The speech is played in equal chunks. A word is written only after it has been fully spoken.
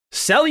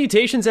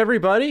Salutations,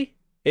 everybody!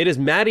 It is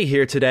Maddie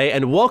here today,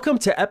 and welcome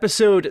to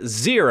episode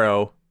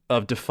 0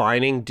 of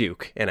Defining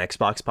Duke, an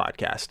Xbox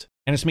podcast.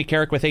 And it's me,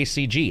 Carrick, with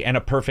ACG, and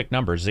a perfect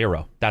number,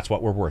 0. That's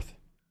what we're worth.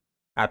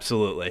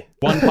 Absolutely.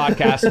 One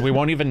podcast, we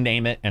won't even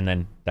name it, and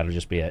then that'll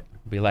just be it.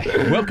 Be like,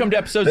 welcome to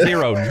episode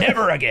 0,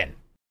 never again.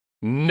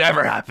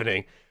 Never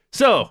happening.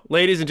 So,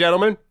 ladies and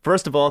gentlemen,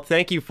 first of all,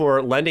 thank you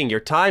for lending your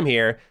time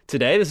here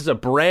today. This is a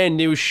brand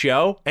new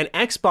show, an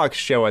Xbox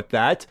show at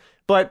that.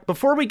 But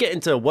before we get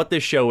into what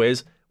this show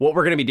is, what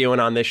we're going to be doing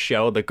on this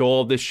show, the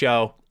goal of this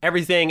show,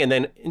 everything, and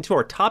then into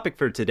our topic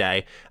for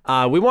today,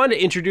 we wanted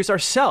to introduce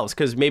ourselves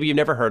because maybe you've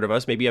never heard of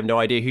us. Maybe you have no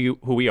idea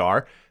who we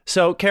are.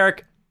 So,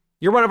 Carrick,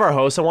 you're one of our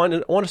hosts. I want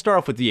to start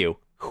off with you.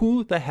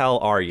 Who the hell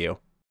are you?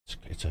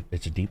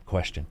 It's a deep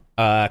question.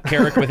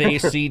 Carrick with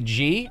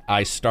ACG.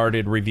 I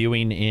started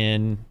reviewing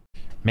in,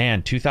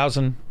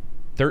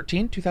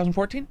 2013,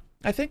 2014?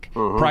 I think.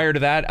 Prior to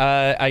that,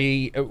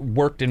 I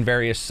worked in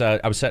various,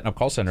 I was setting up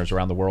call centers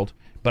around the world,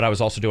 but I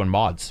was also doing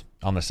mods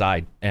on the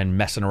side and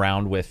messing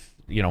around with,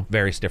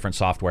 various different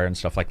software and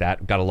stuff like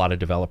that. Got a lot of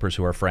developers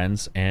who are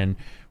friends. And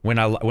when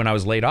I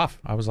was laid off,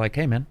 I was like,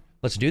 hey, man,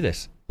 let's do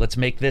this. Let's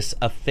make this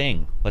a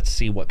thing. Let's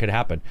see what could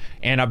happen.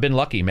 And I've been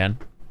lucky, man.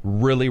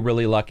 Really,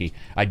 really lucky.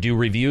 I do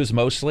reviews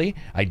mostly.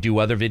 I do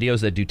other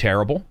videos that do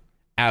terrible.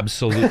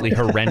 Absolutely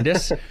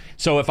horrendous.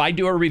 So if I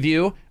do a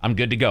review, I'm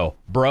good to go.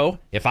 Bro,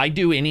 if I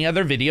do any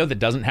other video that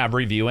doesn't have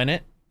review in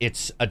it,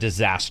 it's a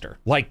disaster.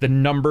 Like the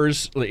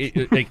numbers,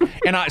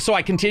 so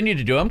I continue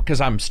to do them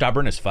because I'm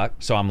stubborn as fuck.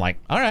 So I'm like,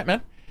 all right,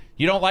 man,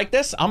 you don't like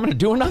this? I'm going to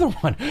do another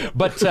one.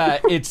 But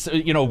it's,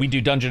 we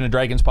do Dungeons and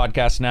Dragons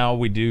podcast now.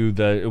 We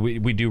do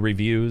we do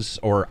reviews,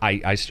 or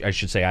I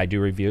should say I do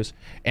reviews.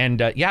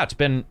 And it's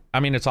been,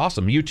 it's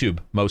awesome. YouTube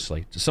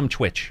mostly, some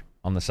Twitch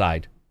on the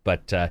side.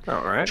 But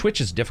right.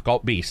 Twitch is a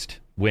difficult beast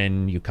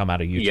when you come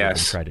out of YouTube and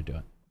try to do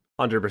it.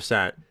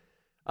 100%.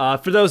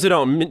 For those who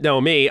don't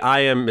know me, I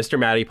am Mr.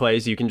 Maddie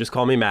Plays. You can just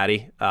call me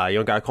Maddie. You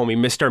don't got to call me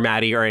Mr.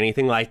 Maddie or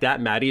anything like that.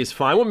 Maddie is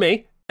fine with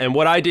me. And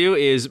what I do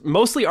is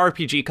mostly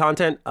RPG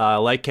content.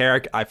 Like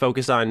Carrick, I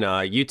focus on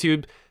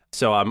YouTube.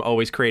 So I'm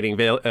always creating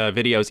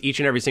videos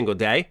each and every single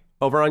day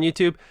over on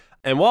YouTube.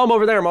 And while I'm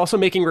over there, I'm also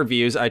making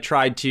reviews. I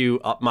tried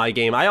to up my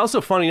game. I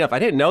also, funny enough, I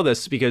didn't know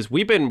this because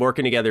we've been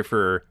working together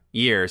for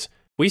years.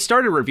 We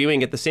started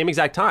reviewing at the same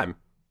exact time,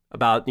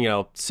 about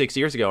 6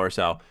 years ago or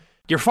so.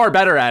 You're far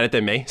better at it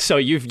than me, so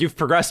you've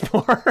progressed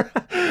more.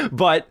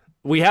 But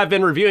we have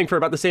been reviewing for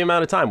about the same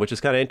amount of time, which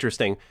is kind of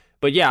interesting.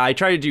 But yeah, I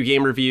try to do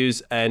game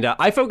reviews, and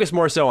I focus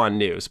more so on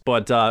news,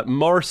 but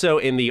more so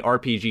in the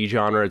RPG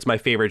genre. It's my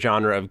favorite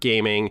genre of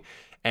gaming,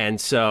 and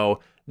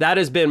so that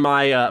has been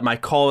my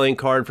calling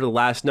card for the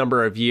last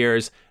number of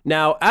years.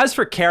 Now, as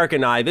for Carrick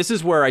and I, this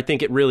is where I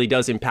think it really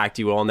does impact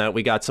you all, and that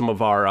we got some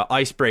of our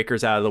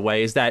icebreakers out of the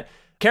way, is that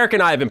Carrick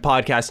and I have been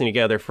podcasting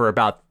together for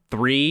about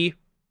 3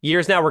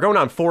 years now. We're going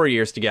on 4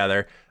 years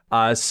together.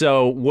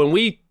 So when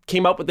we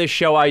came up with this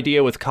show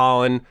idea with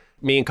Colin,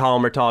 me and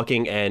Colin were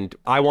talking, and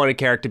I wanted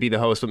Carrick to be the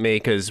host with me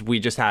because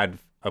we just had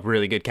a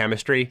really good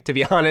chemistry, to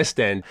be honest.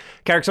 And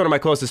Carrick's one of my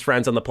closest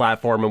friends on the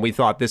platform, and we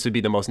thought this would be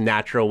the most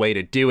natural way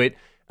to do it.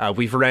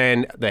 We've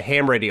ran the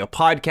Ham Radio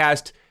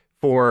podcast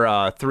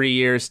for 3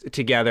 years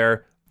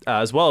together,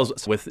 as well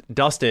as with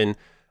Dustin,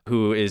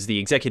 who is the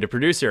executive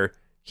producer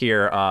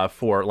here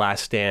for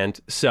Last Stand.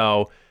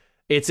 So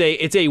it's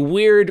a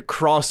weird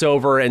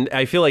crossover, and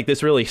I feel like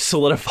this really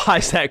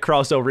solidifies that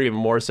crossover even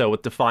more so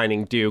with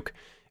Defining Duke,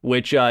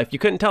 which if you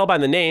couldn't tell by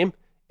the name,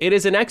 it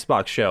is an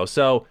Xbox show.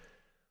 So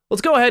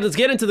let's go ahead, let's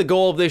get into the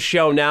goal of this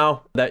show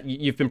now that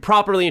you've been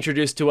properly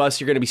introduced to us.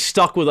 You're going to be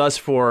stuck with us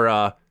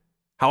for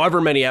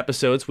however many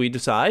episodes we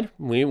decide.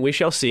 We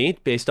shall see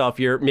based off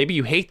maybe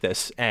you hate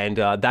this, and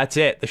that's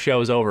it. The show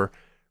is over.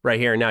 Right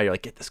here and now, you're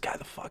like, get this guy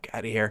the fuck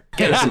out of here.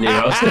 Get us a new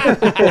host.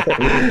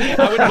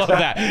 I would love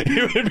that.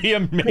 It would be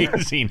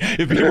amazing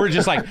if people were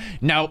just like,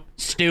 no,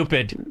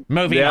 stupid.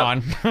 Moving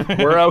on.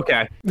 We're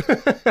okay.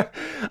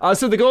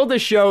 So the goal of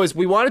this show is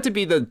we want it to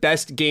be the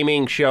best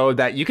gaming show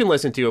that you can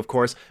listen to, of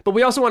course, but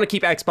we also want to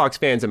keep Xbox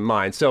fans in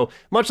mind. So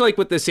much like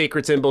with the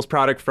Sacred Symbols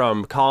product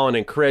from Colin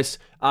and Chris,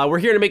 we're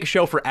here to make a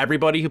show for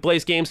everybody who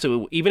plays games.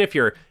 So even if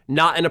you're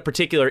not in a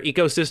particular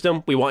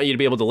ecosystem, we want you to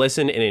be able to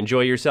listen and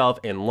enjoy yourself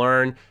and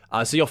learn.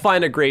 So you'll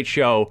find a great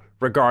show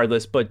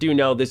regardless, but do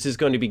know this is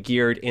going to be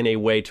geared in a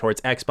way towards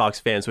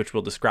Xbox fans, which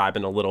we'll describe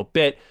in a little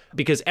bit,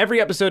 because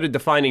every episode of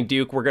Defining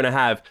Duke, we're going to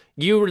have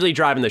you really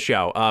driving the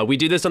show. We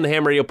do this on the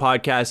Ham Radio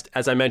podcast.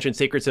 As I mentioned,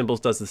 Sacred Symbols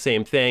does the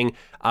same thing.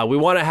 We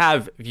want to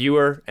have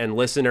viewer and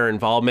listener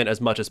involvement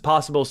as much as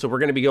possible, so we're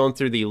going to be going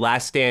through the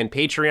Last Stand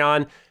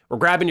Patreon. We're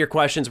grabbing your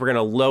questions. We're going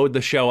to load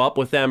the show up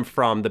with them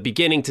from the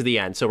beginning to the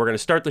end. So we're going to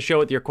start the show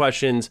with your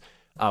questions.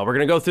 We're going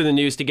to go through the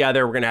news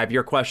together. We're going to have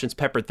your questions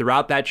peppered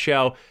throughout that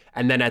show.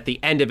 And then at the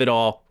end of it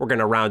all, we're going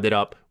to round it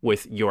up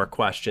with your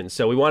questions.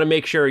 So we want to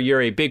make sure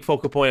you're a big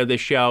focal point of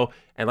this show.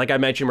 And like I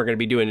mentioned, we're going to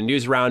be doing a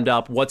news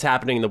roundup, what's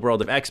happening in the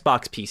world of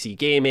Xbox, PC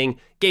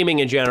gaming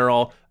in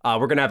general.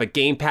 We're going to have a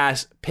Game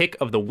Pass pick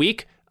of the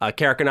week.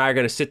 Carrick and I are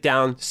going to sit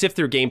down, sift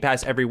through Game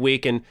Pass every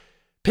week, and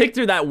pick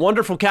through that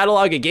wonderful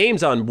catalog of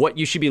games on what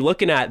you should be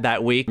looking at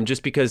that week,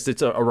 just because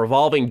it's a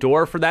revolving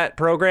door for that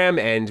program,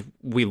 and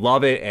we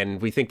love it,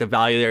 and we think the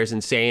value there is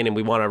insane, and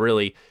we want to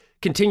really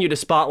continue to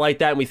spotlight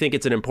that, and we think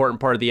it's an important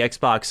part of the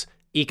Xbox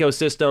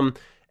ecosystem.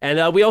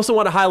 And we also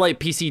want to highlight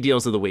PC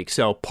deals of the week.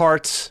 So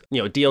parts,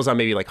 deals on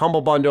maybe like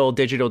Humble Bundle,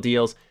 digital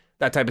deals,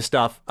 that type of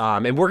stuff.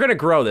 And we're going to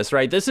grow this,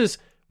 right? This is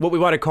what we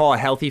want to call a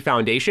healthy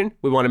foundation.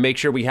 We want to make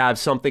sure we have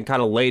something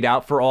kind of laid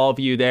out for all of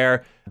you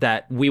there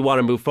that we want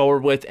to move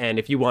forward with. And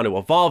if you want to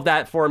evolve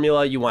that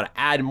formula, you want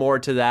to add more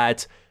to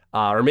that,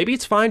 or maybe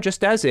it's fine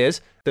just as is,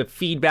 the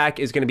feedback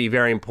is going to be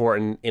very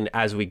important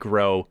as we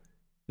grow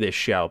this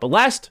show. But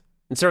last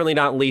and certainly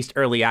not least,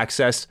 early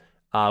access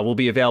will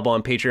be available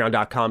on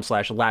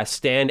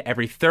patreon.com/laststand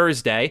every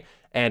Thursday.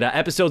 And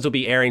episodes will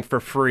be airing for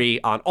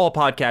free on all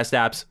podcast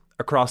apps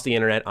across the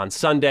internet on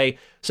Sunday.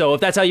 So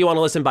if that's how you want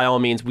to listen, by all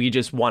means, we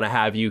just want to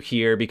have you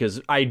here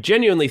because I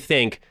genuinely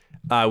think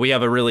we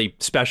have a really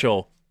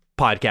special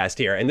podcast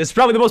here. And this is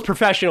probably the most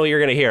professional you're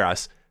going to hear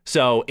us.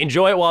 So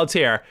enjoy it while it's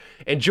here.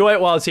 Enjoy it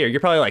while it's here.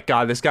 You're probably like,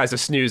 God, this guy's a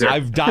snoozer.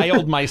 I've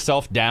dialed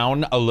myself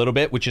down a little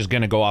bit, which is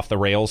going to go off the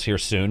rails here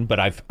soon. But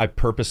I've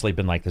purposely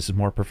been like, this is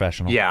more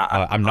professional. Yeah,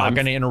 I'm not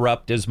going to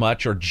interrupt as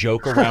much or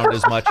joke around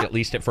as much, at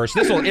least at first.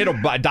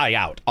 It'll die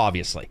out,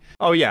 obviously.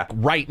 Oh, yeah.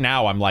 Right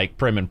now, I'm like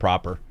prim and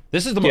proper.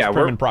 This is the most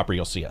prim and proper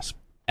you'll see us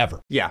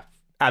ever. Yeah,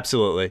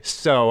 absolutely.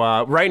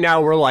 So right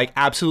now, we're like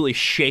absolutely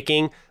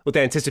shaking with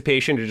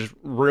anticipation to just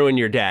ruin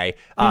your day.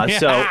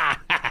 So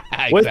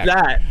with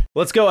that,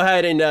 let's go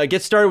ahead and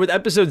get started with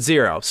episode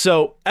 0.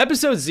 So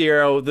episode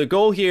 0, the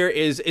goal here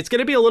is it's going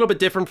to be a little bit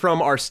different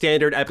from our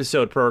standard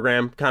episode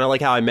program, kind of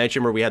like how I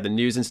mentioned where we had the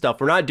news and stuff.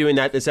 We're not doing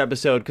that this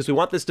episode because we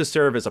want this to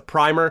serve as a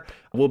primer.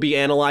 We'll be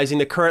analyzing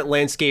the current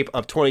landscape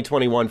of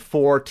 2021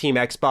 for Team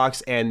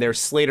Xbox and their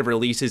slate of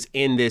releases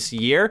in this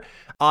year.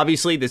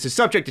 Obviously, this is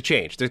subject to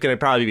change. There's going to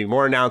probably be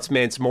more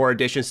announcements, more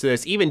additions to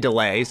this, even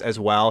delays as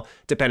well,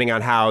 depending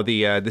on how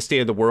the state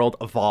of the world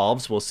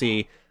evolves. We'll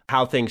see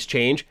how things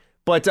change.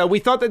 But we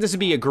thought that this would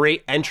be a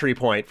great entry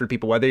point for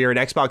people, whether you're an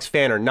Xbox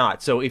fan or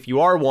not. So if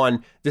you are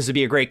one, this would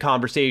be a great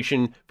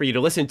conversation for you to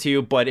listen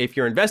to. But if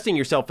you're investing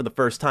yourself for the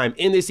first time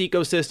in this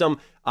ecosystem,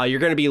 you're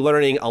going to be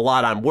learning a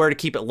lot on where to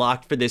keep it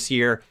locked for this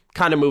year,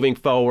 kind of moving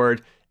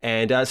forward.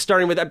 And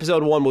starting with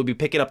episode 1, we'll be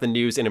picking up the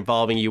news and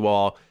involving you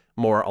all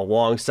more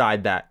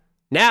alongside that.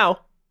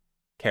 Now,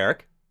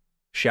 Carrick,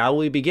 shall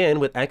we begin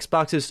with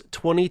Xbox's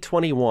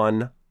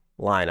 2021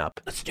 lineup?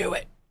 Let's do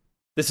it.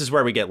 This is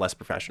where we get less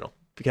professional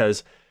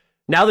because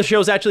now the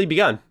show's actually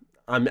begun.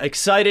 I'm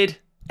excited,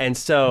 and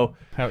so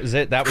how is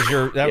it? That was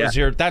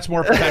your. That's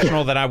more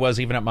professional than I was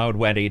even at my own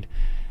wedding,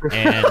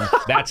 and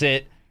that's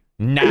it.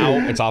 Now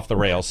it's off the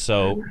rails.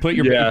 So put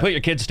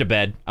your kids to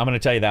bed. I'm going to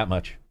tell you that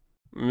much.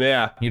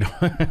 Yeah.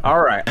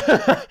 All right.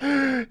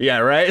 Yeah,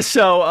 right.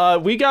 So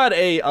we got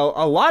a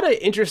lot of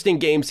interesting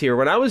games here.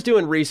 When I was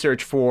doing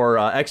research for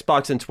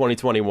Xbox in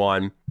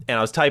 2021 and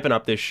I was typing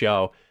up this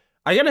show,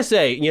 I got to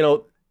say,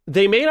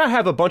 they may not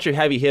have a bunch of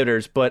heavy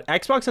hitters, but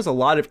Xbox has a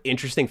lot of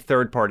interesting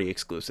third-party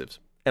exclusives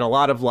and a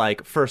lot of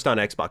like first on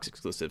Xbox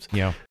exclusives.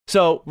 Yeah.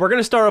 So we're going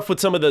to start off with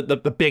some of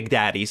the big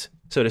daddies,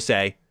 so to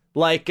say,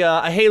 like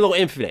a Halo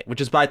Infinite,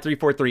 which is by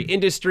 343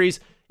 Industries.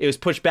 It was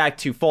pushed back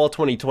to fall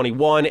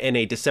 2021 in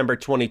a December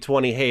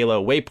 2020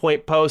 Halo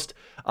Waypoint post.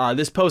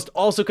 This post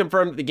also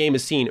confirmed that the game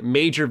has seen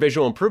major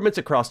visual improvements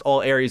across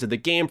all areas of the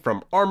game,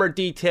 from armor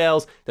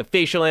details, the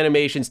facial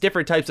animations,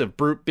 different types of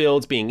brute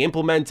builds being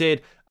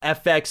implemented,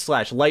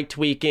 FX/light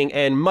tweaking,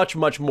 and much,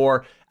 much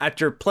more,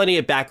 after plenty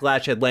of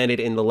backlash had landed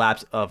in the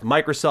laps of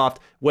Microsoft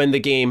when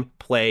the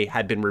gameplay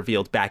had been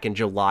revealed back in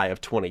July of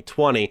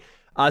 2020.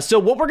 So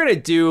what we're going to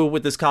do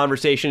with this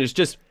conversation is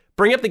just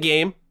bring up the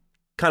game,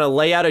 kind of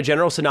lay out a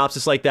general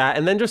synopsis like that,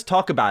 and then just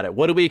talk about it.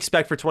 What do we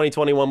expect for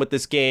 2021 with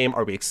this game?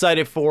 Are we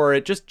excited for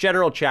it? Just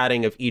general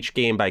chatting of each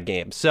game by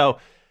game. So,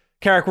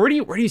 Carrick, where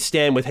do you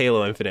stand with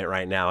Halo Infinite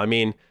right now? I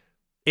mean,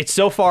 it's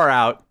so far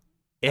out.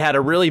 It had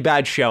a really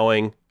bad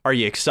showing. Are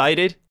you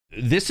excited?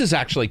 This is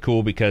actually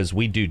cool because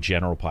we do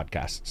general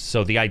podcasts.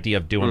 So the idea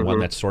of doing one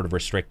that's sort of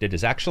restricted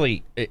is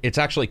actually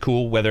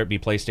cool, whether it be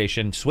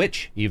PlayStation,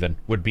 Switch even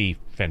would be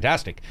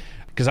fantastic.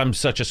 Because I'm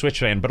such a Switch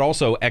fan, but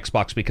also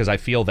Xbox, because I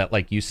feel that,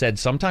 like you said,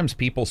 sometimes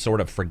people sort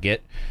of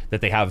forget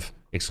that they have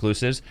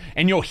exclusives,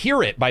 and you'll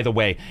hear it, by the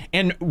way.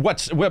 And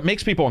what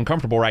makes people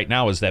uncomfortable right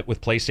now is that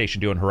with PlayStation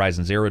doing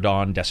Horizon Zero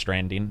Dawn, Death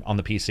Stranding on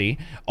the PC,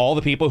 all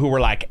the people who were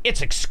like,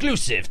 it's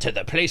exclusive to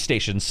the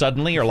PlayStation,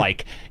 suddenly are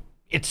like,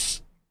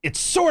 it's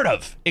sort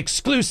of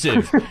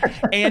exclusive.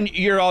 And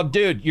you're all,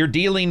 dude, you're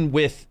dealing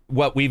with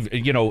what we've,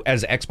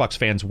 as Xbox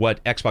fans,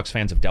 what Xbox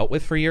fans have dealt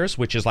with for years,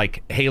 which is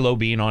like Halo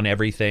being on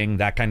everything,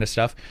 that kind of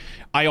stuff.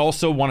 I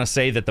also want to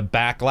say that the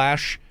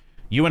backlash,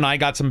 you and I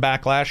got some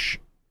backlash.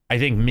 I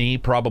think me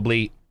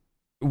probably,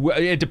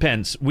 it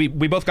depends. We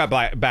both got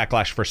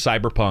backlash for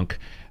Cyberpunk,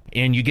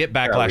 and you get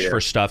backlash for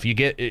stuff.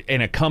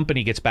 And a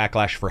company gets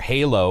backlash for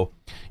Halo,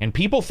 and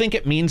people think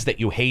it means that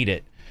you hate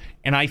it.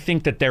 And I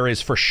think that there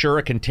is for sure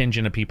a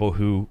contingent of people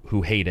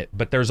who hate it,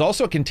 but there's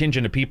also a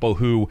contingent of people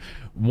who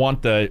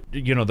want the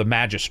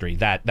magistry,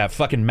 that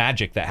fucking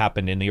magic that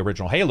happened in the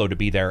original Halo to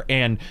be there.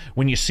 And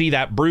when you see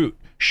that brute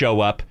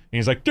show up and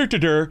he's like,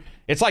 dur,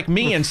 it's like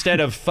me instead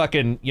of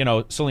fucking,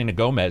 Selena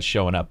Gomez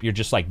showing up. You're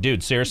just like,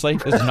 dude, seriously?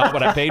 This is not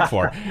what I paid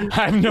for.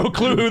 I have no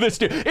clue who this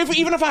dude.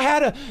 Even if I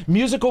had a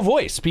musical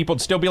voice, people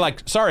would still be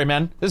like, sorry,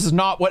 man, this is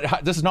not what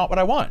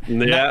I want.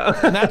 Yeah.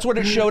 And that's what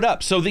it showed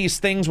up. So these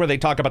things where they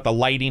talk about the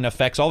lighting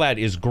effects, all that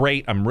is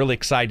great. I'm really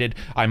excited.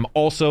 I'm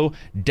also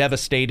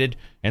devastated.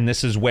 And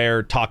this is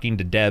where talking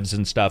to devs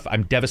and stuff,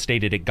 I'm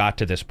devastated it got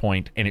to this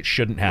point and it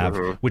shouldn't have,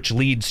 which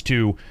leads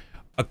to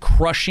a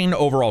crushing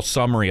overall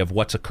summary of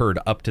what's occurred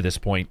up to this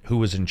point, who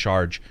was in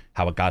charge,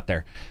 how it got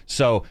there.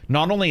 So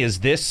not only has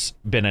this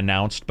been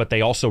announced, but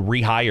they also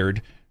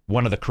rehired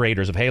one of the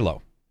creators of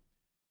Halo,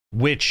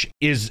 which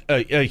is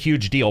a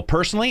huge deal.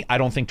 Personally, I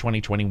don't think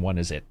 2021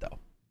 is it, though.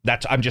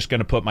 I'm just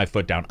going to put my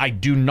foot down. I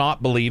do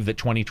not believe that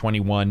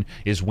 2021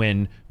 is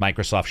when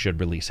Microsoft should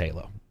release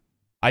Halo.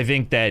 I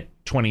think that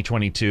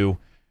 2022,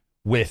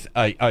 with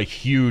a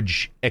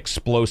huge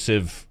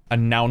explosive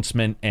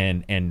announcement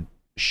and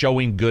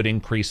showing good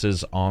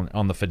increases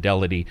on the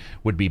fidelity,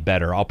 would be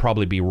better. I'll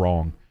probably be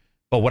wrong.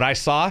 But what I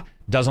saw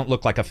doesn't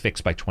look like a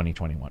fix by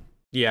 2021.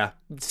 Yeah.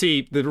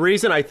 See, the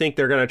reason I think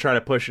they're going to try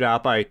to push it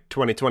out by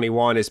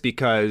 2021 is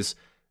because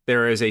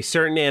there is a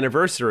certain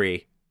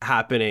anniversary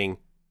happening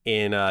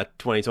in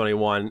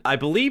 2021. I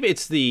believe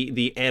it's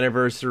the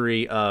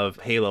anniversary of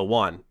Halo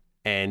 1.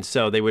 And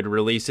so they would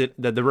release it.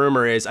 The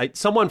rumor is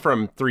someone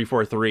from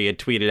 343 had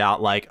tweeted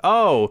out like,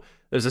 oh,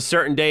 there's a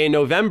certain day in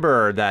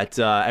November that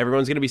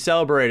everyone's going to be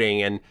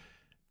celebrating. And I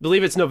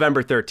believe it's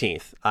November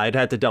 13th. I'd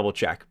have to double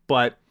check.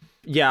 But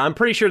yeah, I'm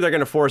pretty sure they're going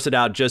to force it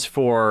out just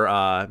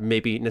for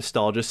maybe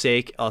nostalgia's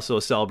sake. Also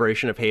a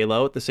celebration of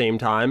Halo at the same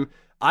time.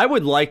 I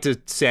would like to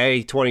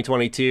say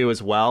 2022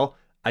 as well.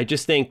 I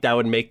just think that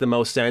would make the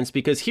most sense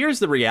because here's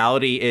the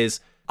reality is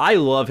I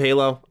love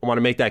Halo. I want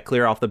to make that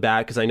clear off the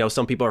bat because I know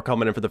some people are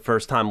coming in for the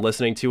first time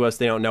listening to us.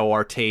 They don't know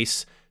our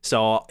tastes.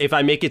 So if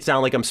I make it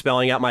sound like I'm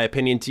spelling out my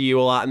opinion to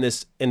you a lot in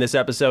this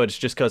episode, it's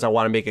just because I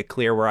want to make it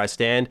clear where I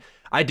stand.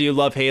 I do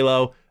love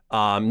Halo.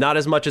 Not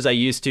as much as I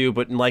used to,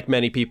 but like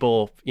many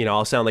people,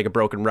 I'll sound like a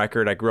broken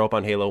record. I grew up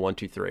on Halo 1,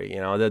 2,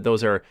 3.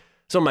 Those are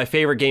some of my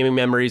favorite gaming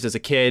memories as a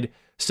kid.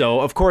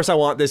 So, of course, I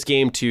want this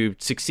game to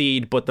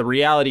succeed, but the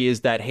reality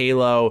is that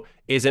Halo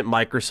isn't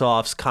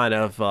Microsoft's kind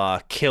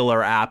of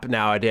killer app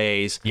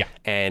nowadays. Yeah.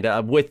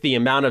 And with the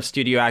amount of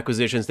studio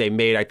acquisitions they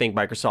made, I think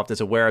Microsoft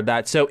is aware of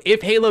that. So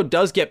if Halo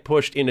does get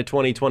pushed into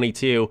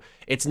 2022,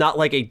 it's not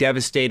like a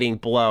devastating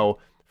blow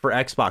for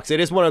Xbox.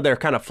 It is one of their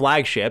kind of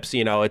flagships.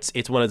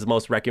 It's one of the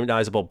most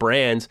recognizable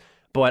brands.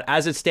 But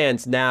as it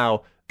stands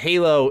now,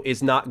 Halo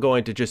is not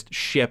going to just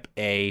ship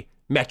a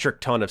metric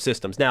ton of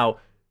systems. Now,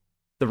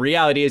 the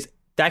reality is,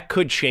 that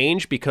could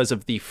change because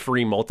of the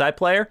free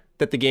multiplayer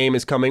that the game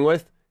is coming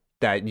with,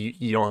 that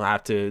you don't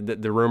have to,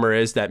 the rumor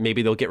is that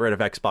maybe they'll get rid of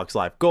Xbox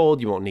Live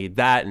Gold, you won't need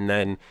that, and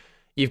then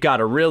you've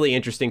got a really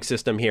interesting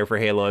system here for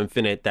Halo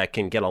Infinite that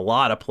can get a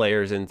lot of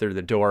players in through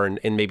the door, and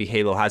maybe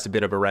Halo has a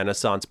bit of a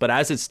renaissance, but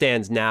as it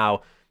stands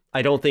now,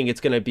 I don't think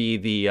it's going to be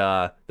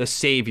the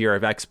savior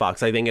of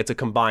Xbox. I think it's a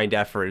combined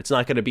effort. It's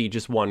not going to be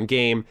just one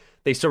game.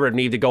 They sort of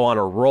need to go on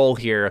a roll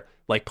here,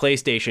 like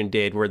PlayStation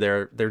did, where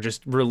they're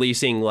just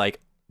releasing like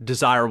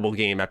desirable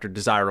game after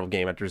desirable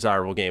game after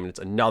desirable game, and it's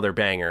another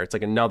banger. It's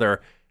like another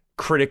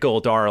critical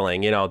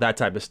darling, that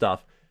type of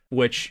stuff,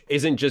 which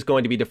isn't just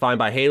going to be defined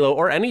by Halo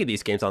or any of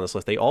these games on this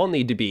list. They all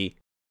need to be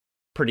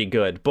pretty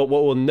good. But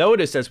what we'll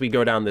notice as we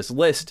go down this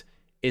list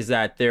is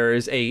that there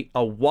is a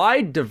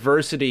wide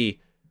diversity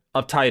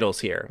of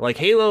titles here. Like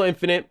Halo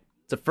Infinite,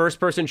 it's a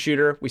first-person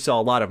shooter. We saw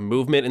a lot of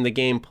movement in the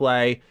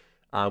gameplay.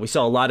 We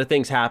saw a lot of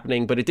things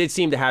happening, but it did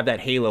seem to have that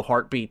Halo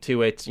heartbeat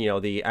to it.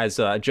 As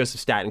Joseph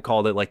Staten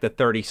called it, like the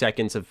 30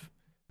 seconds of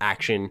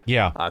action,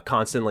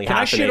 constantly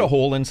happening. Can I shoot a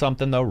hole in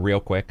something though, real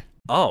quick?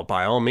 Oh,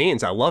 by all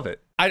means, I love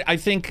it. I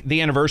think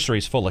the anniversary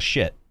is full of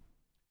shit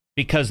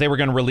because they were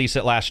going to release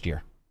it last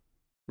year,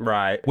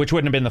 right? Which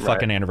wouldn't have been the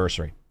fucking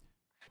anniversary.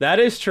 That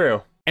is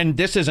true. And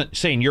this isn't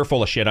saying you're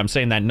full of shit. I'm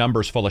saying that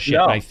number's full of shit.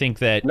 No. I think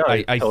that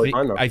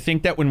I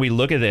think that when we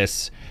look at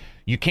this,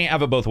 you can't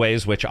have it both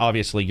ways, which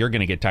obviously you're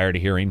going to get tired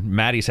of hearing.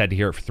 Maddie's had to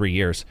hear it for 3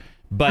 years.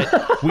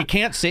 But we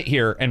can't sit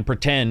here and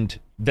pretend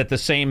that the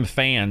same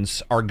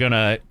fans are going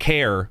to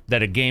care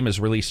that a game is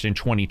released in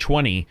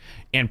 2020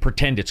 and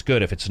pretend it's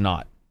good if it's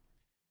not.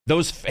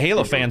 Those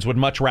Halo fans would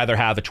much rather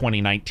have a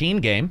 2019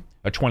 game,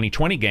 a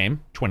 2020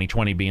 game,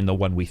 2020 being the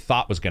one we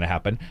thought was going to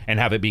happen, and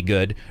have it be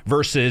good,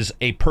 versus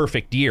a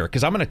perfect year.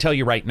 Because I'm going to tell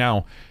you right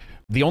now,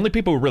 the only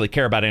people who really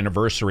care about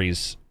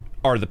anniversaries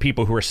are the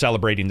people who are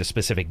celebrating the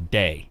specific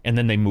day, and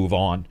then they move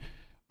on.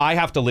 I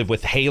have to live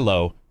with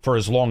Halo for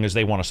as long as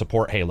they want to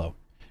support Halo.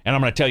 And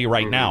I'm going to tell you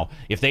right now,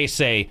 if they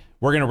say,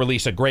 we're going to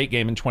release a great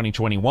game in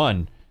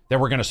 2021 that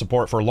we're going to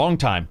support for a long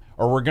time,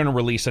 or we're going to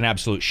release an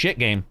absolute shit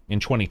game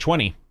in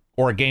 2020,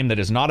 or a game that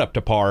is not up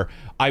to par,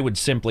 I would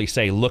simply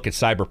say, look at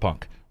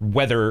Cyberpunk.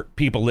 whether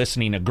people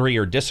listening agree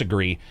or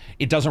disagree,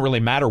 it doesn't really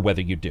matter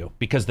whether you do,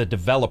 because the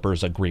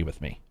developers agree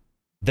with me.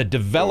 The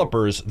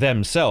developers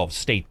themselves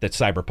state that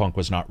Cyberpunk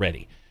was not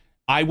ready.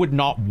 I would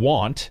not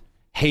want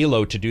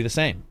Halo to do the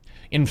same.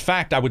 In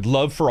fact, I would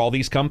love for all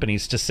these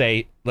companies to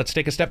say, let's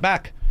take a step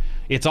back.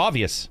 It's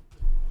obvious.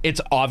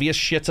 It's obvious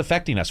shit's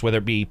affecting us, whether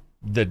it be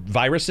the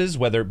viruses,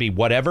 whether it be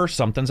whatever,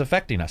 something's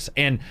affecting us.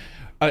 And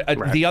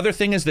the other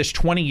thing is this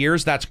 20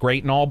 years, that's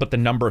great and all, but the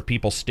number of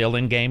people still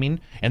in gaming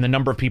and the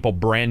number of people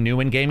brand new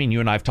in gaming, you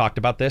and I have talked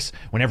about this,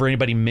 whenever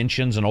anybody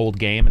mentions an old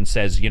game and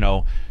says, you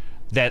know,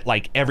 that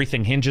like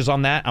everything hinges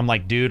on that, I'm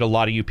like, dude, a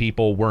lot of you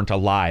people weren't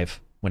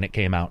alive when it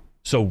came out.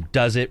 So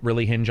does it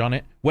really hinge on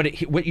it?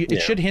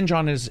 It should hinge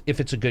on is if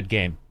it's a good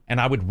game. And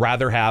I would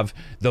rather have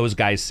those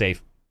guys say,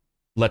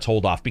 let's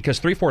hold off, because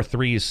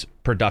 343's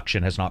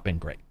production has not been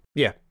great.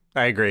 Yeah,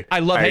 I agree. I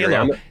love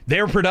Halo.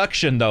 Their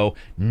production, though,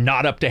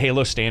 not up to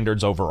Halo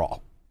standards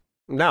overall.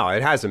 No,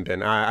 it hasn't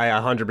been. I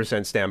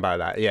 100% stand by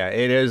that. Yeah,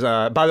 it is.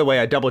 By the way,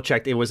 I double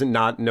checked. It was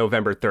not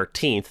November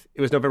 13th. It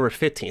was November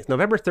 15th.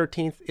 November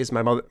 13th is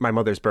my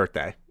mother's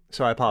birthday.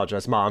 So I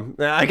apologize, Mom.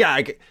 I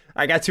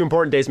got two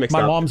important days mixed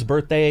up. My mom's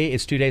birthday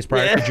is 2 days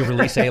prior. Could you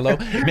release Halo?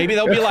 Maybe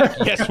they'll be like,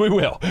 yes, we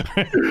will.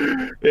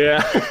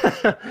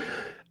 Yeah.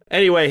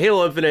 Anyway,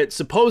 Halo Infinite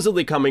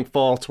supposedly coming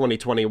fall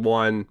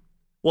 2021.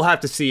 We'll have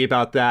to see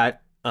about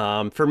that.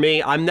 For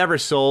me, I'm never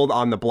sold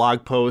on the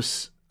blog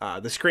posts.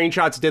 The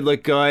screenshots did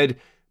look good,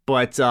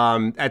 but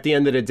at the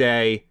end of the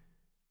day,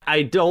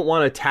 I don't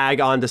want to tag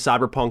on to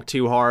Cyberpunk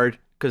too hard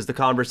because the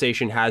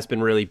conversation has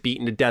been really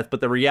beaten to death. But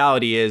the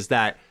reality is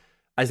that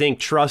I think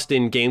trust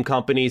in game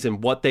companies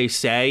and what they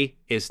say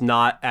is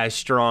not as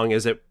strong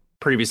as it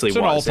previously was.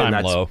 It's an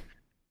all-time low.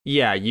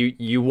 Yeah,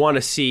 you want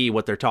to see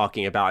what they're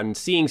talking about, and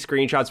seeing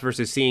screenshots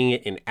versus seeing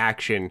it in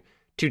action,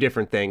 two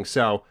different things.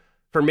 So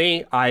for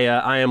me, I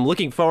am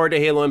looking forward to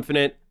Halo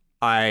Infinite.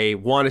 I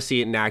want to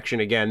see it in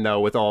action again, though,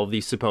 with all of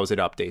these supposed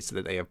updates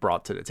that they have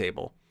brought to the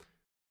table.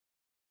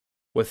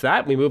 With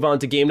that, we move on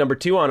to game number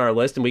 2 on our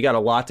list, and we got a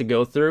lot to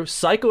go through.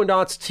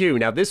 Psychonauts 2.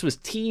 Now, this was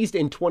teased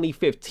in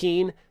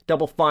 2015.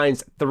 Double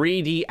Fine's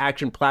 3D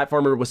action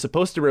platformer was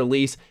supposed to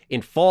release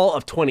in fall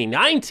of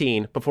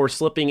 2019 before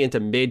slipping into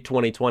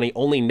mid-2020,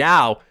 only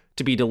now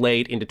to be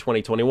delayed into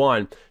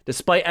 2021.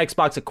 Despite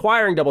Xbox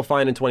acquiring Double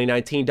Fine in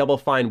 2019, Double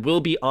Fine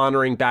will be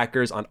honoring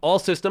backers on all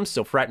systems,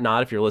 so fret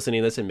not if you're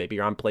listening to this and maybe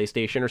you're on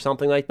PlayStation or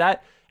something like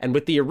that. And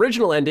with the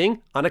original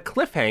ending on a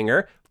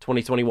cliffhanger,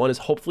 2021 is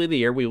hopefully the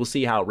year we will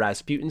see how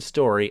Rasputin's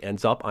story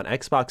ends up on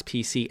Xbox,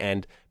 PC,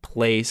 and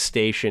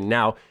PlayStation.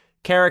 Now,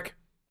 Carrick,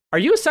 are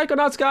you a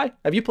Psychonauts guy?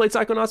 Have you played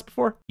Psychonauts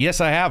before? Yes,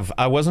 I have.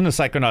 I wasn't a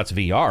Psychonauts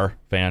VR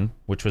fan,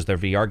 which was their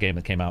VR game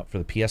that came out for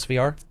the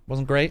PSVR.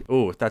 Wasn't great.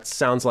 Ooh, that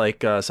sounds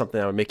like something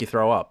that would make you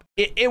throw up.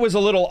 It was a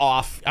little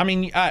off. I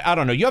mean, I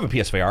don't know. You have a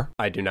PSVR.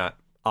 I do not.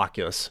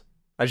 Oculus.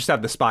 I just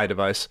have the spy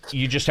device.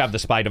 You just have the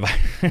spy device.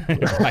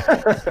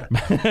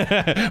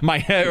 my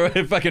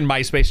fucking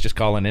MySpace just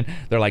calling in.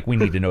 They're like, we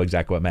need to know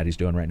exactly what Maddie's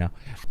doing right now.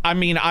 I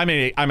mean, I'm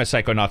a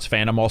Psychonauts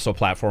fan. I'm also a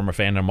platformer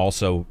fan. I'm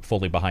also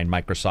fully behind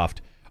Microsoft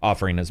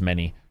offering as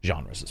many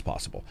genres as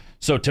possible.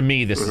 So to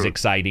me, this is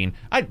exciting.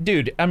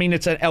 Dude, I mean,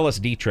 it's an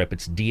LSD trip.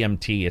 It's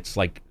DMT. It's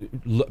like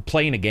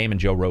playing a game in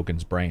Joe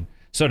Rogan's brain.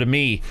 So to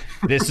me,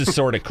 this is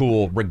sort of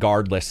cool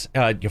regardless.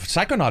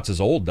 Psychonauts is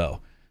old,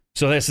 though.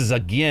 So this is,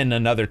 again,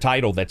 another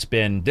title this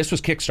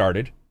was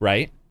kickstarted,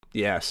 right?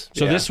 Yes.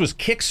 So this was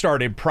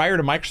kickstarted prior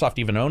to Microsoft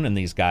even owning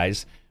these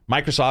guys.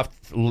 Microsoft,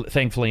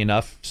 thankfully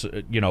enough,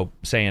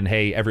 saying,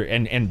 hey,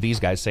 and these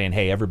guys saying,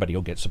 hey, everybody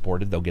will get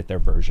supported. They'll get their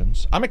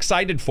versions. I'm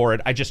excited for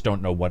it. I just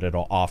don't know what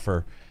it'll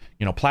offer.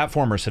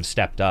 Platformers have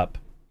stepped up.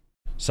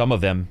 Some of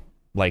them,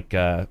 like,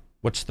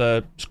 what's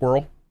the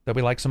squirrel that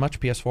we like so much?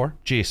 PS4?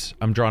 Jeez,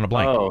 I'm drawing a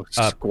blank. Oh,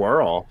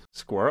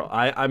 Squirrel.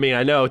 I mean,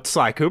 I know it's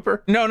Sly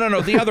Cooper. No,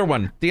 the other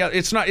one.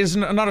 It's not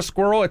a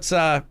squirrel. It's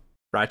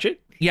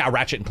Ratchet? Yeah,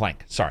 Ratchet and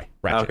Clank. Sorry,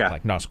 Ratchet and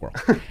Clank, not a squirrel.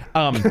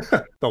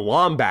 The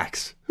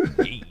Wombats.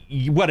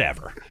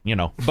 Whatever,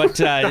 But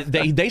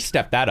they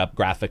stepped that up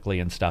graphically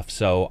and stuff.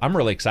 So I'm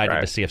really excited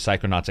to see if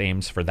Psychonauts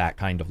aims for that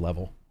kind of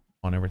level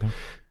on everything.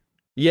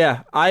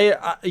 Yeah,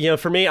 I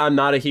for me, I'm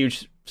not a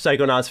huge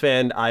Psychonauts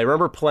fan. I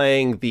remember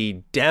playing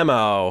the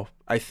demo.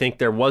 I think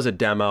there was a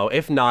demo.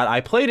 If not,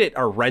 I played it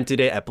or rented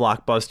it at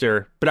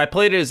Blockbuster. But I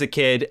played it as a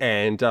kid,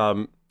 and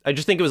I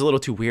just think it was a little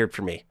too weird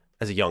for me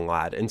as a young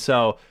lad. And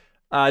so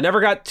I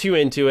never got too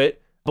into it.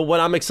 But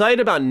what I'm excited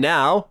about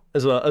now,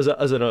 as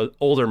an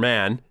older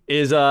man,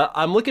 is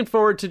I'm looking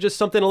forward to just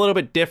something a little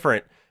bit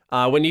different.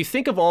 When you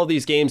think of all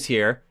these games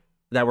here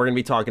that we're going to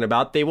be talking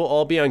about, they will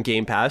all be on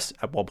Game Pass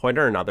at one point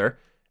or another.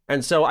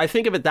 And so I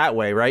think of it that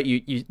way, right?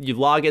 You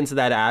log into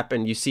that app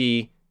and you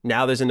see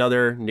now there's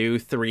another new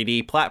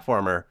 3D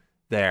platformer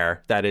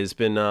there that has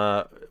been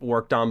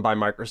worked on by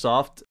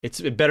Microsoft.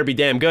 It better be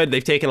damn good.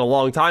 They've taken a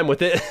long time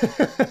with it.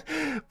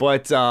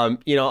 But,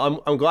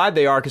 I'm glad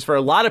they are, because for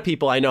a lot of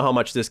people, I know how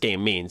much this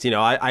game means.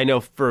 I know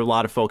for a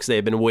lot of folks,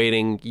 they've been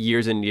waiting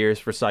years and years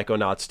for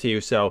Psychonauts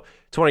 2. So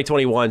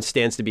 2021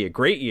 stands to be a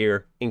great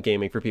year in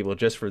gaming for people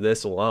just for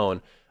this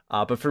alone.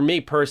 But for me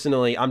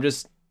personally, I'm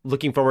just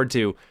looking forward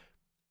to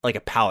like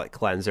a palate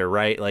cleanser,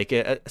 right? Like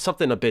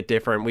something a bit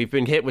different. We've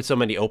been hit with so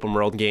many open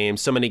world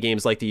games. So many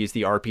games like to use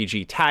the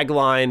RPG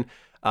tagline.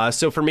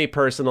 So for me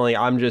personally,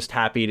 I'm just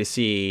happy to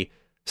see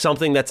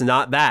something that's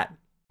not that.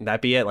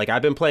 That be it. Like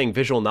I've been playing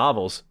visual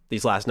novels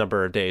these last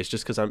number of days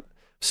just because I'm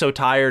so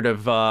tired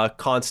of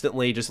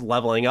constantly just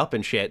leveling up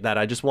and shit that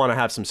I just want to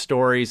have some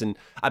stories. And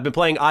I've been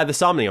playing the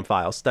Somnium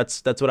Files.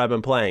 That's what I've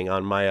been playing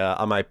on my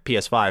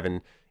PS5,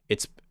 and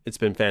it's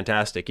been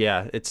fantastic.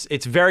 Yeah,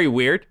 it's very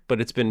weird,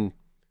 but it's been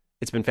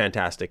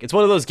fantastic. It's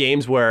one of those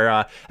games where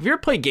have you ever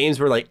played games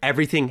where like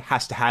everything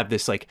has to have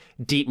this like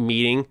deep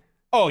meaning?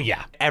 Oh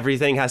yeah.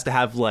 Everything has to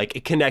have like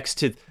it connects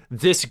to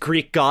this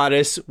Greek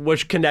goddess,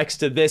 which connects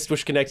to this,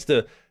 which connects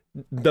to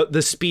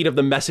the speed of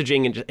the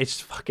messaging, and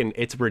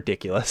it's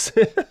ridiculous.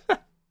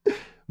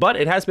 But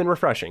it has been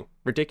refreshing.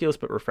 Ridiculous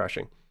but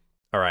refreshing.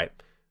 All right.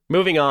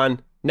 Moving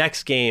on.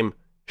 Next game,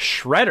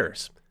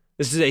 Shredders.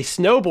 This is a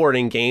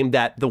snowboarding game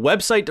that the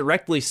website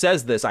directly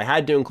says this. I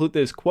had to include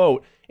this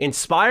quote.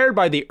 Inspired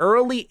by the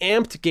early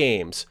Amped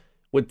games,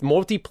 with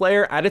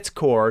multiplayer at its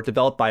core,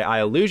 developed by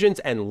iLusions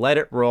and Let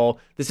It Roll.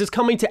 This is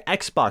coming to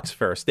Xbox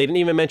first. They didn't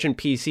even mention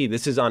PC.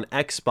 This is on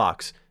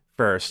Xbox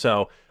first.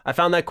 So I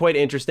found that quite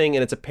interesting,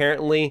 and it's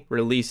apparently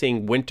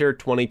releasing winter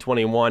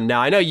 2021.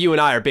 Now, I know you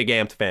and I are big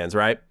Amped fans,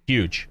 right?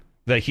 Huge.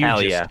 The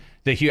hugest. Hell yeah.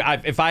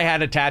 If I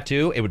had a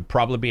tattoo, it would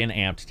probably be an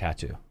Amped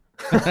tattoo.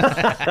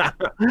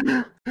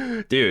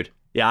 Dude,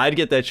 yeah, I'd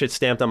get that shit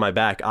stamped on my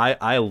back.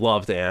 I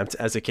loved Amped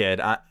as a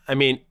kid. I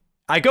mean,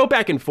 I go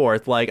back and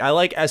forth. Like, I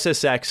like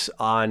SSX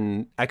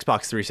on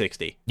Xbox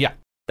 360. Yeah.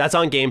 That's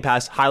on Game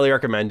Pass. Highly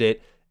recommend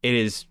it.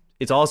 It's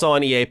also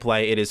on EA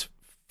Play. It is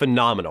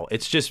phenomenal.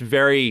 It's just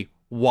very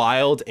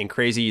wild and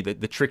crazy,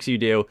 the tricks you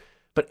do.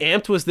 But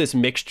Amped was this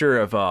mixture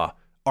of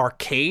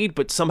arcade,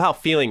 but somehow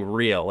feeling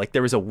real. Like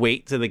there was a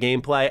weight to the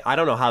gameplay. I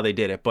don't know how they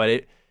did it,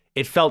 but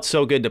it felt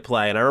so good to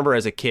play. And I remember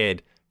as a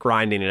kid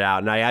grinding it out.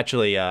 And I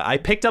actually I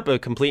picked up a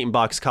complete in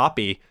box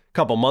copy a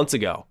couple months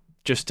ago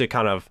just to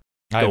kind of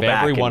I have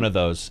every one of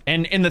those.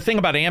 And the thing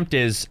about Amped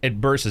is it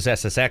versus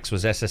SSX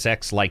was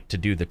SSX liked to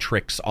do the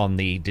tricks on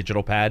the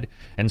digital pad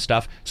and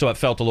stuff. So it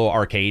felt a little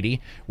arcadey,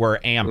 where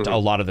Amped, a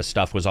lot of the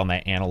stuff was on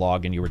that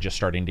analog and you were just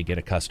starting to get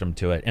accustomed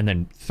to it. And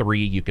then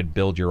 3, you could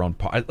build your own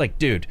part. Like,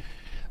 dude,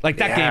 like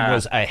that game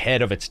was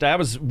ahead of its time. That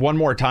was one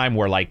more time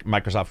where like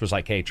Microsoft was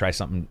like, hey, try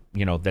something,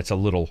 that's a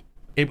little,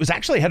 it was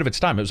actually ahead of its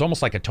time. It was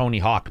almost like a Tony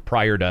Hawk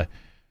prior to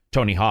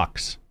Tony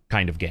Hawk's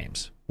kind of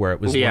games, where it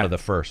was one of the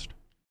first.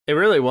 It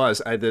really was.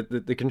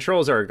 The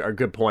controls are a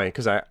good point,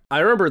 because I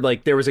remember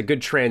like there was a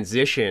good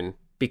transition,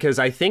 because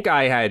I think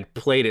I had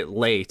played it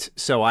late.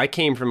 So I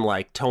came from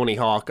like Tony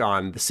Hawk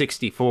on the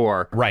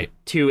 64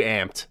 to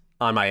Amped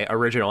on my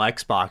original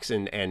Xbox,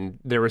 and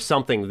there was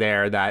something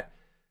there that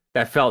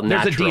felt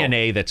natural. There's a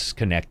DNA that's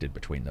connected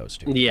between those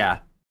two. Yeah.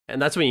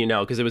 And that's when you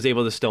know, because it was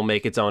able to still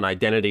make its own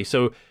identity.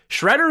 So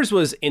Shredders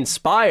was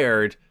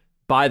inspired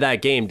by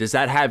that game. Does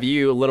that have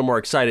you a little more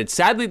excited?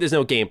 Sadly, there's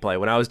no gameplay.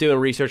 When I was doing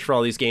research for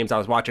all these games, I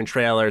was watching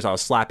trailers, I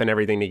was slapping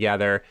everything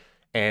together,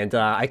 and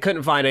I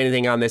couldn't find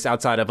anything on this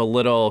outside of a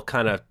little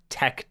kind of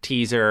tech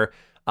teaser.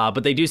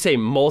 But they do say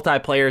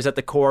multiplayer is at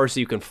the core, so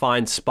you can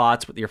find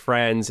spots with your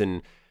friends,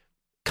 and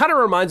kind of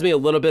reminds me a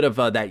little bit of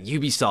that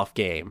Ubisoft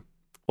game.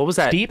 What was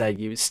that? Steep?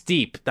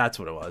 Steep. That's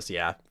what it was.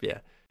 Yeah.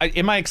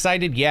 Am I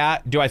excited? Yeah.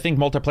 Do I think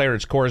multiplayer at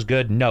its core is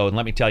good? No, and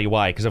let me tell you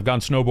why. Because I've gone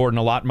snowboarding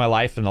a lot in my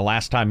life, and the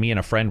last time me and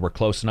a friend were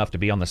close enough to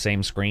be on the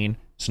same screen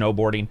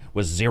snowboarding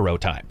was 0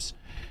 times.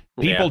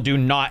 People do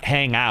not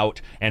hang out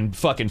and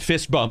fucking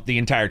fist bump the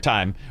entire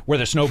time where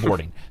they're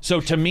snowboarding. So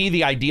to me,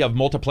 the idea of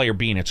multiplayer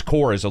being its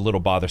core is a little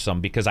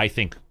bothersome, because I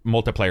think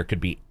multiplayer could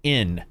be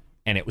in,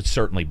 and it would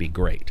certainly be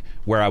great,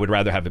 where I would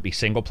rather have it be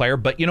single player.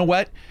 But you know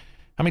what?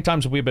 How many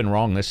times have we been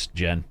wrong this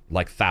gen?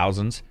 Like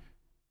thousands.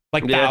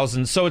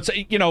 Thousands. So it's,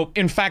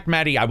 in fact,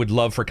 Maddie, I would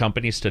love for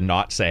companies to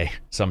not say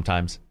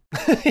sometimes.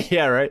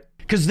 Yeah, right.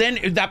 Because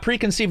then that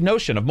preconceived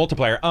notion of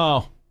multiplayer,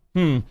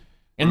 and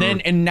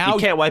now you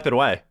can't wipe it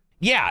away.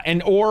 Yeah,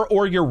 and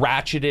or you're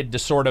ratcheted to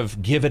sort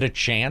of give it a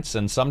chance,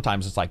 and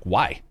sometimes it's like,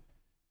 why?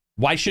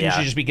 Why shouldn't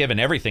you just be given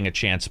everything a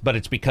chance? But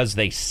it's because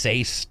they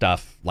say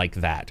stuff like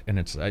that.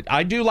 And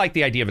I do like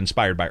the idea of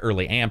inspired by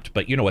early Amped,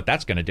 but you know what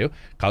that's going to do?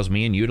 Cause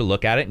me and you to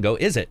look at it and go,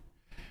 is it?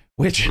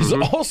 Which is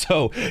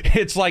also,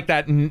 it's like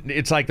that.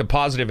 It's like the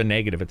positive and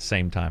negative at the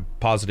same time.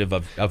 Positive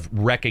of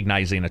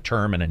recognizing a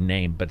term and a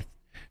name, but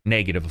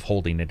negative of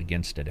holding it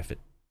against it if it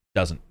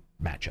doesn't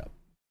match up.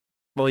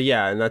 Well,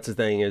 yeah, and that's the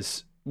thing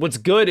is, what's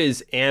good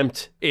is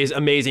Amped is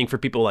amazing for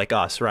people like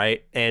us,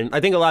 right? And I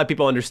think a lot of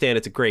people understand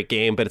it's a great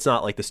game, but it's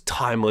not like this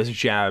timeless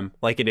gem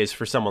like it is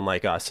for someone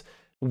like us.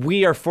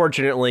 We are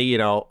fortunately,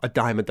 a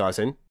dime a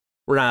dozen.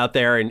 We're not out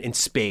there in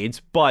spades,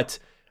 but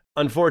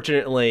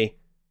unfortunately,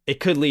 it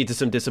could lead to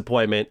some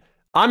disappointment.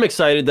 I'm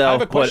excited, though. I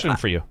have a question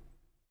for you.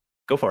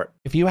 Go for it.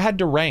 If you had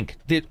to rank,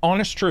 the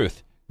honest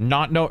truth,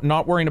 not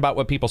worrying about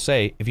what people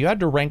say, if you had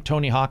to rank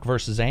Tony Hawk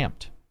versus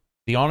Amped,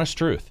 the honest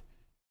truth,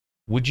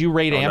 would you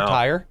rate Amped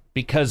higher?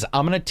 because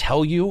I'm going to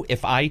tell you,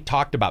 if I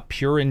talked about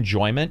pure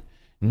enjoyment,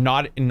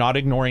 not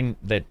ignoring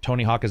that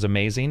Tony Hawk is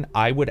amazing,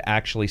 I would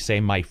actually say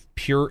my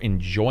pure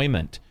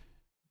enjoyment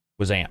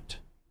was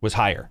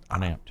higher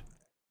on Amped.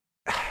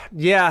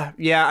 Yeah.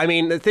 I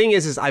mean, the thing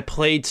is I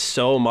played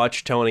so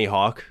much Tony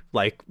Hawk,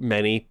 like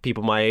many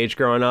people my age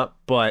growing up,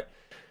 but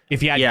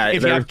if you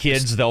have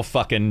kids, they'll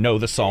fucking know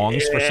the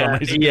songs for some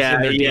reason.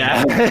 Yeah.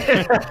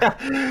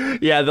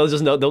 Yeah,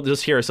 they'll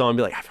just hear a song and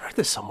be like, I've heard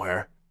this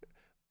somewhere.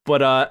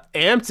 But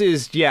Amped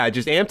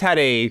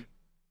had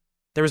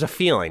there was a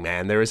feeling,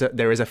 man. There was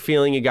a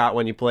feeling you got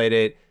when you played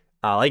it.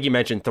 Like you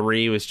mentioned,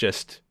 3 was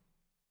just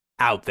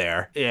out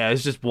there. Yeah,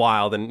 it's just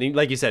wild. And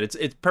like you said,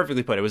 it's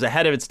perfectly put. It was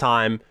ahead of its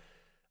time.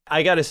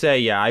 I gotta say,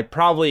 yeah, I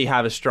probably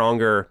have a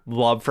stronger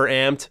love for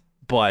Amped,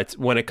 but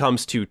when it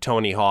comes to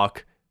Tony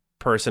Hawk,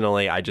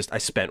 personally, I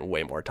spent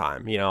way more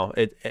time,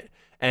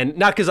 and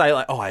not because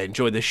I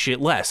enjoy this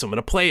shit less, I'm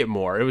gonna play it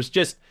more. It was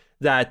just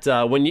that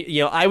when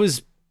I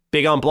was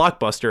big on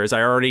Blockbuster, as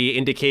I already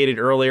indicated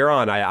earlier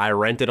on. I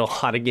rented a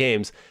lot of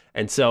games,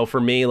 and so for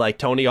me, like,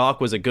 Tony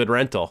Hawk was a good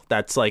rental.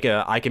 That's like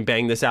I can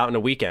bang this out in a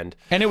weekend.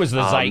 And it was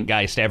the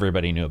zeitgeist.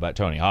 Everybody knew about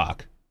Tony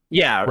Hawk.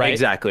 Yeah, right?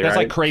 Exactly. That's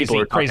right?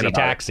 like Crazy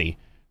Taxi.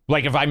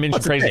 Like, if I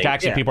mention Crazy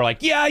Taxi, people are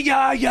like, yeah.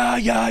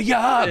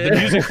 The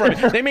music from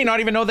it. They may not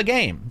even know the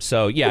game.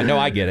 So, yeah, no,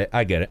 I get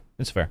it.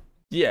 It's fair.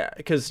 Yeah,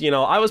 because,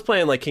 I was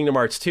playing, like, Kingdom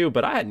Hearts 2,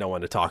 but I had no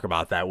one to talk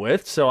about that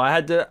with. So I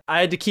had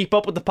to keep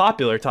up with the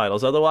popular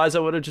titles. Otherwise, I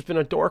would have just been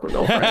a dork with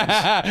no friends.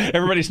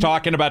 Everybody's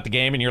talking about the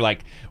game, and you're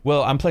like,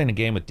 well, I'm playing a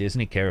game with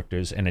Disney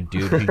characters and a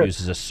dude who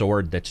uses a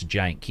sword that's a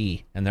giant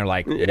key. And they're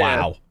like,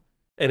 wow.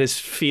 And his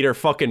feet are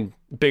fucking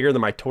bigger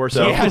than my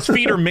torso. Yeah, his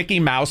feet are Mickey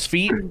Mouse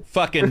feet,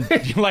 fucking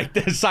like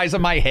the size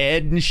of my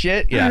head and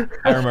shit. Yeah,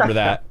 I remember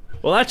that.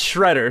 Well, that's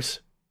Shredders.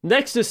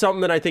 Next is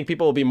something that I think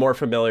people will be more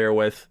familiar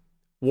with.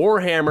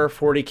 Warhammer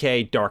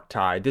 40k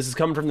Darktide. This is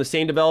coming from the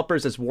same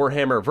developers as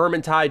Warhammer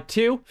Vermintide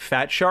 2,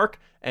 Fat Shark,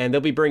 and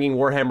they'll be bringing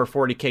Warhammer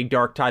 40k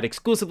Darktide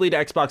exclusively to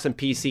Xbox and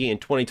PC in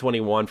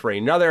 2021 for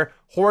another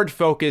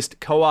horde-focused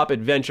co-op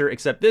adventure,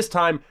 except this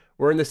time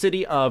we're in the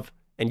city of,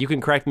 and you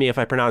can correct me if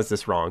I pronounce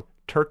this wrong,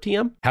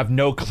 Tertium? Have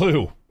no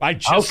clue. I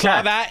just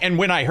saw that, and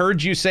when I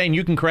heard you saying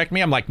you can correct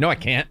me, I'm like, no, I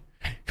can't.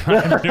 I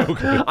have no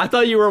clue. I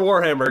thought you were a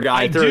Warhammer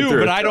guy. I do,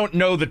 but I don't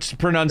know the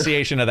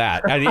pronunciation of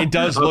that. It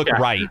does look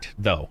right,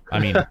 though. I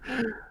mean,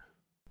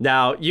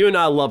 now, you and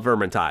I love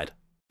Vermintide.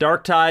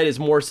 Darktide is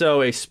more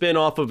so a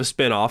spin-off of a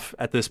spin-off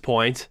at this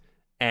point,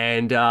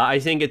 and I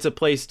think it's a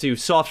place to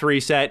soft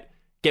reset,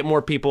 get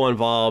more people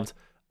involved.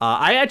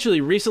 I actually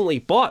recently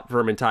bought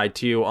Vermintide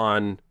 2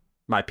 on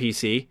my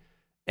PC,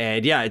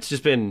 and yeah, it's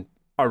just been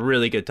a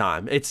really good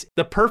time. It's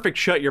the perfect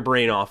shut your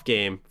brain off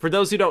game. For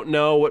those who don't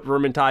know what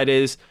Vermintide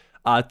is,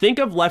 think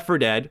of Left 4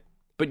 Dead,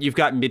 but you've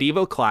got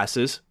medieval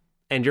classes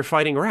and you're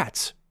fighting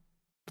rats.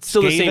 It's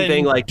still the same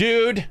thing, like,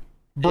 dude,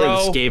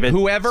 bro,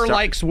 whoever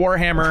likes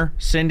Warhammer,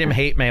 send him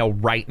hate mail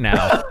right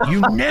now.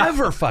 You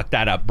never fuck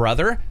that up,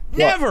 brother.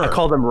 Never. I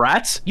call them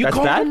rats? You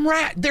call them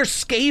rat. They're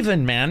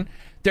Skaven, man.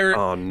 They're,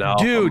 oh no,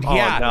 dude. Oh,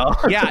 yeah, no.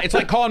 Yeah. It's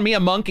like calling me a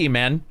monkey,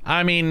 man.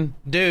 I mean,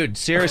 dude,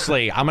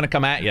 seriously, I'm gonna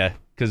come at you.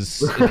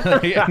 Because no,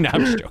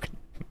 I'm just joking.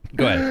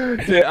 Go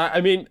ahead. Yeah, I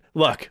mean,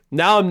 look,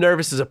 now I'm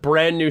nervous. It's a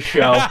brand new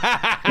show.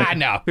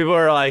 No. People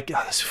are like,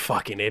 oh, this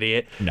fucking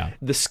idiot. No.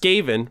 The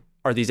Skaven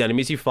are these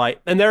enemies you fight,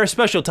 and there are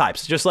special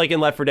types. Just like in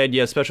Left 4 Dead, you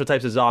have special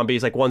types of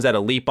zombies, like ones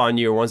that'll leap on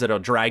you or ones that'll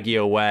drag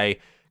you away.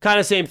 Kind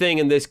of same thing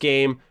in this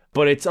game,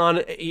 but it's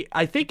on,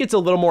 I think it's a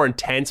little more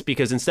intense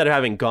because instead of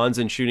having guns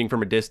and shooting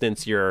from a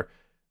distance, you're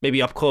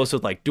maybe up close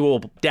with like dual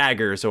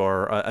daggers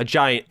or a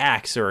giant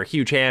axe or a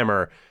huge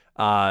hammer.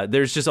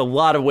 There's just a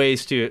lot of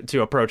ways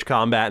to approach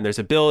combat, and there's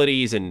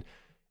abilities, and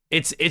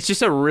it's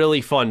just a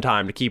really fun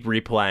time to keep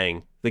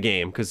replaying the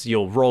game because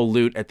you'll roll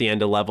loot at the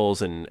end of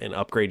levels and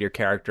upgrade your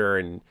character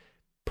and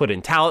put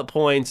in talent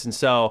points. And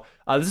so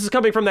this is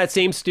coming from that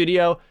same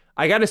studio.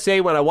 I gotta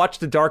say, when I watched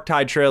the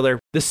Darktide trailer,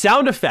 the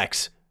sound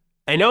effects,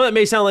 I know that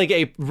may sound like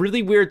a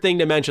really weird thing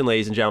to mention,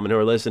 ladies and gentlemen who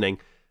are listening,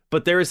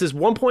 but there is this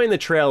one point in the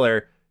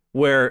trailer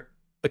where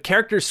a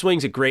character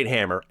swings a great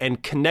hammer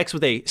and connects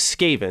with a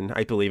Skaven,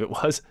 I believe it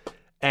was,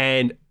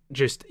 and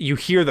just you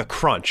hear the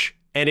crunch,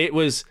 and it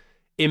was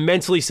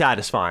immensely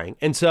satisfying.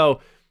 And so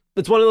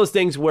it's one of those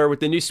things where with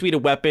the new suite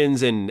of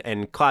weapons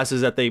and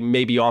classes that they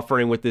may be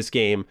offering with this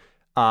game,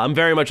 I'm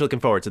very much looking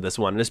forward to this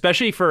one, and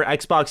especially for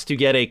Xbox to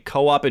get a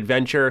co-op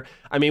adventure.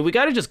 I mean, we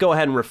got to just go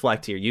ahead and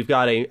reflect here. You've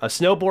got a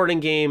snowboarding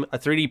game, a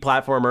 3D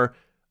platformer,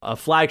 a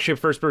flagship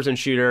first-person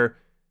shooter.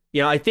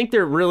 I think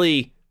they're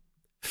really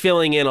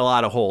filling in a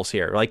lot of holes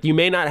here. Like, you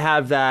may not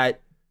have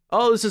that,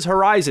 oh, this is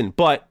Horizon,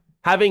 but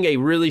having a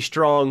really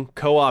strong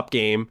co-op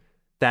game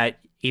that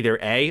either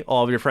A,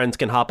 all of your friends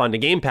can hop onto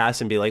Game Pass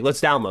and be like,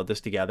 let's download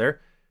this together,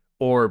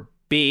 or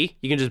B,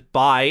 you can just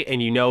buy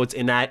and it's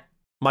in that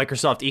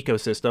Microsoft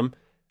ecosystem.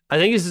 I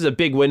think this is a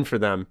big win for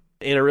them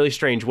in a really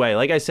strange way.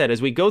 Like I said,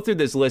 as we go through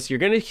this list, you're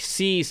going to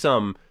see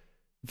some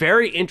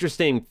very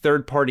interesting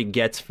third-party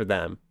gets for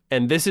them.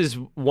 and this is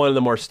one of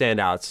the more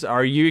standouts.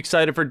 Are you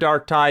excited for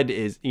Darktide?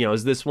 Is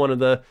this one of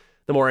the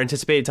more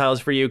anticipated titles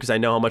for you? Because I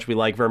know how much we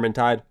like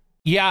Vermintide.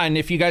 Yeah, and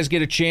if you guys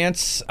get a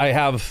chance, I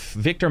have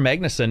Victor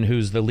Magnuson,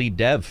 who's the lead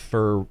dev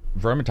for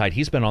Vermintide.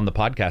 He's been on the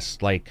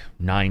podcast like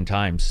 9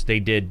 times. They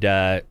did,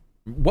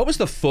 what was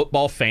the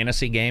football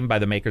fantasy game by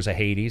the makers of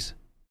Hades?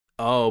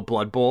 Oh,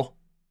 Blood Bowl?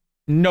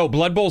 No,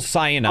 Blood Bowl's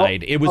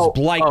Cyanide. It was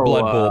like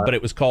Blood Bowl, but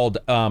it was called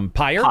Pyre.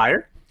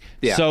 Pyre?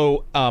 Yeah.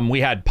 So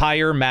we had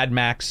Pyre, Mad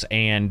Max,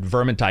 and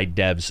Vermintide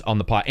devs on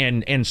the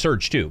and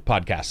Surge 2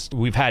 podcast.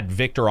 We've had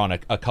Victor on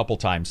a couple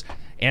times.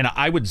 And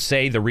I would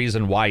say the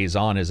reason why he's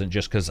on isn't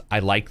just because I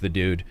like the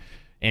dude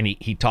and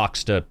he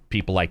talks to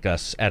people like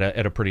us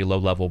at a pretty low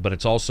level, but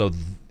it's also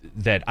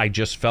that I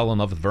just fell in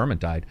love with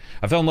Vermintide.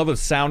 I fell in love with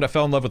the sound. I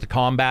fell in love with the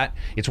combat.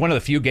 It's one of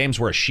the few games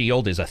where a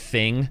shield is a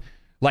thing,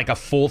 like a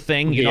full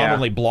thing. You not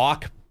only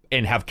block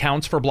and have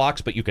counts for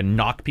blocks, but you can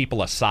knock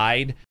people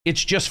aside.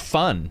 It's just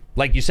fun.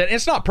 Like you said,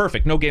 it's not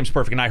perfect. No game's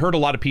perfect. And I heard a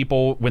lot of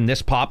people, when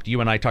this popped,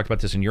 you and I talked about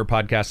this in your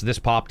podcast, this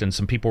popped and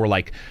some people were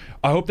like,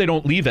 I hope they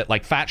don't leave it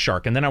like Fat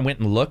Shark. And then I went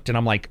and looked and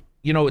I'm like,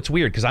 it's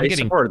weird because they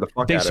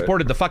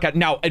supported the fuck out.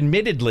 Now,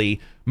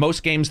 admittedly,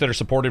 most games that are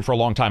supported for a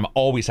long time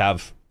always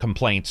have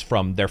complaints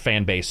from their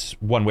fan base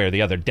one way or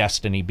the other.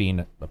 Destiny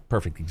being a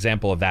perfect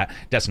example of that.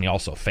 Destiny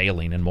also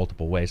failing in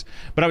multiple ways.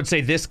 But I would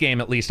say this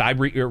game, at least, I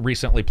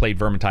recently played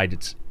Vermintide.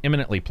 It's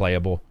imminently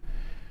playable.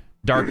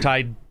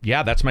 Darktide,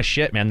 yeah, that's my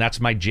shit, man. That's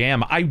my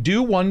jam. I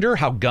do wonder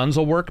how guns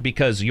will work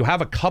because you have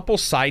a couple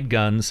side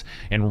guns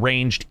and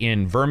ranged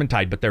in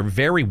Vermintide, but they're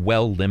very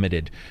well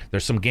limited.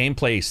 There's some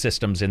gameplay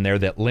systems in there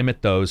that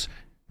limit those.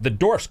 The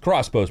Dwarf's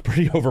crossbow is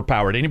pretty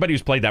overpowered. Anybody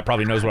who's played that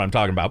probably knows what I'm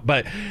talking about.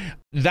 But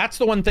that's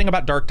the one thing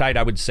about Darktide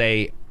I would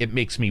say it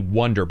makes me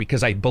wonder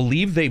because I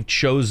believe they've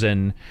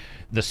chosen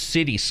the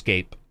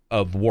cityscape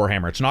of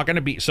Warhammer. It's not going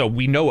to be, so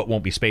we know it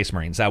won't be Space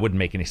Marines. That wouldn't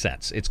make any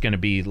sense. It's going to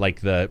be like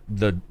the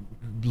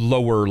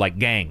lower like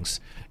gangs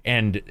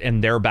and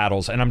their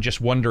battles, and I'm just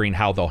wondering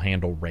how they'll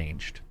handle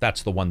ranged.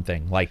 That's the one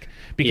thing, like,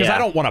 because I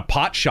don't want a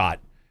pot shot.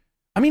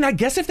 I mean, I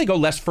guess if they go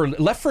Left 4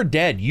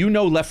 Dead,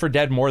 Left 4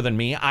 Dead more than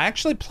me. I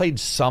actually played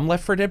some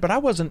Left 4 Dead, but I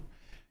wasn't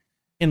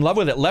in love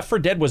with it. Left 4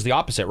 Dead was the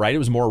opposite, right? It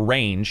was more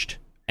ranged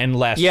and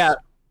less. Yeah.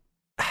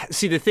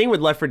 See, the thing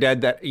with Left 4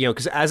 Dead that,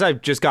 because as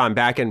I've just gone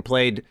back and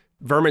played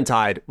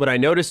Vermintide, what I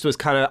noticed was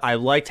I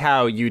liked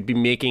how you'd be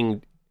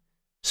making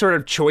sort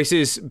of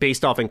choices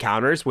based off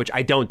encounters, which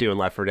I don't do in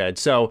Left 4 Dead.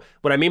 So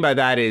what I mean by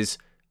that is,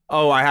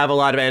 I have a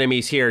lot of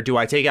enemies here.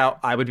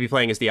 I would be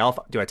playing as the elf.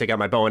 Do I take out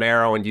my bow and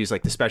arrow and use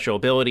like the special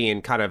ability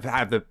and kind of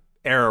have the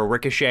arrow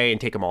ricochet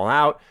and take them all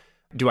out?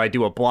 Do I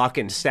do a block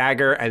and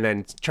stagger and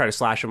then try to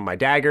slash them with my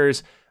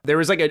daggers? There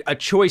was like a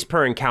choice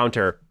per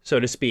encounter, so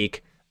to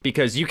speak,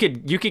 because you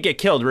could get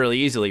killed really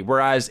easily.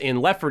 Whereas in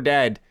Left 4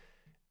 Dead,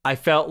 I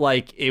felt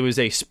like it was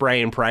a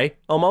spray and pray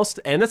almost.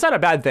 And that's not a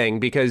bad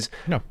thing because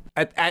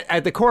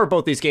at the core of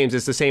both these games,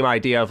 it's the same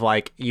idea of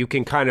like you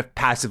can kind of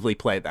passively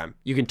play them.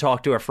 You can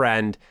talk to a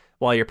friend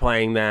while you're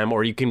playing them,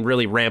 or you can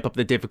really ramp up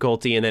the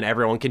difficulty and then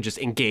everyone can just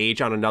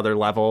engage on another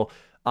level.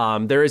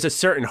 There is a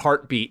certain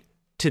heartbeat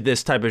to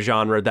this type of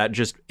genre that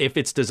just, if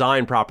it's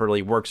designed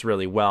properly, works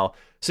really well.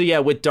 So yeah,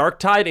 with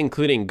Darktide,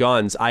 including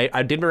guns,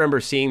 I did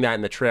remember seeing that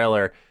in the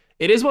trailer.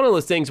 It is one of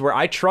those things where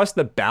I trust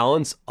the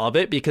balance of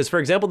it because, for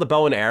example, the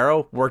bow and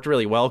arrow worked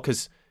really well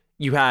because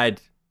you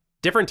had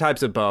different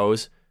types of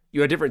bows,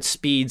 you had different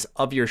speeds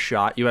of your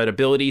shot, you had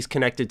abilities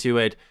connected to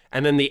it,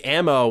 and then the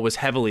ammo was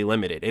heavily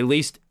limited, at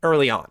least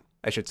early on,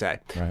 I should say.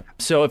 Right.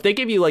 So if they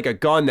give you like a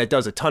gun that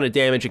does a ton of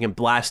damage and can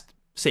blast,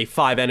 say,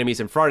 5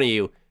 enemies in front of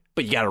you,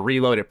 but you got to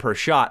reload it per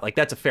shot, like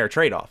that's a fair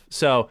trade-off.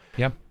 So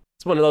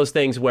it's one of those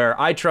things where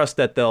I trust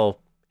that they'll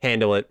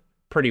handle it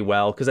pretty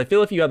well, because I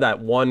feel if you have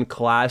that one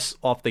class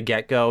off the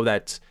get-go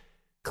that's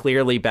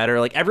clearly better,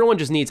 like everyone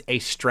just needs a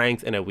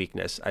strength and a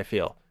weakness, I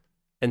feel.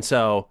 And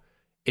so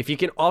if you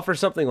can offer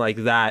something like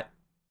that,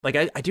 like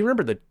I do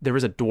remember that there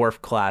was a dwarf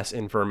class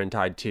in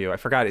Vermintide too. I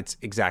forgot its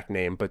exact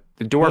name, but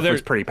the dwarf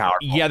was pretty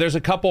powerful. Yeah, there's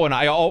a couple, and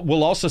I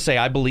will also say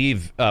I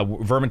believe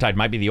Vermintide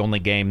might be the only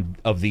game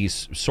of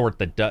these sort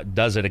that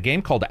does it. A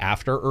game called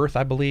After Earth,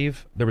 I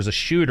believe. There was a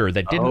shooter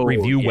that didn't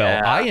review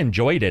well. I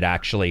enjoyed it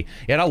actually.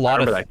 It had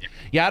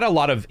a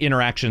lot of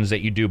interactions that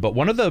you do, but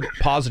one of the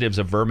positives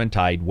of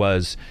Vermintide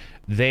was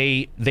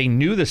they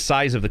knew the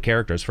size of the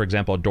characters. For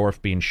example, a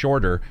dwarf being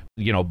shorter,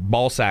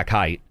 ball sack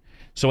height.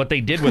 So what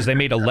they did was they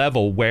made a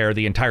level where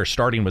the entire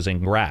starting was in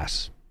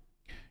grass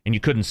and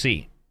you couldn't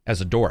see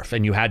as a dwarf,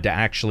 and you had to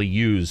actually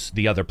use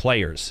the other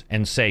players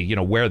and say,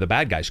 where are the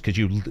bad guys, because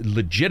you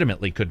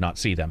legitimately could not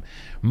see them.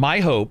 My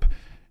hope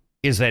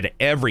is that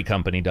every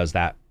company does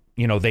that.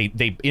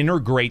 They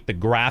integrate the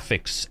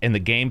graphics and the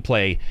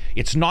gameplay.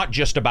 It's not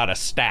just about a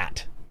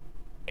stat.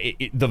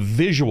 The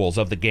visuals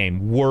of the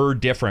game were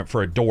different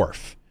for a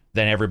dwarf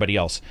than everybody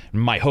else.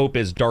 My hope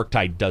is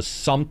Darktide does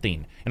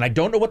something, and I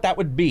don't know what that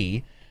would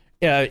be.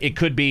 It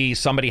could be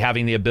somebody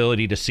having the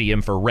ability to see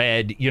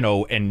infrared,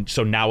 and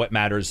so now it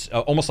matters.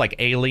 Almost like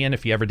Alien,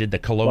 if you ever did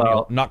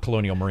the not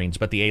Colonial Marines,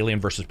 but the Alien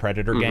versus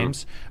Predator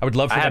games. I would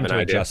love for them to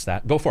adjust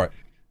that. Go for it.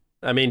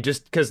 I mean,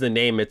 just because the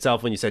name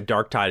itself, when you said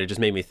Dark Tide, it just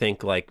made me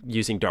think like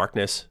using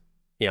darkness,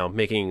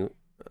 making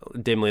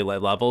dimly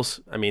lit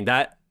levels. I mean,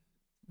 that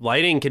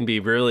lighting can be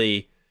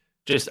really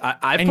just.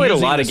 I've played a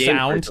lot of games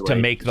sound to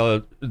make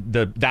the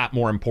that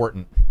more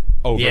important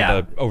over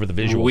the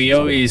visuals.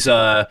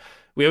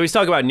 We always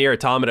talk about Nier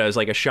Automata as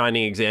like a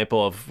shining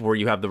example of where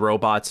you have the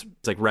robots,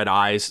 it's like red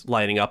eyes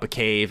lighting up a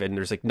cave, and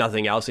there's like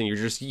nothing else, and you're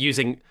just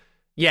using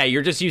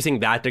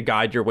that to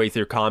guide your way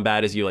through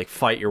combat as you like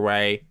fight your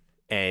way.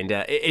 And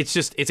it's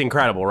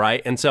incredible,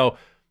 right? And so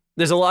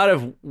there's a lot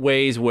of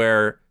ways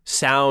where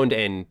sound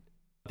and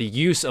the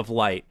use of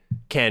light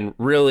can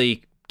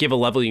really give a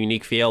level of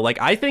unique feel.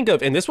 Like I think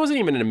of, and this wasn't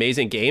even an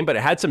amazing game, but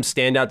it had some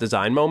standout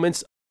design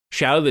moments.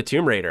 Shadow of the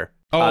Tomb Raider.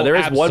 There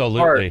is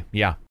absolutely.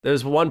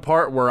 There's one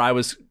part where I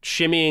was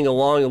shimmying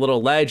along a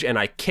little ledge and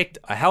I kicked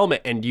a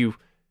helmet, and you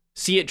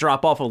see it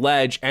drop off a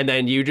ledge, and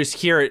then you just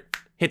hear it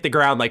hit the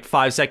ground like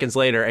 5 seconds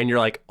later, and you're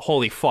like,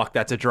 holy fuck,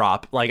 that's a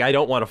drop. Like, I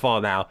don't want to fall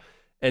now.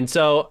 And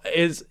so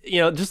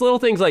just little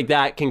things like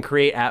that can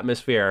create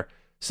atmosphere.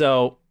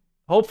 So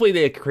hopefully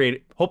they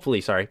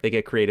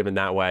get creative in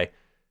that way.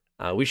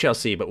 We shall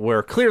see, but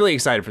we're clearly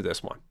excited for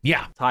this one.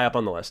 Yeah. It's high up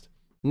on the list.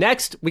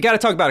 Next, we got to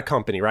talk about a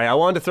company, right? I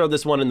wanted to throw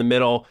this one in the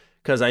middle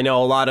because I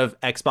know a lot of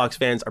Xbox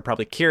fans are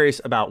probably curious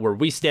about where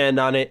we stand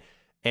on it.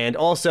 And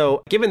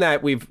also, given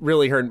that we've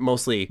really heard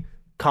mostly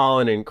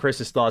Colin and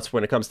Chris's thoughts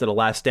when it comes to the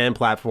Last Stand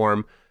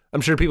platform,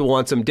 I'm sure people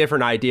want some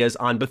different ideas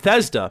on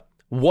Bethesda.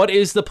 What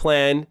is the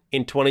plan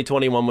in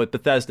 2021 with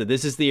Bethesda?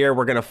 This is the year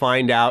we're going to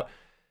find out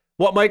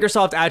what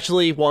Microsoft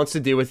actually wants to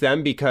do with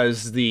them,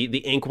 because the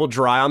ink will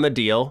dry on the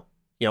deal.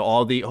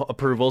 All the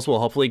approvals will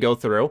hopefully go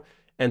through.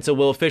 And so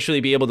we'll officially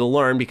be able to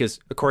learn, because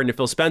according to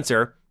Phil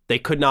Spencer, they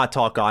could not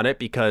talk on it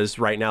because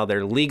right now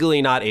they're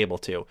legally not able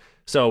to.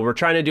 So we're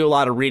trying to do a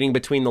lot of reading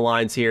between the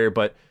lines here,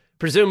 but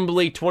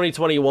presumably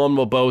 2021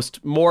 will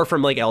boast more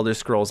from like Elder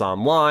Scrolls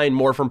Online,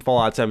 more from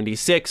Fallout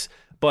 76.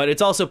 But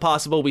it's also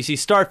possible we see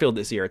Starfield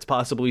this year. It's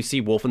possible we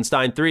see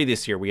Wolfenstein 3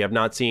 this year. We have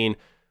not seen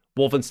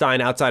Wolfenstein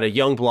outside of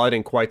Youngblood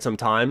in quite some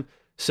time.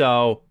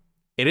 So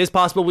it is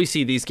possible we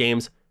see these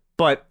games.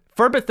 But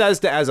for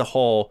Bethesda as a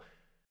whole,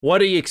 what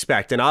do you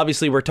expect? And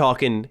obviously we're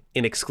talking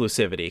in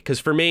exclusivity.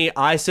 Because for me,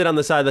 I sit on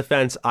the side of the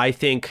fence. I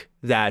think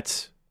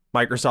that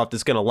Microsoft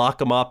is going to lock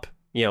them up.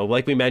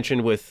 Like we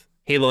mentioned with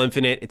Halo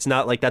Infinite, it's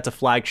not like that's a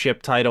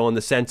flagship title in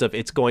the sense of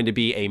it's going to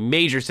be a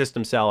major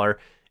system seller.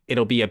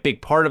 It'll be a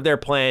big part of their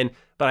plan.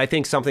 But I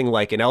think something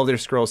like an Elder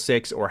Scrolls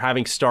 6 or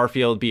having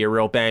Starfield be a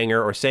real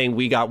banger, or saying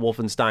we got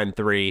Wolfenstein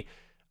 3,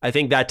 I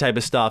think that type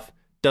of stuff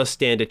does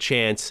stand a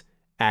chance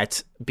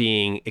at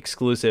being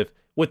exclusive.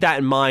 With that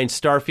in mind,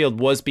 Starfield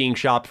was being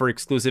shopped for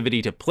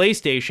exclusivity to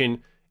PlayStation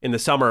in the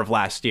summer of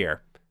last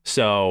year.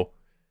 So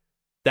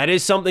that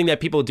is something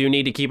that people do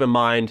need to keep in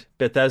mind.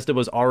 Bethesda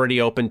was already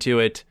open to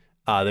it.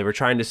 They were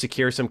trying to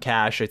secure some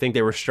cash. I think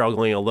they were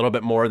struggling a little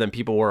bit more than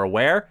people were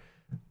aware.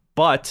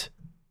 But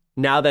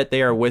now that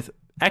they are with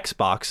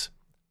Xbox,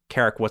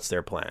 Carrick, what's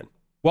their plan?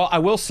 Well, I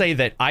will say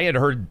that I had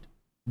heard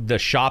the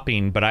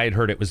shopping, but I had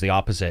heard it was the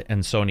opposite,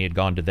 and Sony had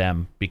gone to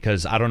them,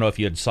 because I don't know if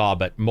you had saw,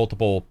 but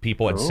multiple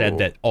people had said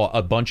that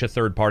a bunch of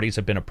third parties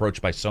have been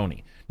approached by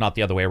Sony, not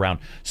the other way around.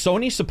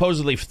 Sony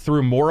supposedly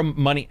threw more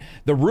money.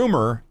 The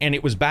rumor, and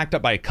it was backed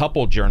up by a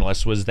couple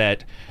journalists, was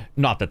that,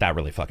 not that that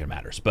really fucking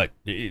matters, but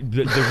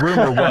the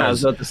rumor was, I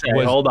was about to say,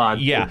 hold on.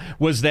 Yeah,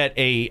 was that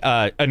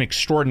an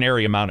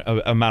extraordinary amount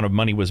of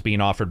money was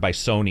being offered by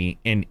Sony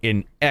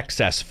in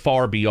excess,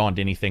 far beyond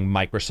anything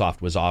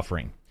Microsoft was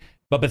offering.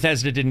 But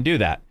Bethesda didn't do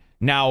that.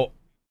 Now,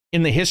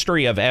 in the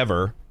history of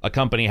ever, a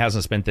company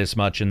hasn't spent this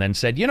much and then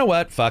said, you know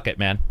what, fuck it,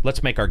 man.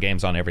 Let's make our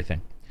games on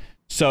everything.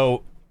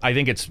 So I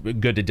think it's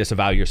good to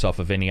disavow yourself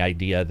of any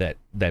idea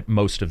that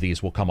most of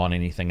these will come on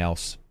anything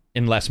else,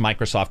 unless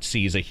Microsoft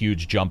sees a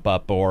huge jump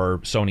up, or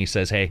Sony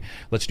says, hey,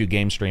 let's do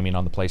game streaming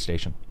on the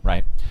PlayStation,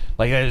 right?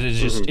 Like, it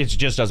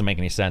just doesn't make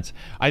any sense.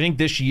 I think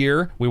this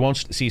year we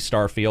won't see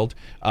Starfield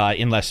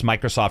unless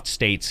Microsoft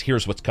states,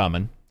 here's what's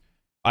coming.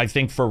 I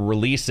think for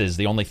releases,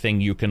 the only thing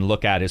you can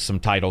look at is some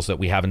titles that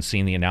we haven't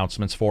seen the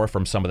announcements for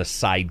from some of the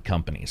side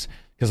companies.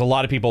 Because a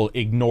lot of people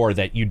ignore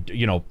that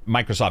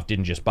Microsoft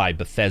didn't just buy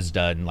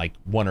Bethesda and like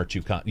one or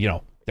two,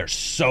 there's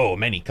so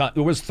many. It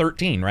was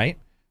 13, right?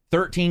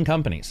 13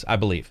 companies, I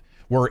believe,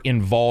 were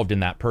involved in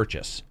that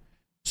purchase.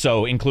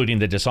 So including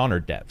the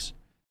Dishonored devs.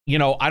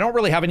 I don't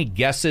really have any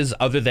guesses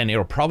other than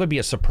it'll probably be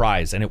a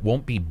surprise and it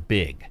won't be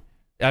big.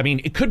 I mean,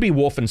 it could be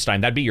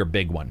Wolfenstein. That'd be your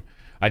big one.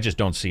 I just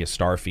don't see a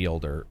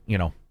Starfield or,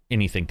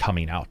 anything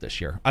coming out this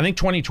year. I think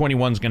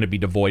 2021 is going to be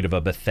devoid of a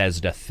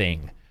Bethesda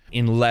thing,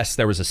 unless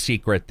there was a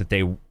secret that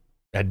they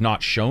had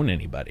not shown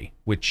anybody,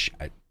 which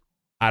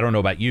I don't know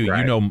about you.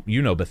 Right.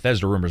 You know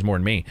Bethesda rumors more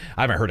than me.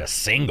 I haven't heard a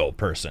single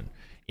person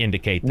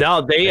indicate that.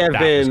 No, they have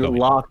been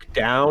locked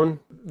down.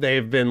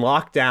 They've been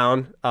locked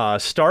down.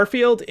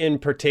 Starfield in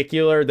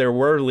particular, there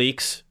were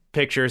leaks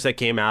pictures that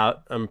came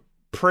out. I'm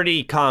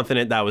pretty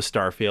confident that was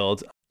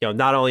Starfield.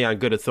 Not only on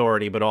good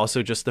authority, but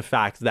also just the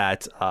fact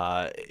that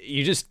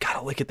you just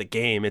gotta look at the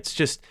game. It's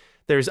just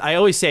I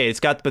always say it's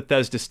got the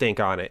Bethesda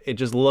stink on it. It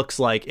just looks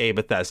like a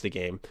Bethesda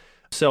game.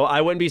 So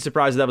I wouldn't be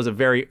surprised if that was a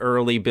very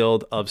early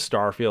build of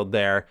Starfield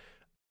there.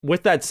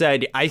 With that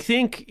said, I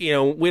think, we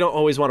don't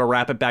always want to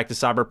wrap it back to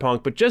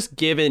Cyberpunk, but just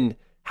given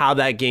how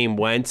that game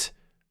went,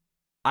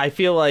 I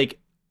feel like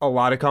a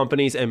lot of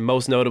companies, and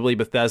most notably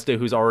Bethesda,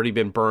 who's already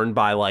been burned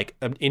by like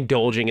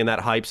indulging in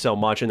that hype so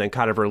much and then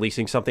kind of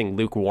releasing something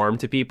lukewarm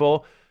to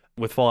people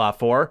with Fallout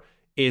 4,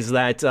 is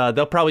that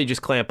they'll probably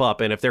just clamp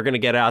up. And if they're going to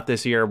get out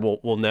this year,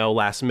 we'll know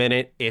last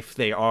minute if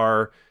they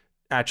are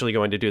actually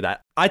going to do that.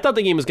 I thought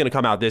the game was going to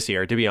come out this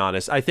year, to be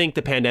honest. I think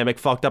the pandemic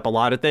fucked up a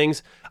lot of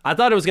things. I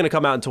thought it was going to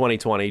come out in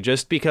 2020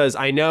 just because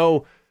I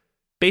know,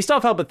 based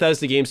off how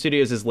Bethesda Game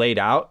Studios is laid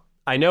out,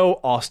 I know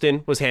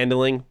Austin was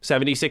handling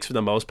 76 for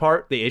the most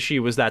part. The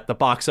issue was that the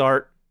box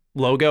art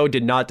logo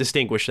did not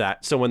distinguish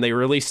that. So when they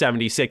released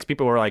 76,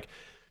 people were like,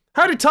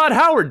 how did Todd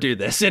Howard do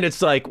this? And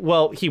it's like,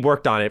 well, he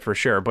worked on it for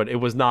sure, but it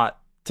was not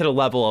to the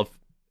level of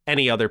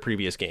any other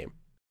previous game.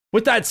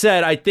 With that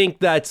said, I think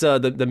that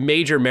the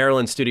major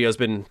Maryland studio has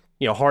been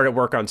hard at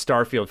work on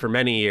Starfield for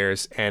many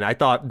years, and I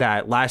thought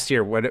that last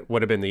year would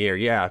have been the year,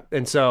 yeah.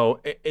 And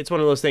so it's one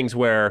of those things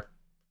where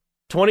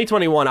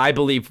 2021, I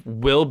believe,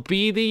 will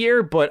be the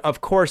year, but of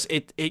course,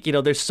 it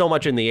there's so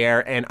much in the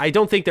air, and I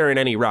don't think they're in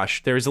any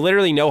rush. There's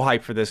literally no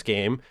hype for this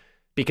game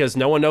because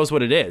no one knows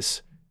what it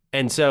is,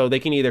 and so they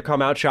can either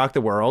come out, shock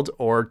the world,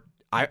 or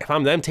if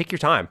I'm them, take your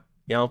time.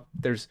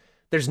 There's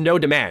no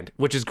demand,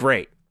 which is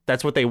great.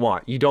 That's what they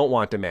want. You don't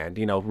want demand.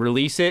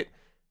 Release it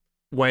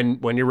when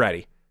you're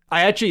ready.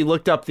 I actually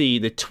looked up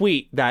the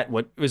tweet that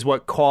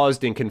what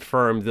caused and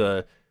confirmed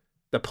the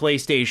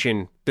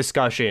PlayStation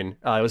discussion.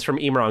 It was from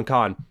Imran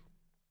Khan.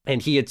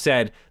 And he had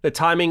said, the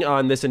timing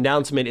on this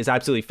announcement is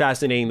absolutely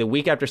fascinating. The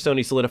week after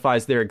Sony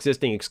solidifies their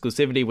existing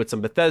exclusivity with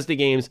some Bethesda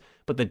games,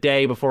 but the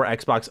day before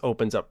Xbox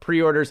opens up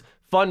pre-orders.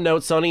 Fun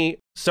note,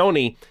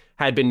 Sony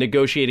had been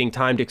negotiating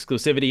timed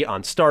exclusivity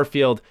on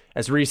Starfield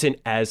as recent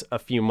as a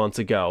few months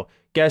ago.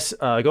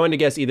 Going to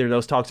guess either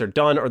those talks are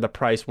done or the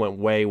price went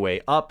way,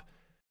 way up.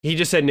 He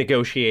just said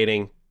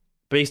negotiating.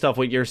 Based off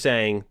what you're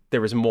saying, there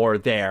was more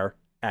there,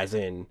 as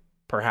in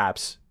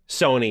perhaps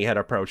Sony had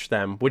approached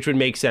them, which would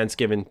make sense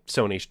given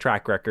Sony's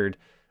track record.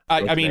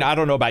 I mean, I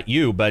don't know about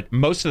you, but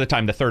most of the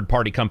time the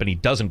third-party company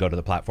doesn't go to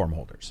the platform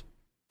holders.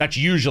 That's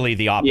usually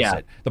the opposite.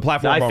 Yeah, the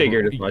platform I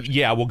figured as much.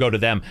 Yeah, we'll go to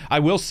them. I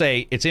will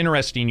say it's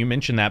interesting you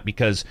mentioned that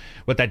because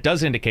what that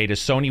does indicate is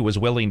Sony was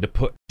willing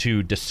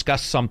to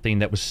discuss something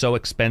that was so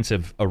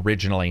expensive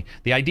originally.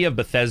 The idea of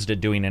Bethesda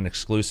doing an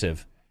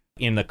exclusive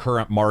in the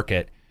current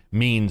market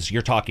means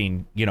you're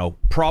talking,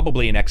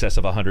 probably in excess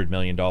of $100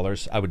 million,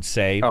 I would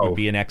say, would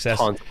be in excess.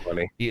 Tons of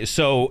money.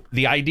 So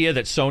the idea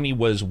that Sony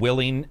was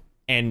willing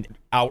and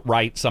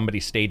outright somebody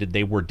stated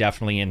they were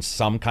definitely in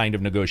some kind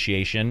of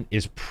negotiation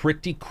is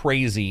pretty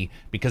crazy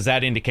because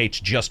that indicates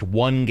just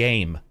one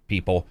game,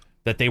 people,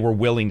 that they were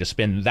willing to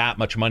spend that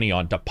much money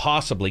on to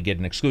possibly get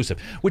an exclusive,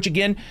 which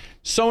again,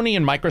 Sony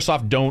and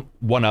Microsoft don't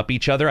one-up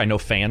each other. I know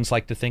fans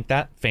like to think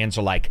that. Fans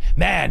are like,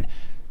 man,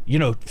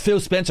 Phil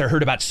Spencer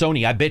heard about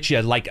Sony. I bet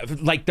you like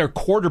they're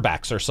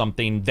quarterbacks or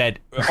something that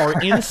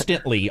are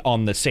instantly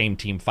on the same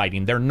team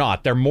fighting. They're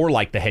not. They're more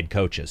like the head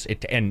coaches.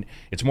 And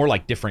it's more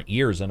like different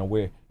years in a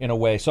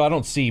way. So I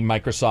don't see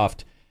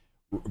Microsoft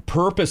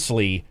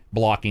purposely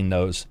blocking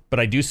those, but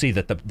I do see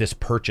that this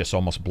purchase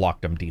almost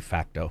blocked them de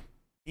facto.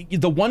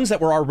 The ones that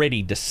were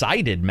already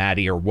decided,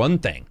 Maddie, are one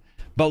thing,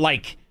 but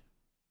like,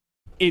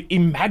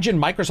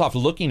 imagine Microsoft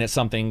looking at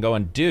something and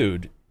going,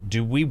 dude,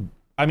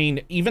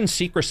 even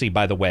secrecy,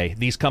 by the way,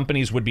 these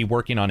companies would be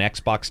working on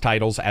Xbox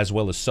titles as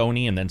well as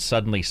Sony, and then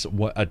suddenly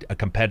a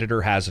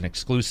competitor has an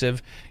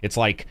exclusive. It's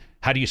like,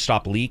 how do you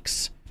stop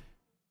leaks?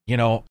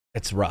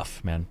 It's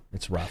rough, man.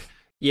 It's rough.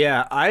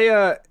 Yeah,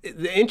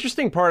 the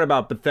interesting part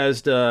about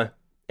Bethesda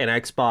and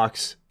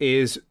Xbox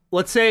is,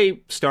 let's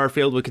say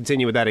Starfield would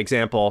continue with that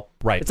example.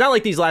 Right. It's not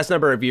like these last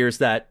number of years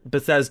that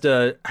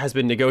Bethesda has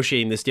been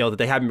negotiating this deal that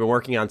they haven't been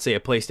working on, say, a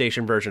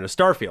PlayStation version of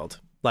Starfield.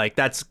 Like,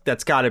 that's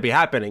got to be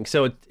happening.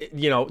 So,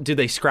 do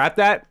they scrap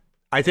that?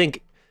 I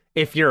think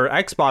if you're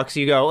Xbox,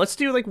 you go, let's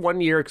do like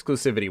 1 year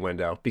exclusivity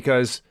window,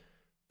 because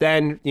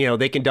then,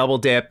 they can double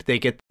dip. They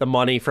get the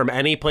money from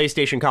any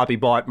PlayStation copy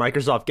bought.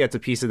 Microsoft gets a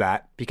piece of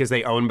that because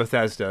they own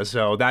Bethesda.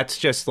 So that's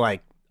just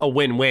like a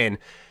win-win.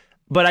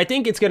 But I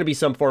think it's going to be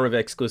some form of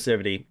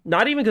exclusivity,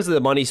 not even because of the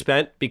money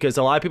spent, because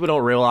a lot of people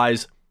don't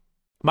realize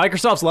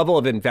Microsoft's level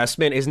of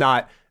investment is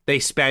not they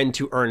spend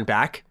to earn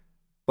back.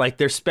 Like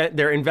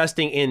they're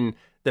investing in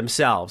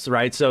themselves,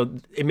 right? So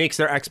it makes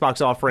their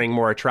Xbox offering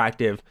more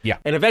attractive. Yeah.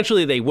 And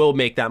eventually they will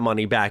make that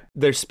money back.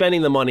 They're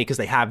spending the money because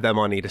they have that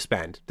money to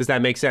spend. Does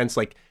that make sense?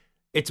 Like,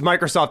 it's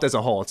Microsoft as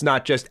a whole. It's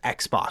not just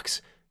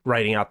Xbox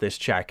writing out this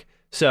check.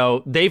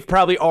 So they've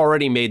probably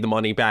already made the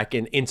money back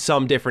in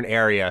some different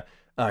area.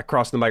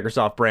 across the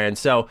Microsoft brand.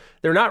 So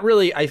they're not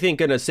really, I think,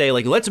 going to say,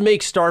 like, let's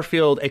make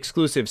Starfield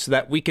exclusive so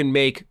that we can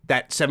make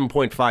that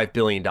 $7.5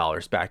 billion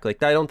back.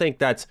 Like, I don't think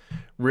that's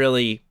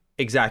really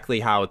exactly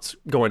how it's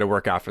going to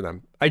work out for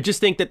them. I just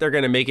think that they're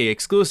going to make it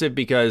exclusive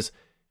because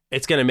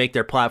it's going to make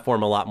their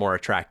platform a lot more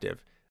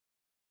attractive.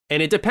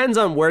 And it depends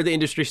on where the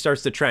industry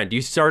starts to trend.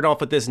 You start off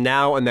with this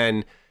now, and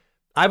then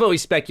I've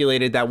always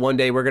speculated that one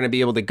day we're going to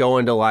be able to go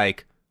into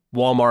like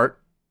Walmart.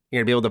 You're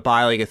going to be able to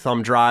buy like a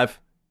thumb drive,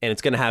 and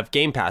it's going to have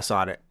Game Pass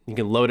on it. You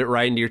can load it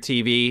right into your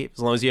TV. As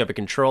long as you have a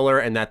controller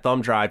and that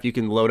thumb drive, you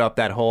can load up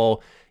that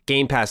whole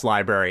Game Pass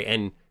library.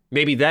 And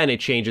maybe then it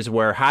changes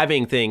where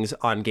having things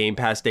on Game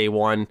Pass day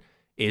one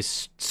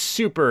is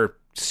super,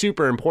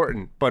 super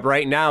important. But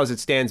right now, as it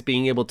stands,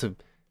 being able to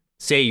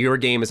say your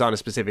game is on a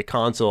specific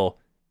console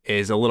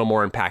is a little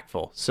more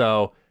impactful.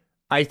 So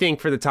I think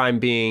for the time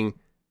being,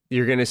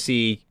 you're going to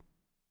see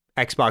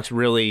Xbox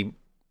really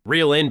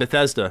reel in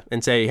Bethesda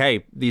and say,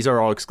 hey, these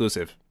are all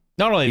exclusive.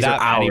 Not only These that,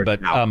 are Maddie, ours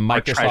but now,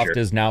 Microsoft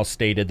has now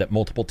stated that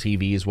multiple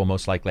TVs will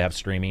most likely have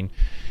streaming.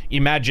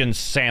 Imagine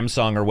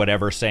Samsung or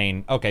whatever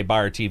saying, okay, buy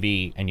our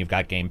TV and you've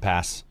got Game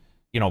Pass.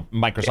 You know,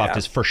 Microsoft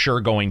is for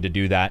sure going to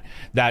do that.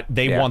 That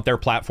they want their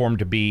platform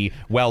to be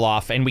well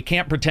off. And we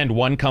can't pretend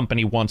one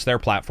company wants their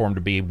platform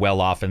to be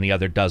well off and the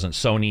other doesn't.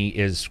 Sony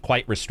is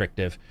quite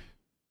restrictive.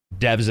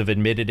 Devs have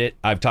admitted it.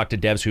 I've talked to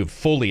devs who have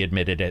fully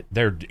admitted it.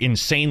 They're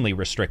insanely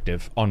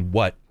restrictive on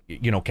what,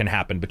 you know, can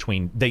happen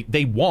between.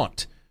 They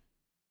want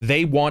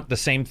the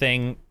same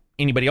thing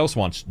anybody else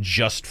wants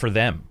just for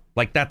them.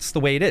 Like, that's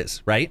the way it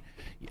is, right?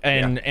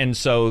 And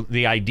so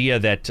the idea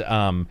that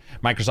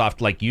Microsoft,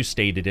 like you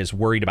stated, is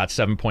worried about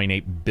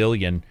 7.8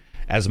 billion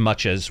as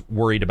much as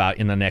worried about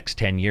in the next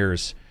 10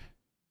 years,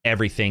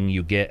 everything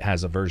you get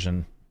has a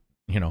version,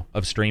 you know,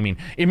 of streaming.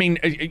 I mean,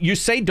 you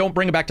say don't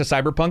bring it back to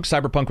Cyberpunk.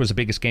 Cyberpunk was the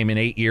biggest game in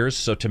 8 years,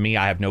 so to me,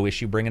 I have no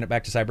issue bringing it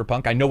back to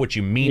Cyberpunk. I know what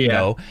you mean,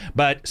 though,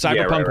 but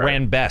Cyberpunk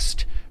ran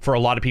best for a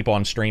lot of people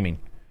on streaming.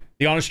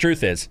 The honest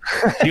truth is,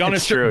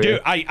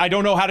 dude, I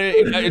don't know how to,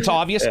 it's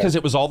obvious because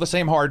it was all the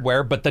same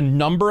hardware, but the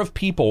number of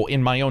people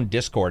in my own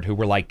Discord who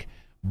were like,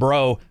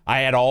 bro,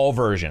 I had all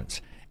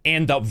versions.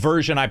 And the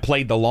version I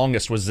played the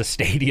longest was the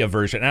Stadia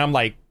version. And I'm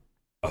like,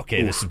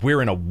 okay,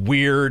 we're in a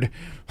weird,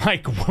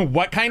 like,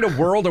 what kind of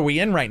world are we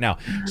in right now?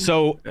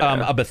 So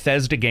a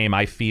Bethesda game,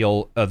 I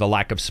feel the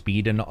lack of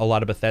speed in a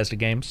lot of Bethesda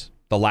games,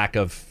 the lack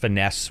of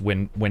finesse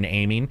when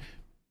aiming,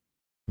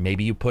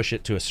 maybe you push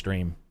it to a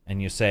stream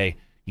and you say,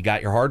 you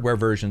got your hardware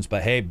versions,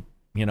 but hey,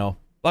 you know,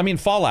 I mean,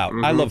 Fallout.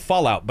 I love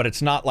Fallout, but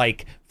it's not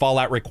like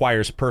Fallout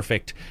requires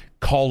perfect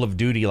Call of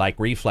Duty-like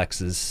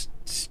reflexes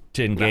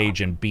to engage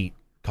and beat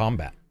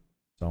combat.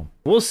 So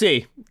we'll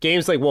see.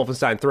 Games like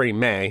Wolfenstein 3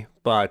 may,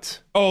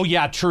 but oh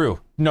yeah,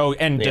 true. No,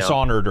 and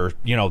Dishonored or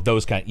you know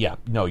those kind. Yeah,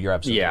 no, you're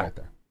absolutely right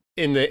there.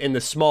 In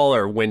the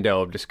smaller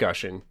window of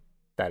discussion,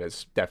 that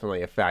is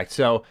definitely a fact.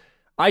 So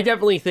I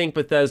definitely think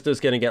Bethesda's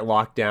going to get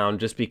locked down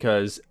just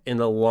because in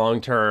the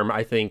long term,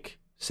 I think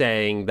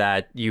saying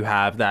that you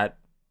have that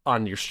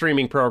on your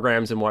streaming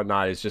programs and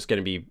whatnot is just going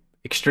to be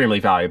extremely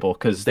valuable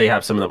because they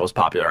have some of the most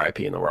popular IP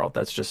in the world.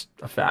 That's just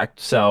a fact.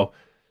 So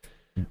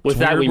with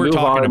that, we're move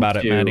talking on about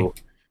it, Maddie.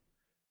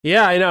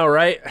 Yeah, I know,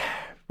 right?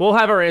 We'll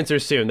have our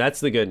answers soon. That's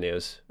the good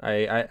news.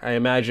 I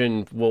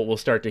imagine we'll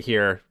start to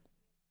hear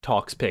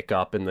talks pick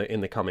up in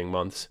the coming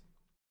months.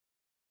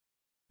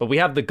 But we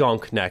have the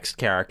Gunk next,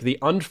 Carrick. The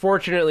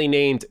unfortunately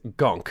named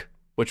Gunk,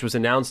 which was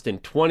announced in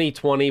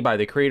 2020 by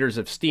the creators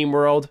of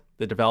SteamWorld.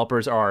 The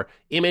developers are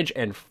Image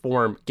and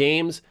Form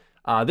Games.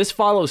 This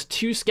follows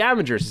two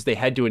scavengers as they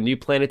head to a new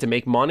planet to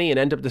make money and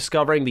end up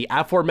discovering the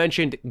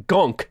aforementioned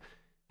Gunk,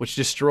 which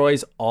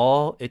destroys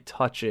all it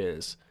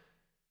touches.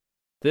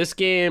 This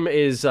game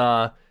is,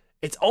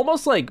 it's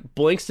almost like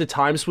Blinks the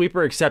Time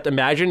Sweeper, except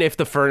imagine if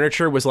the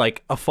furniture was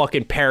like a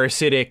fucking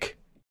parasitic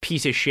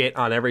piece of shit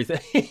on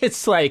everything.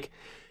 It's like,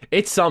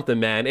 it's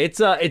something, man. It's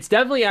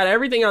definitely out of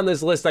everything on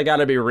this list. I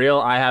gotta be real.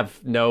 I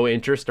have no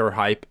interest or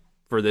hype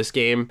for this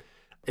game.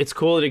 It's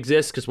cool it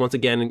exists because once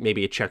again,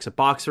 maybe it checks a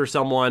box for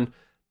someone.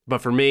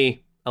 But for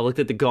me, I looked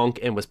at the Gunk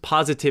and was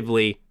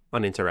positively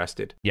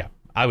uninterested. Yeah,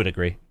 I would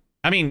agree.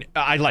 I mean,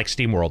 I like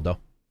SteamWorld though.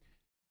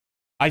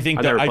 I think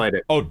I've never played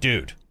it. Oh,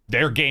 dude,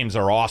 their games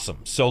are awesome.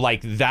 So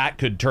like that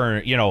could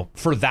turn, you know,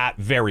 for that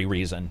very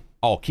reason,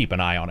 I'll keep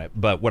an eye on it.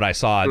 But what I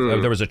saw,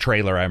 there was a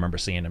trailer I remember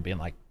seeing and being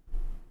like,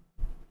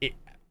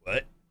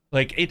 what?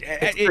 Like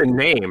it's the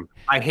name.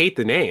 I hate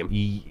the name.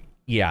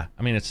 Yeah,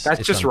 I mean it's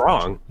just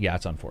wrong. Yeah,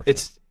 it's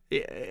unfortunate.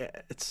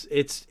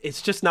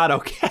 It's just not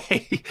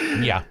okay.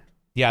 Yeah,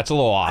 it's a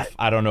little off.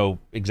 I don't know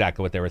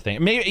exactly what they were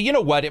thinking. Maybe you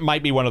know what? It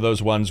might be one of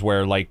those ones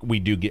where like we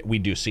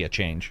do see a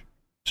change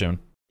soon.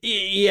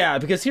 Yeah,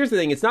 because here's the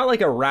thing: it's not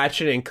like a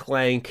Ratchet and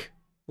Clank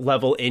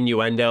level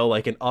innuendo,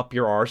 like an up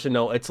your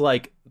arsenal. It's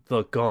like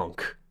the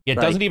Gunk. It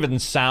doesn't even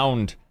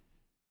sound,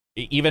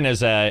 even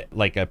as a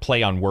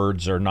play on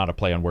words or not a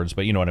play on words,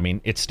 but you know what I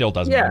mean. It still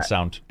doesn't even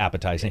sound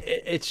appetizing.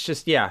 It's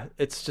just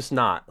it's just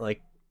not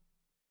like,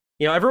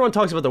 you know, everyone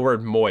talks about the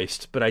word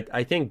moist, but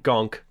I think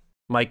Gunk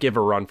might give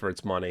a run for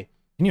its money.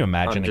 Can you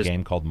imagine a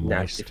game called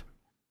Moist?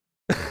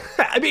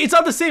 I mean, it's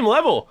on the same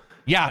level.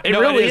 Yeah, it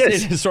really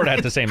is. It's sort of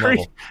at the same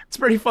level. It's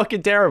pretty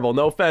fucking terrible.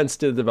 No offense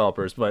to the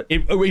developers, but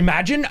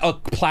imagine a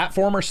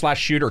platformer /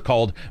 shooter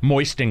called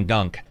Moist and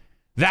Gunk.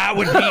 That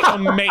would be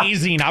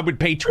amazing. I would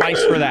pay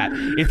twice for that.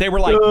 If they were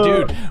like,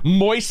 dude,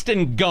 Moist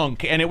and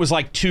Gunk, and it was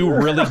like two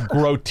really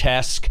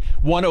grotesque,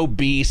 one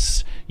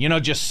obese,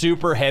 just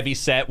super heavy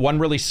set, one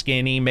really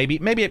skinny,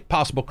 maybe a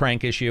possible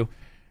crank issue.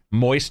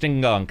 Moist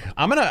and Gunk.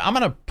 I'm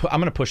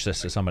gonna push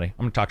this to somebody.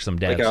 I'm gonna talk to some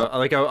devs.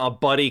 Like a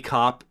buddy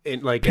cop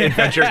in like an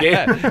adventure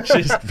game.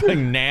 Just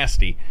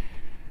nasty.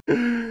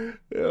 Oh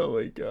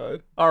my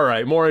god. All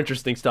right, more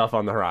interesting stuff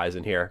on the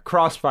horizon here.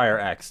 Crossfire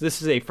X.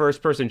 This is a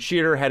first-person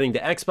shooter heading to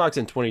Xbox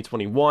in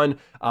 2021.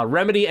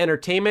 Remedy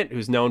Entertainment,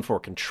 who's known for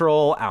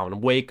Control, Alan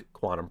Wake,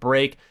 Quantum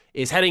Break,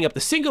 is heading up the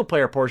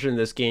single-player portion of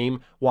this game,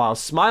 while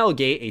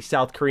Smilegate, a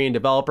South Korean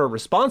developer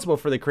responsible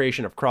for the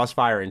creation of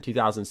Crossfire in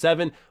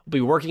 2007, will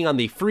be working on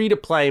the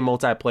free-to-play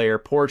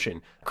multiplayer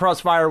portion.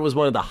 Crossfire was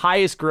one of the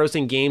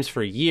highest-grossing games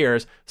for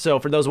years, so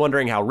for those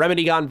wondering how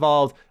Remedy got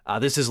involved,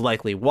 this is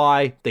likely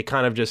why. They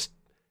kind of just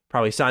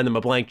probably signed them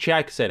a blank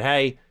check, said,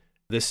 hey,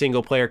 this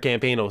single-player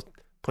campaign will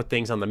put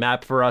things on the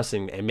map for us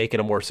and make it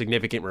a more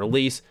significant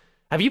release.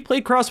 Have you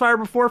played Crossfire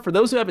before? For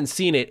those who haven't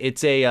seen it,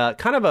 it's a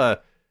kind of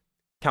a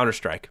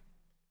Counter-Strike.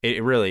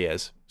 It really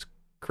is. It's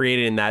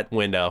created in that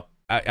window.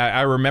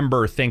 I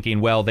remember thinking,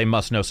 well, they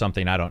must know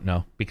something I don't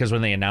know. Because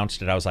when they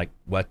announced it, I was like,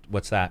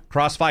 what's that?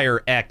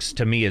 Crossfire X,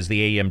 to me, is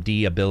the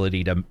AMD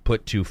ability to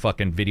put two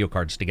fucking video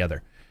cards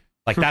together.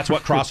 Like, that's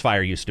what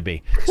Crossfire used to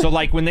be. So,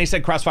 like, when they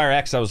said Crossfire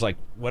X, I was like,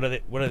 what are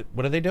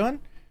they doing?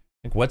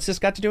 Like, what's this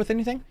got to do with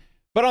anything?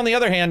 But on the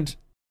other hand,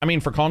 I mean,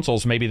 for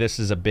consoles, maybe this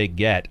is a big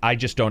get. I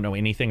just don't know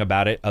anything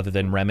about it other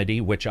than Remedy,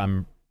 which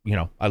I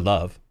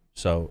love.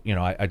 So,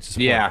 I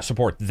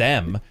support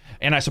them,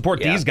 and I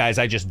support these guys.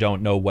 I just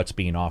don't know what's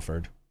being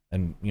offered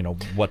and,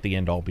 what the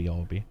end all be all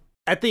will be.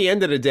 At the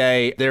end of the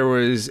day, there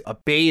was a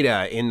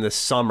beta in the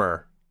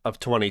summer of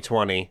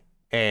 2020,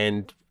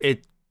 and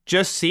it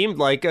just seemed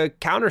like a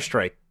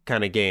Counter-Strike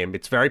kind of game.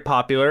 It's very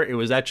popular. It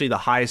was actually the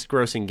highest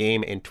grossing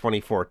game in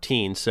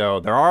 2014. So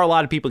there are a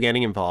lot of people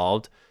getting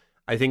involved.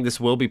 I think this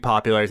will be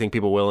popular. I think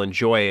people will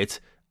enjoy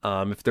it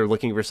if they're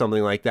looking for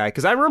something like that.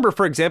 Because I remember,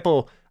 for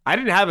example, I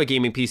didn't have a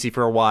gaming PC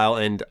for a while,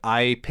 and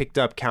I picked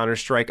up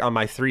Counter-Strike on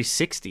my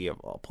 360 of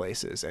all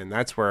places, and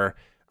that's where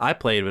I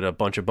played with a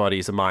bunch of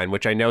buddies of mine,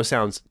 which I know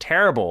sounds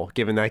terrible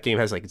given that game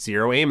has like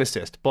 0 aim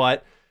assist,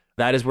 but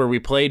that is where we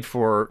played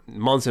for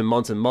months and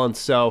months and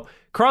months. So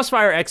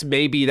Crossfire X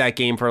may be that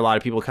game for a lot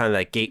of people, kind of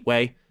that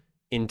gateway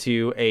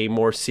into a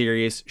more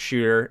serious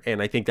shooter,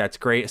 and I think that's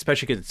great,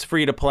 especially because it's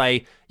free to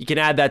play. You can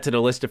add that to the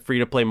list of free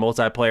to play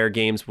multiplayer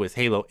games with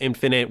Halo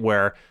Infinite,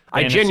 where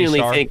I genuinely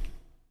think,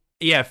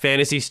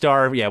 Phantasy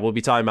Star, we'll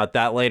be talking about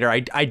that later.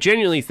 I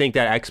genuinely think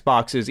that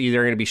Xbox is either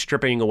going to be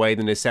stripping away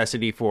the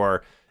necessity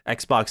for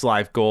Xbox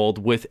Live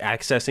Gold with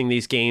accessing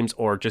these games,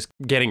 or just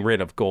getting rid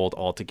of Gold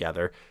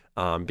altogether,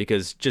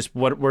 because just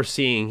what we're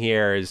seeing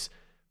here is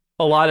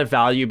a lot of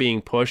value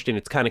being pushed, and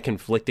it's kind of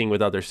conflicting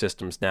with other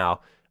systems now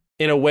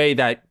in a way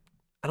that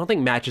I don't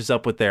think matches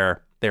up with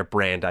their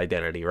brand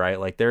identity, right?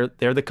 Like they're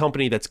the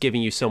company that's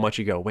giving you so much.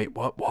 You go, wait,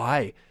 what?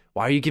 Why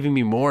are you giving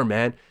me more,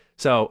 man?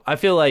 So I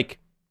feel like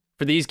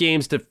for these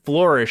games to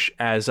flourish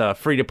as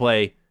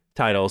free-to-play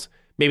titles,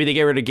 maybe they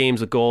get rid of games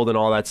with gold and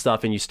all that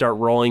stuff, and you start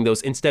rolling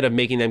those. Instead of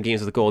making them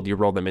games with gold, you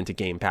roll them into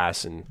Game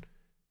Pass and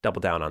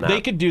double down on that. They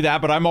could do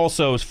that, but I'm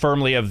also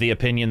firmly of the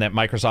opinion that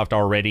Microsoft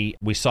already,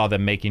 we saw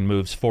them making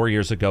moves 4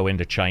 years ago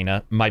into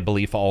China. My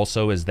belief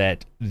also is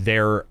that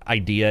their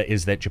idea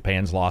is that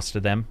Japan's lost to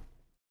them,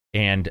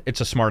 and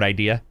it's a smart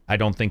idea. I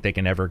don't think they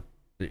can ever...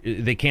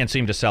 They can't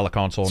seem to sell a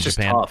console in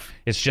Japan. Tough.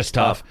 It's just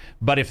tough.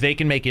 But if they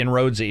can make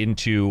inroads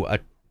into a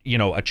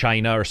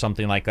China or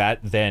something like that,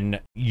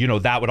 then,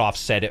 that would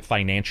offset it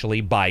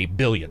financially by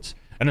billions.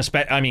 And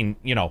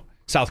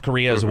South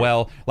Korea as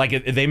well.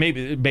 Like they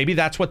maybe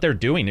that's what they're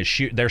doing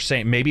is they're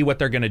saying maybe what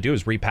they're going to do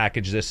is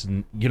repackage this,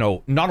 and,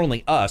 not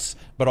only us,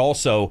 but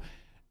also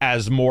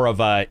as more of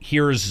a,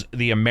 here's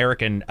the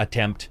American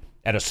attempt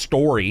at a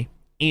story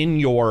in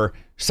your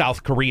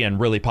South Korean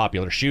really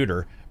popular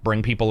shooter,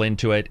 bring people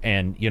into it.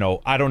 And,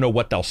 I don't know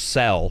what they'll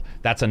sell.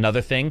 That's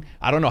another thing.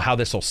 I don't know how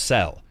this will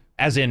sell,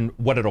 as in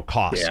what it'll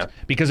cost. Yeah.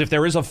 Because if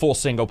there is a full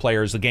single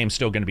player, is the game's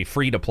still going to be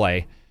free to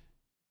play,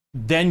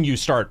 then you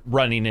start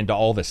running into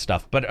all this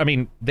stuff. But, I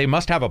mean, they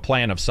must have a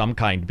plan of some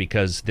kind,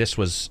 because this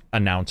was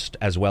announced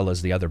as well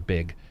as the other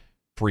big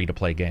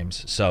free-to-play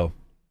games. So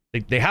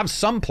they have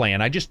some plan.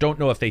 I just don't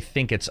know if they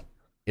think it's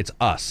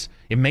us.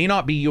 It may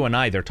not be you and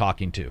I they're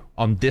talking to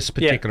on this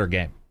particular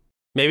game.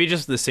 Maybe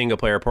just the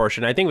single-player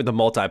portion. I think with the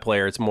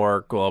multiplayer, it's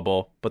more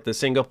global. But the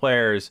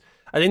single-players...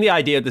 I think the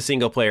idea of the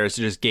single player is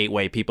to just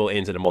gateway people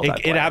into the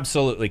multiplayer. It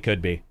absolutely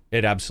could be.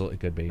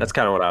 That's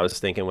kind of what I was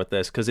thinking with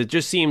this, because it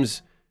just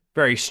seems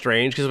very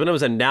strange. Because when it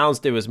was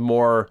announced, it was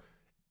more...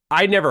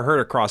 I'd never heard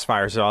of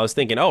Crossfire, so I was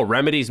thinking, oh,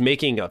 Remedy's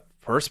making a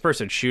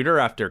first-person shooter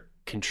after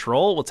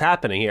Control? What's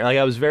happening here? Like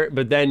I was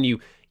but then you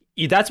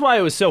That's why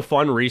it was so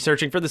fun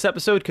researching for this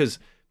episode, because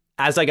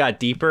as I got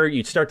deeper,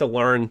 you'd start to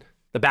learn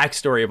the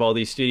backstory of all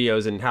these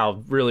studios and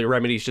how really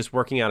Remedy's just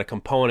working on a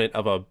component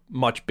of a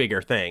much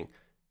bigger thing.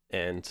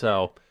 And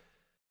so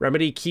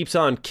Remedy keeps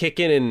on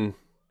kicking, and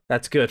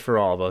that's good for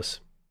all of us.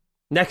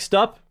 Next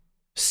up,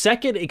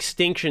 Second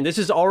Extinction. This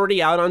is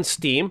already out on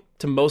Steam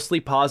to mostly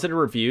positive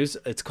reviews.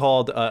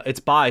 It's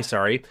by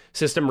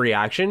System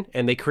Reaction,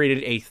 and they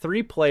created a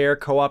 3-player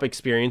co-op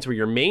experience where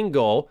your main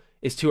goal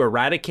is to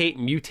eradicate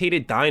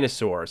mutated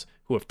dinosaurs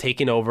who have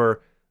taken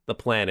over the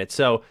planet.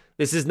 So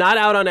this is not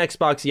out on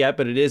Xbox yet,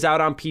 but it is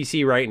out on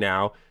PC right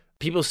now.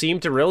 People seem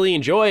to really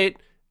enjoy it.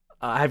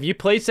 Have you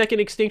played Second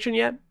Extinction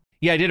yet?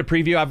 Yeah, I did a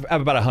preview. I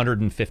have about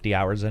 150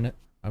 hours in it,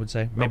 I would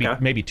say.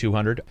 Maybe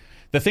 200.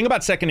 The thing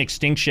about Second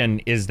Extinction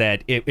is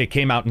that it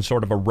came out in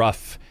sort of a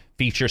rough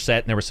feature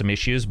set, and there were some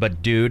issues.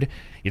 But, dude,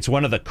 it's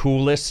one of the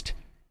coolest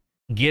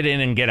get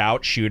in and get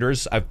out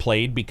shooters I've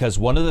played, because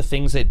one of the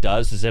things it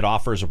does is it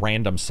offers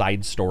random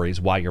side stories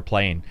while you're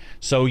playing.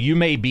 So you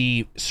may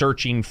be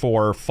searching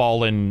for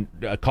fallen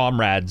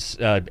comrades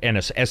and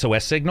a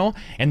SOS signal,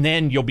 and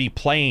then you'll be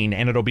playing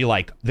and it'll be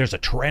like, there's a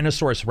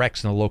Tyrannosaurus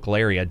Rex in the local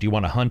area. Do you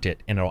want to hunt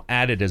it? And it'll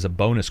add it as a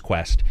bonus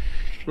quest.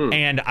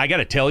 And I got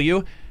to tell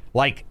you,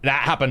 like,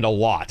 that happened a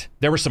lot.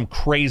 There were some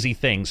crazy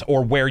things,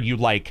 or where you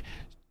like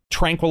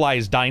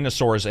tranquilize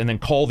dinosaurs and then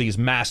call these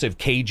massive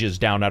cages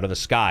down out of the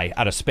sky,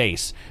 out of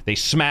space. They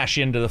smash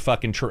into the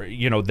fucking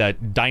the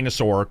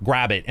dinosaur,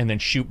 grab it, and then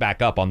shoot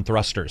back up on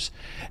thrusters.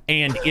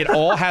 And it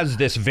all has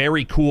this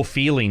very cool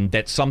feeling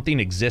that something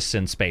exists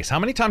in space. How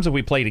many times have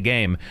we played a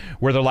game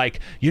where they're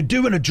like, you're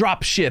doing a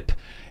drop ship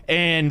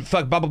and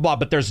fuck blah blah blah,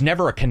 but there's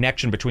never a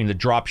connection between the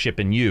dropship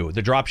and you.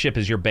 The dropship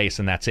is your base,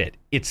 and that's it.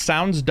 It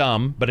sounds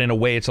dumb, but in a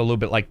way, it's a little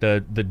bit like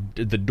the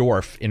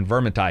dwarf in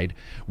Vermintide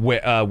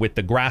with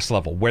the grass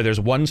level, where there's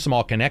one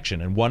small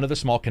connection, and one of the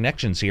small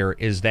connections here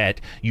is that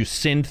you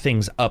send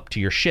things up to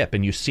your ship,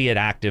 and you see it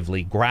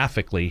actively,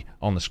 graphically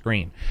on the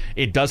screen.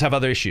 It does have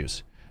other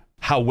issues,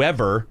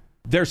 however,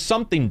 there's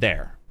something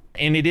there,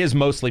 and it is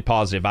mostly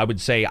positive. I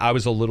would say I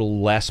was a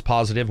little less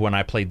positive when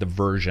I played the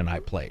version I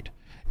played.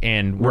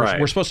 And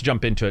we're supposed to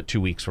jump into it 2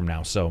 weeks from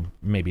now, so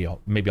maybe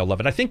I'll love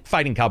it. I think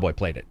Fighting Cowboy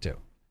played it too,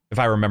 if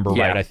I remember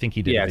right. I think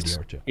he did a video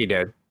or two. He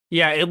did.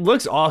 Yeah, it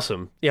looks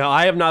awesome.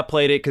 I have not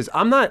played it because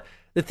I'm not.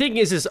 The thing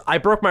is I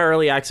broke my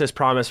early access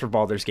promise for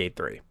Baldur's Gate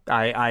 3.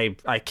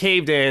 I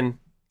caved in.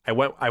 I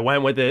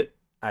went with it.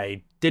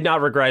 I did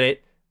not regret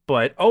it.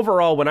 But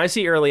overall, when I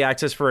see early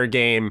access for a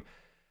game,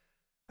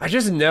 I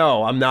just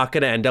know I'm not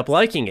going to end up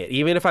liking it,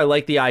 even if I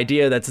like the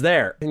idea that's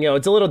there.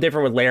 It's a little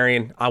different with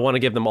Larian. I want to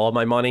give them all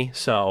my money,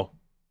 so,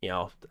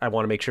 I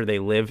want to make sure they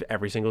live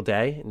every single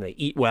day and they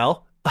eat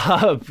well,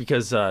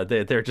 because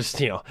they're just,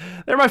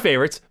 they're my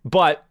favorites.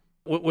 But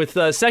with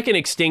Second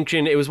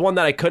Extinction, it was one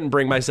that I couldn't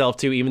bring myself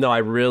to, even though I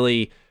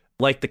really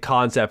liked the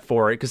concept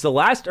for it, because the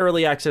last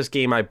early access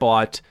game I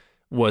bought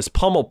was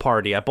Pummel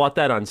Party. I bought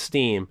that on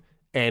Steam,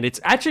 and it's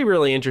actually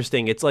really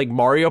interesting. It's like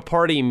Mario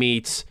Party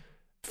meets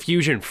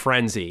Fusion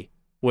Frenzy,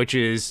 which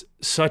is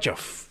such a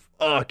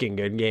fucking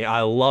good game.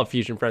 I love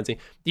Fusion Frenzy.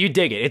 You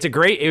dig it.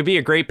 It would be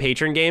a great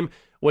patron game.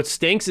 What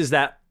stinks is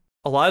that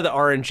a lot of the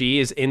RNG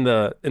is in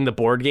the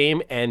board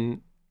game,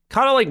 and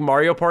kind of like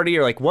Mario Party,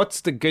 you're like,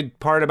 what's the good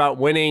part about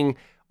winning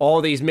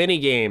all these mini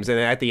games? And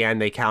at the end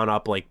they count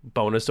up like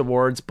bonus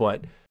awards,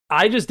 but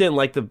I just didn't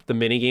like the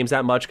mini games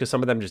that much because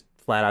some of them just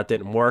flat out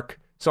didn't work.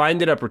 So I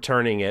ended up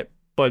returning it.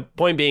 But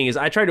point being is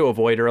I try to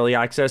avoid early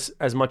access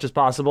as much as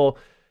possible.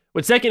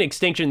 With Second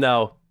Extinction,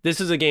 though,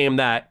 this is a game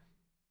that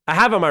I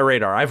have on my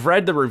radar. I've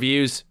read the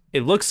reviews.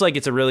 It looks like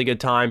it's a really good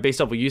time. Based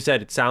off what you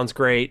said, it sounds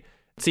great.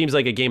 It seems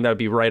like a game that would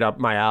be right up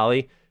my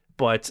alley.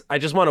 But I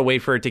just want to wait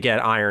for it to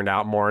get ironed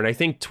out more. And I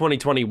think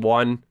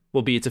 2021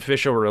 will be its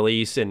official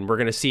release, and we're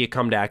going to see it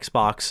come to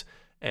Xbox,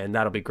 and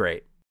that'll be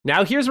great.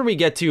 Now, here's where we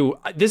get to,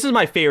 this is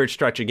my favorite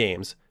stretch of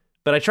games,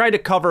 but I tried to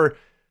cover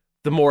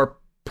the more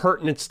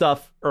pertinent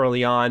stuff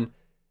early on.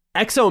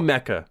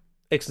 Exomecha.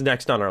 It's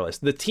next on our list.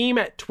 The team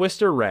at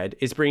Twister Red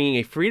is bringing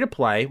a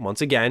free-to-play,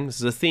 once again, this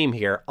is a theme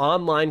here,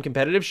 online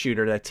competitive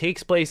shooter that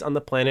takes place on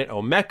the planet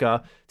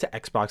Omeka to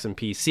Xbox and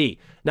PC.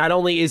 Not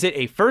only is it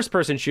a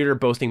first-person shooter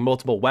boasting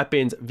multiple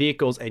weapons,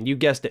 vehicles, and you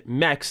guessed it,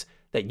 mechs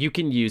that you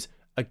can use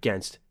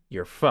against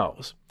your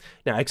foes.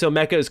 Now,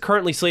 Exomecha is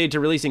currently slated to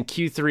release in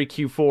Q3,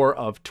 Q4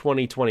 of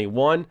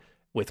 2021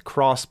 with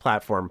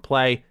cross-platform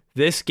play.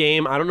 This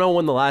game, I don't know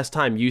when the last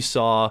time you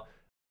saw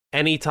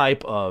any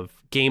type of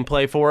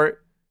gameplay for it,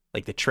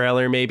 like the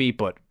trailer maybe,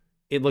 but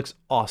it looks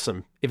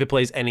awesome if it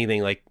plays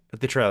anything like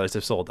the trailers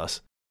have sold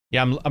us.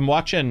 Yeah, I'm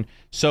watching.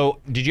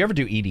 So, did you ever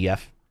do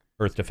EDF,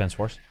 Earth Defense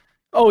Force?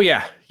 Oh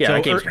yeah, so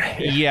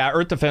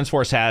Earth Defense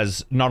Force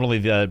has not only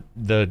the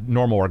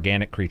normal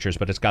organic creatures,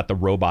 but it's got the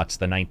robots,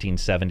 the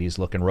 1970s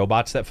looking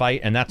robots that fight,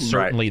 and that's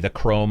certainly the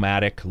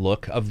chromatic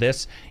look of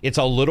this. It's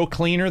a little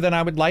cleaner than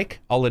I would like,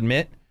 I'll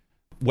admit.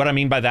 What I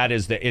mean by that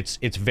is that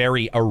it's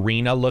very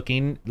arena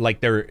looking,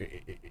 like they're.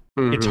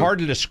 It's hard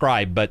to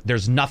describe, but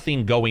there's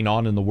nothing going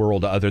on in the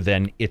world other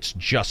than it's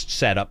just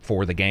set up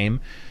for the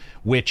game.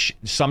 which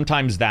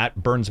sometimes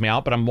that burns me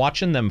out, but I'm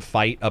watching them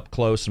fight up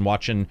close and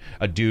watching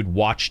a dude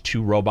watch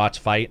two robots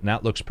fight, and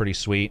that looks pretty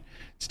sweet.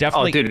 It's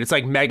definitely... Oh, dude, it's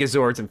like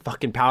Megazords and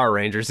fucking Power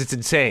Rangers. It's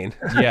insane.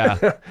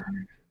 Yeah.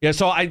 Yeah,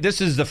 so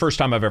this is the first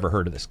time I've ever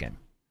heard of this game.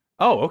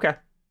 Oh, okay.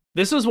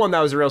 This was one that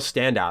was a real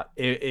standout.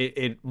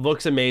 It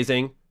looks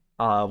amazing.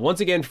 Once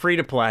again, free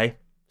to play.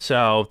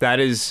 So that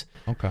is...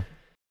 Okay.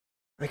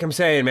 Like I'm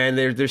saying, man,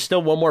 there's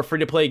still one more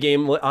free-to-play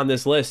game on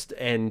this list,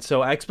 and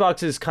so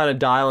Xbox is kind of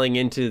dialing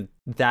into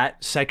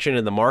that section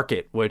of the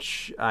market,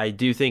 which I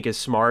do think is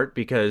smart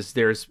because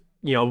there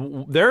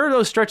are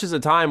those stretches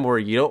of time where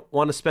you don't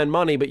want to spend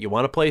money, but you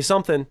want to play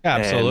something.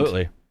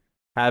 Absolutely. And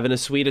having a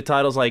suite of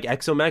titles like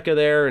Exomecha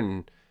there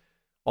and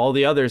all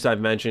the others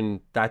I've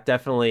mentioned, that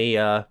definitely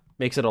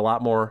makes it a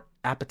lot more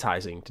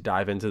appetizing to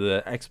dive into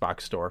the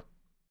Xbox store.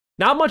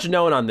 Not much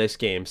known on this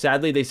game.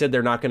 Sadly, they said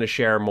they're not going to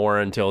share more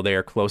until they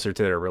are closer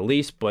to their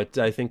release, but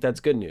I think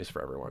that's good news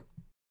for everyone.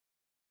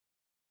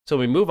 So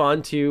we move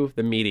on to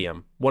the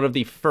Medium, one of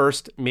the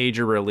first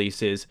major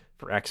releases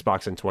for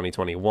Xbox in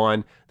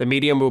 2021. The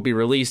Medium will be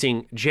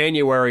releasing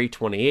January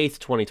 28th,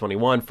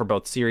 2021 for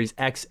both Series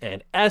X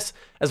and S,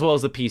 as well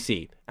as the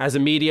PC. As a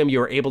Medium, you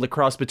are able to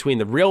cross between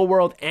the real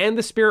world and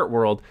the spirit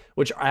world,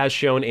 which, as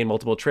shown in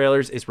multiple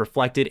trailers, is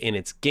reflected in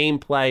its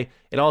gameplay.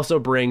 It also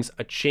brings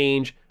a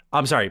change.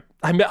 I'm sorry,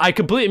 I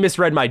completely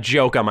misread my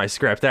joke on my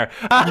script there.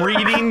 I'm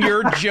reading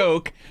your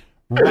joke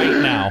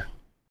right now.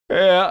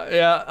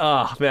 Yeah.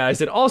 Oh, man, I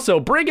said also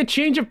bring a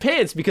change of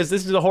pants because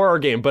this is a horror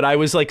game, but I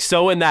was like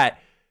so in that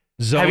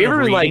zone have you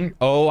ever of been reading? Like,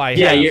 oh, I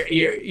yeah, have.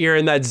 you're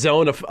in that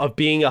zone of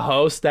being a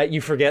host that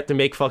you forget to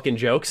make fucking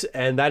jokes,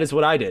 and that is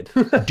what I did.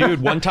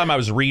 Dude, one time I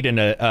was reading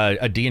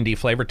a D&D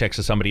flavor text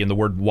to somebody, and the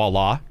word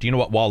voila. Do you know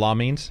what voila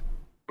means?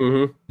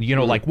 Mm-hmm. You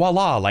know, like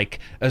voila, like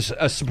a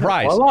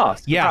surprise. Voila,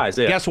 surprise.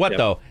 Yeah. Guess what,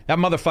 though? That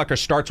motherfucker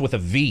starts with a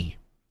V.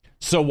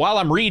 So while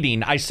I'm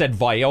reading, I said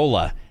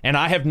Viola, and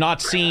I have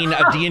not seen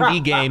a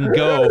D&D game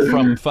go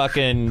from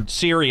fucking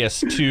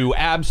serious to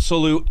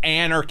absolute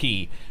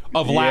anarchy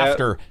of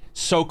laughter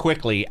so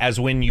quickly as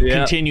when you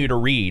continue to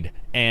read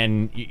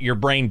and your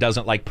brain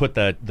doesn't like put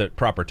the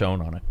proper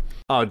tone on it.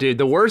 Oh, dude,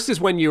 the worst is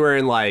when you were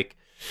in like,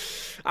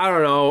 I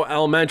don't know,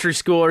 elementary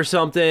school or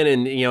something,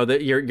 and you know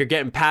that you're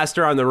getting passed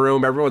around the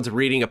room. Everyone's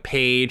reading a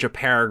page, a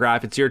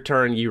paragraph. It's your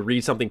turn. You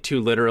read something too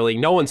literally.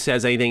 No one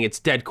says anything. It's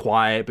dead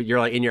quiet, but you're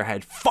like in your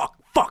head, fuck.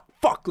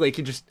 Like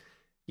you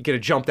could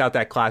have jumped out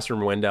that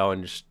classroom window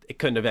and just it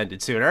couldn't have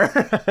ended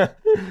sooner.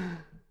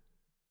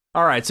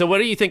 All right, so what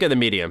do you think of the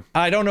Medium?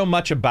 I don't know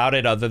much about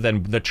it other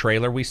than the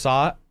trailer we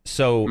saw.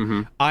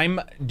 So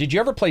did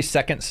you ever play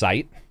Second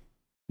Sight?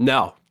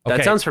 No.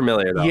 That sounds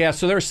familiar, though. Yeah,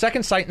 so there was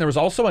Second Sight, and there was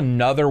also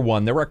another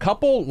one. There were a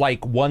couple,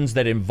 like, ones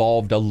that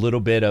involved a little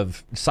bit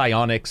of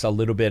psionics, a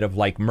little bit of,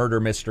 like, murder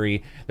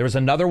mystery. There was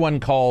another one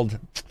called...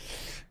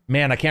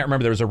 Man, I can't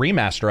remember. There was a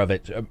remaster of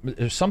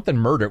it. Something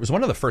Murder. It was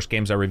one of the first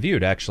games I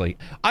reviewed, actually.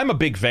 I'm a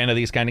big fan of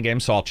these kind of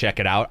games, so I'll check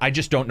it out. I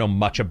just don't know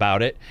much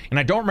about it, and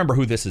I don't remember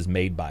who this is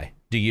made by.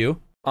 Do you?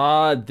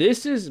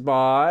 This is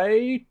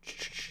by...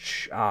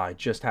 I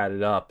just had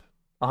it up.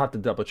 I'll have to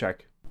double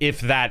check.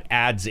 If that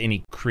adds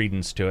any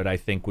credence to it, I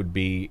think would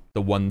be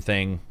the one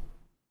thing.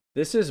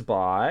 This is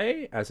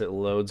by, as it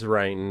loads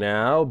right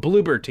now,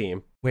 Bloober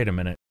Team. Wait a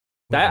minute.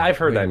 I've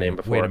heard that name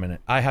before. Wait a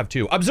minute. I have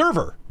too.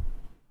 Observer.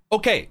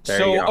 Okay,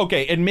 There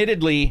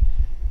admittedly,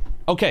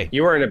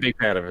 you weren't a big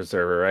fan of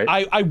Observer, right?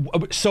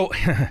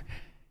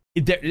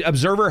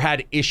 Observer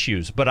had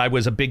issues, but I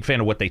was a big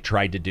fan of what they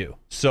tried to do.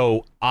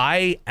 So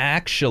that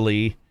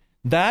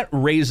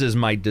raises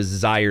my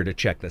desire to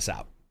check this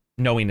out,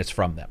 knowing it's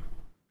from them.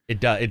 It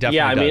definitely does.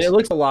 Yeah, I mean, it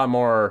looks a lot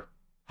more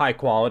high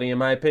quality, in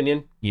my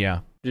opinion. Yeah.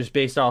 Just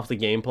based off the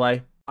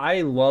gameplay.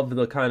 I love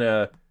the kind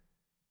of...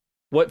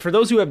 For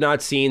those who have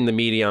not seen the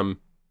Medium,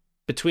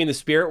 between the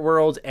spirit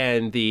world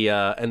and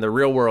the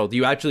real world,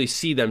 you actually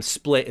see them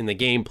split in the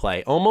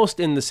gameplay, almost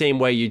in the same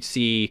way you'd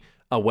see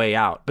A Way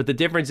Out. But the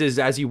difference is,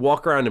 as you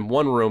walk around in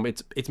one room,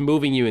 it's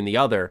moving you in the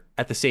other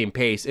at the same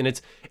pace,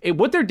 and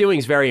what they're doing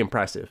is very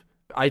impressive.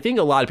 I think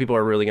a lot of people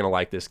are really going to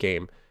like this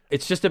game.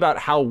 It's just about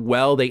how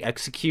well they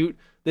execute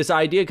this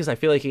idea, because I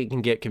feel like it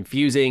can get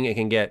confusing, it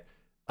can get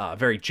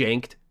very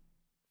janked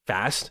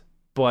fast.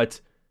 But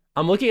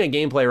I'm looking at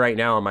gameplay right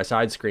now on my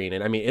side screen,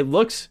 and I mean, it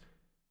looks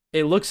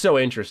so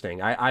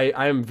interesting.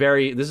 I'm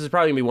very... This is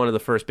probably gonna be one of the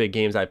first big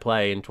games I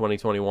play in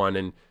 2021,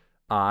 and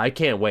I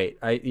can't wait.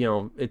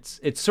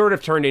 It's sort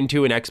of turned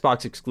into an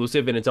Xbox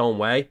exclusive in its own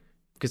way,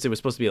 because it was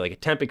supposed to be like a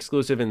temp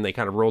exclusive, and they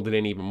kind of rolled it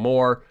in even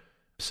more.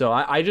 So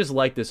I just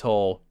like this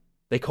whole...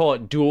 They call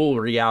it dual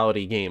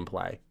reality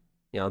gameplay.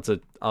 You know, it's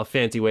a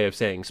fancy way of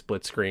saying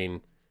split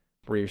screen,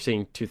 where you're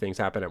seeing two things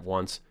happen at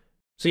once.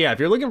 So yeah, if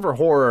you're looking for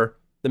horror,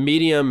 the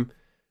Medium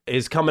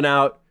is coming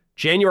out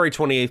January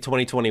 28th,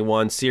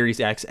 2021, Series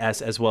X, S,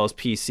 as well as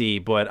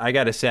PC. But I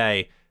gotta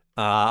say,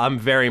 I'm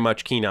very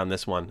much keen on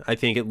this one. I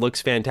think it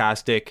looks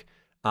fantastic.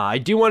 I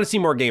do want to see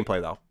more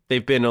gameplay, though.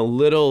 They've been a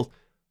little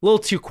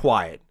too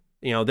quiet.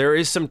 You know, there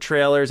is some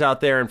trailers out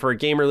there, and for a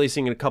game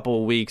releasing in a couple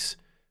of weeks,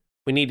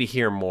 We need to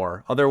hear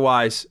more.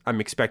 Otherwise,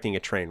 I'm expecting a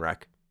train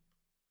wreck.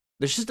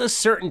 There's just a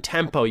certain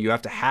tempo you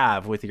have to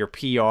have with your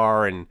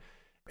PR and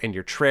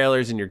your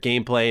trailers and your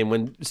gameplay. And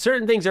when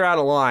certain things are out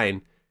of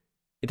line,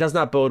 it does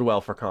not bode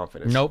well for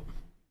confidence. Nope.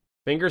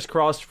 Fingers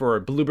crossed for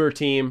Bloober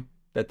Team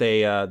that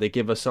they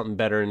give us something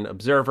better in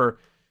Observer.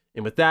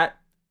 And with that,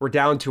 we're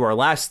down to our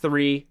last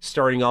three,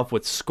 starting off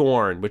with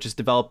Scorn, which is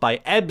developed by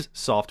EBS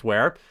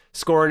Software.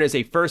 Scorn is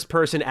a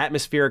first-person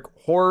atmospheric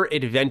horror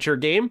adventure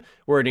game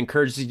where it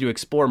encourages you to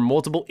explore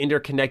multiple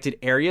interconnected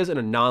areas in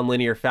a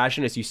non-linear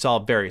fashion as you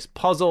solve various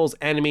puzzles,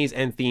 enemies,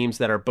 and themes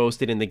that are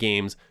boasted in the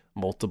game's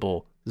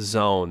multiple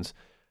zones.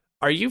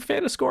 Are you a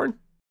fan of Scorn?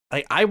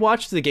 I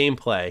watched the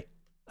gameplay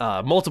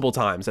multiple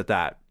times at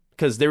that,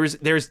 because there's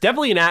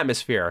definitely an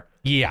atmosphere.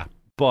 Yeah.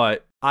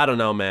 But I don't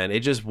know, man.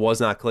 It just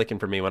was not clicking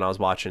for me when I was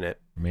watching it.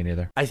 Me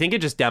neither. I think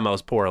it just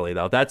demos poorly,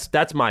 though.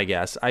 That's my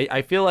guess.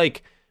 I feel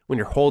like when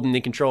you're holding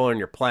the controller and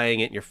you're playing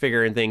it and you're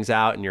figuring things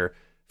out and you're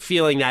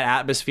feeling that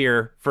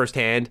atmosphere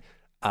firsthand,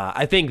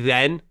 I think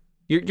then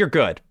you're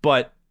good.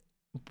 But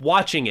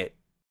watching it,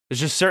 there's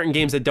just certain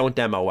games that don't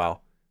demo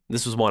well.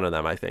 This was one of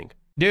them, I think.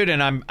 Dude,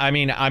 and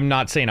I'm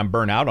not saying I'm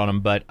burnt out on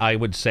them, but I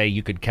would say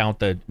you could count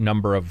the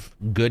number of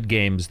good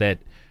games that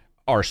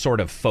are sort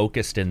of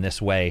focused in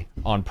this way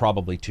on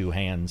probably two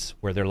hands,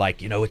 where they're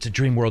like, it's a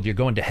dream world, you're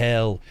going to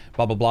hell,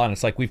 blah, blah, blah. And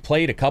it's like, we've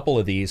played a couple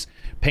of these.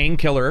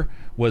 Painkiller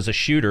was a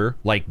shooter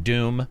like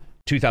Doom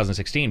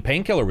 2016.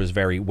 Painkiller was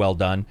very well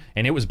done,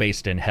 and it was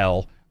based in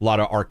hell. A lot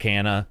of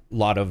arcana, a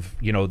lot of,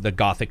 the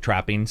gothic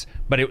trappings,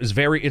 but it's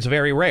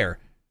very rare.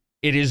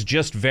 It is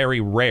just very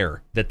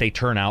rare that they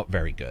turn out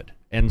very good.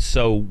 And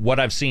so what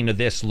I've seen of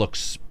this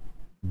looks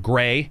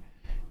gray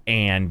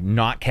and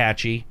not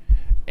catchy.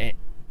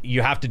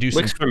 You have to do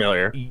Looks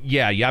familiar.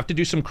 Yeah, you have to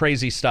do some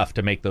crazy stuff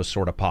to make those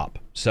sort of pop.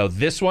 So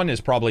this one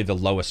is probably the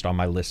lowest on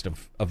my list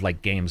of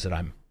like games that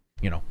I'm,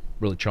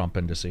 really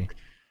chomping to see.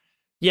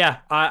 Yeah,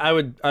 I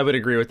would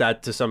agree with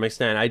that to some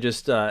extent. I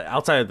just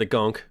outside of the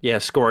gunk,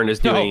 Scorn is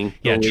doing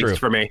the least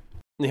for me.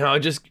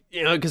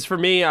 Because for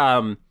me,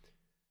 I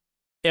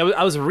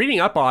was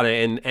reading up on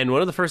it, and one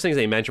of the first things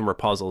they mentioned were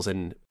puzzles,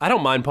 and I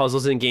don't mind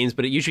puzzles in games,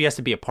 but it usually has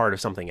to be a part of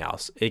something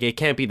else. It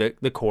can't be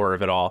the core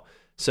of it all.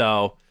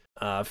 So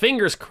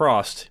fingers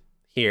crossed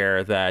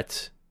here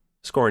that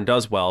Scorn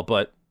does well,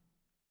 but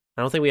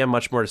I don't think we have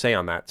much more to say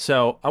on that.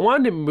 So I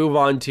wanted to move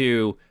on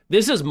to,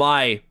 this is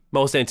my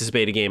most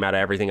anticipated game out of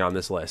everything on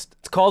this list.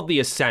 It's called The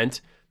Ascent.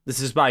 This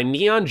is by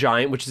Neon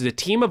Giant, which is a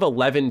team of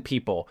 11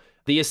 people.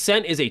 The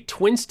Ascent is a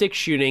twin-stick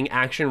shooting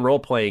action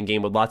role-playing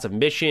game with lots of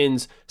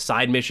missions,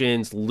 side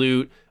missions,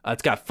 loot.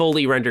 It's got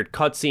fully rendered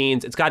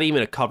cutscenes. It's got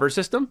even a cover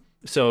system,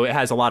 so it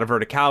has a lot of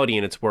verticality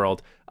in its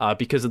world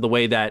because of the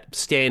way that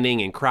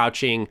standing and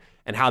crouching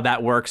and how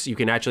that works. You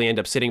can actually end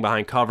up sitting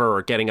behind cover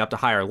or getting up to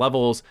higher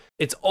levels.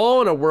 It's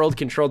all in a world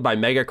controlled by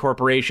mega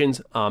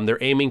corporations. They're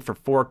aiming for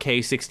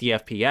 4K 60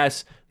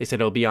 FPS. They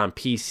said it'll be on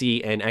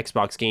PC and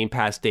Xbox Game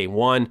Pass day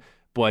one.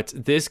 But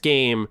this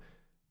game,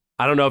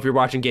 I don't know if you're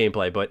watching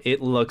gameplay, but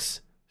it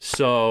looks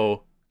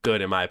so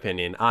good in my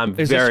opinion. I'm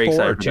very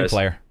excited for this.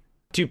 2-player?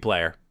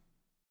 2-player.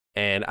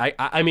 And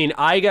I mean,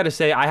 I gotta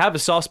say, I have a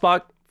soft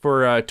spot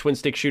for twin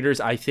stick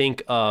shooters. I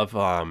think of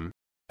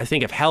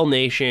Hell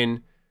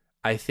Nation.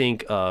 I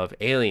think of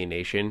Alien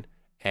Nation,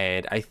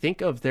 and I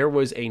think of there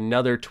was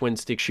another twin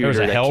stick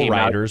shooter that came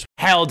out.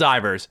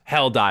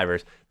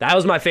 Helldivers. That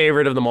was my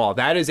favorite of them all.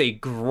 That is a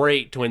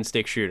great twin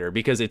stick shooter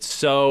because it's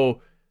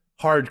so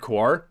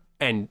hardcore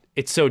and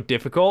it's so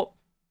difficult.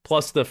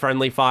 Plus the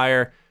friendly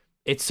fire,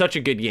 it's such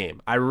a good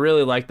game. I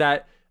really like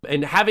that,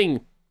 and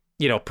having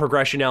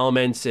progression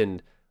elements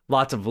and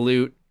lots of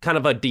loot, kind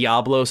of a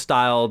Diablo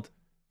styled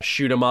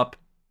shoot 'em up.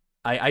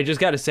 I just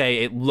got to say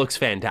it looks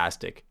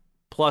fantastic.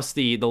 Plus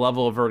the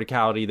level of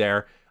verticality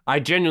there. I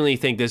genuinely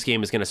think this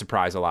game is going to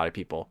surprise a lot of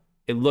people.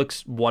 It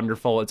looks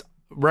wonderful. It's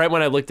right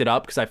when I looked it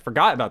up because I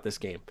forgot about this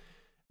game.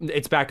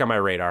 It's back on my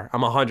radar.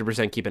 I'm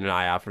 100% keeping an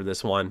eye out for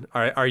this one.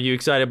 Are you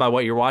excited by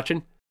what you're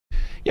watching?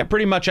 Yeah,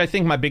 pretty much. I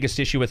think my biggest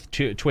issue with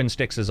twin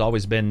sticks has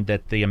always been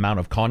that the amount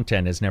of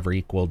content has never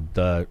equaled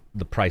the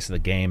price of the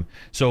game.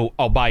 So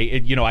I'll buy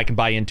it, I can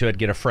buy into it,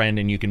 get a friend,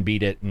 and you can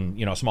beat it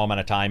in a small amount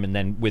of time. And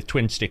then with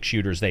twin stick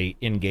shooters, they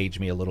engage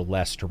me a little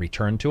less to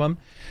return to them.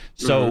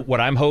 So what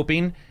I'm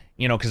hoping,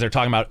 because they're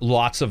talking about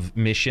lots of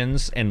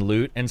missions and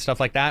loot and stuff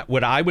like that.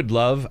 What I would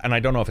love, and I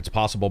don't know if it's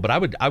possible, but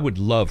I would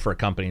love for a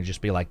company to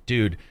just be like,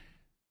 dude,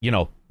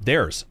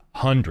 there's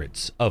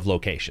hundreds of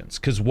locations.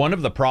 Because one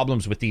of the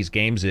problems with these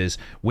games is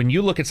when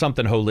you look at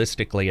something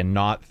holistically and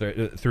not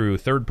through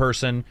third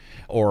person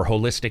or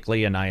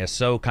holistically an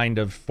ISO kind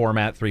of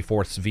format,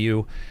 3/4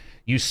 view,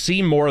 you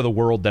see more of the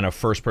world than a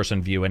first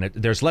person view, and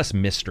there's less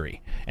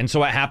mystery. And so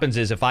what happens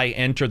is if I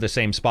enter the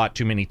same spot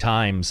too many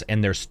times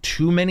and there's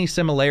too many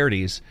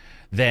similarities,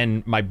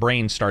 then my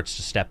brain starts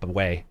to step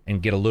away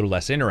and get a little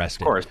less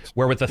interested. Of course.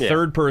 Where with a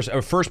third person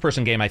or first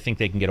person game, I think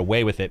they can get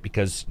away with it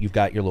because you've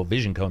got your little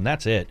vision cone.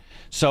 That's it.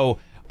 So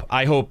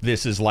I hope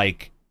this is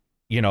like,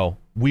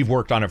 we've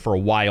worked on it for a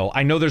while.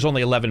 I know there's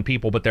only 11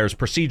 people, but there's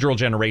procedural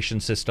generation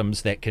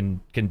systems that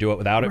can do it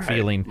without it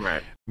feeling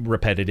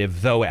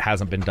repetitive, though it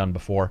hasn't been done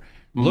before.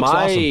 Looks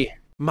awesome.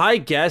 My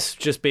guess,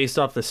 just based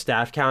off the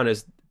staff count,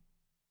 is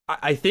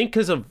I think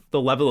because of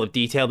the level of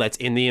detail that's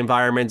in the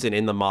environments and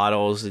in the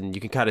models, and you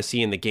can kind of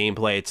see in the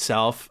gameplay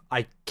itself,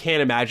 I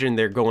can't imagine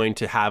they're going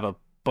to have a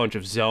bunch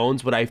of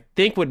zones. What I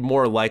think would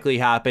more likely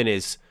happen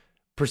is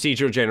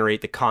procedural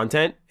generate the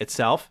content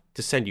itself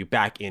to send you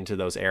back into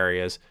those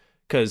areas.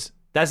 Because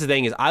that's the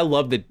thing, is I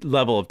love the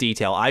level of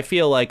detail. I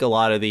feel like a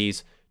lot of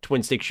these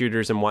twin stick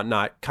shooters and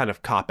whatnot kind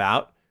of cop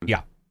out.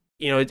 Yeah.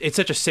 You know, it's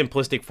such a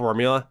simplistic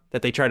formula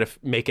that they try to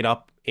make it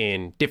up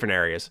in different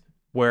areas.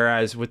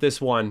 Whereas with this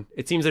one,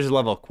 it seems there's a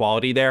level of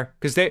quality there.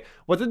 Because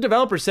what the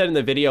developers said in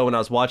the video when I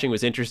was watching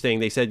was interesting.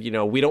 They said, you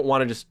know, we don't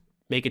want to just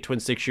make a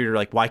twin stick shooter.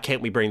 Like, why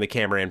can't we bring the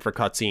camera in for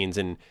cutscenes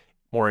and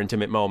more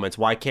intimate moments?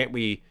 Why can't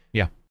we?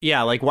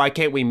 Yeah, like, why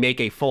can't we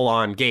make a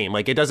full-on game?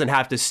 Like, it doesn't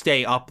have to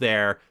stay up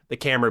there, the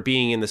camera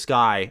being in the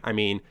sky, I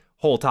mean,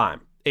 whole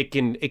time. It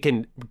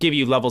can give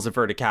you levels of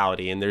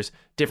verticality, and there's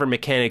different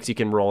mechanics you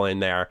can roll in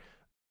there.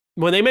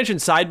 When they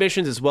mentioned side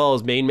missions as well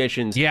as main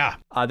missions,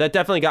 that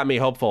definitely got me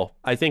hopeful.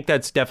 I think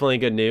that's definitely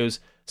good news.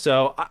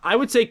 So I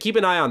would say keep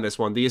an eye on this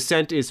one. The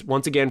Ascent is,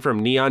 once again,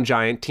 from Neon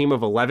Giant, team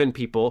of 11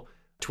 people,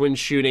 twin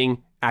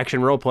shooting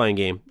action role-playing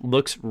game.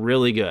 Looks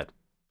really good.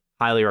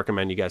 Highly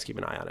recommend you guys keep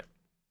an eye on it.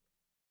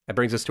 That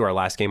brings us to our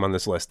last game on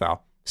this list, though.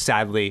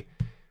 Sadly,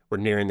 we're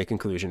nearing the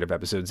conclusion of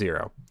episode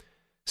 0.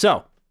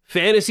 So,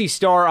 Phantasy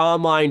Star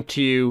Online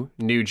 2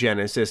 New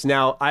Genesis.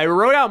 Now, I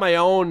wrote out my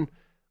own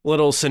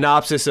little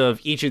synopsis of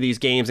each of these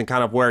games and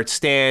kind of where it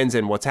stands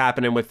and what's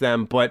happening with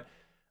them, but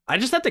I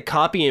just have to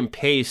copy and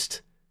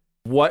paste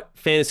what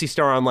Phantasy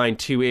Star Online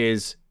 2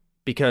 is,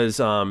 because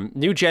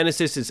New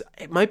Genesis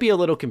it might be a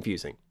little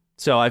confusing.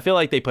 So I feel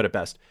like they put it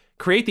best.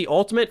 Create the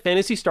ultimate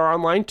Phantasy Star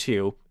Online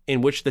 2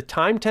 in which the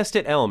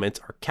time-tested elements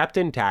are kept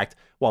intact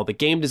while the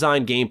game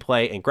design,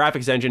 gameplay, and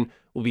graphics engine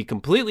will be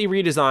completely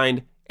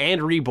redesigned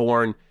and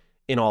reborn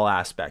in all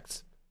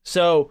aspects.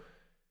 So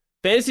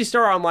Phantasy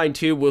Star Online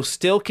 2 will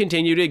still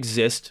continue to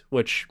exist,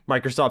 which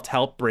Microsoft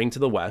helped bring to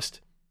the West.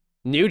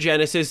 New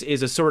Genesis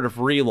is a sort of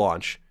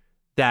relaunch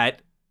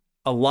that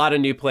a lot of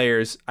new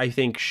players, I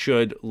think,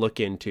 should look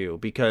into,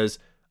 because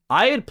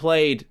I had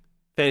played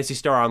Phantasy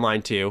Star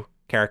Online 2,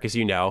 Carrick, as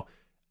you know.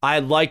 I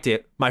had liked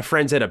it. My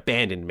friends had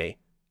abandoned me.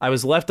 I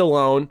was left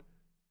alone.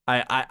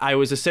 I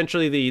was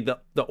essentially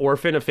the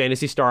orphan of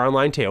Phantasy Star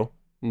Online 2.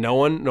 No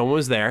one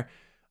was there.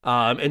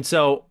 And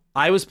so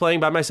I was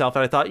playing by myself,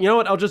 and I thought, you know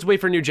what? I'll just wait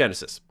for New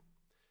Genesis.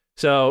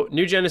 So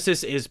New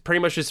Genesis is pretty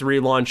much just a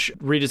relaunch,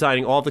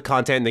 redesigning all the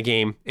content in the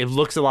game. It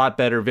looks a lot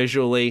better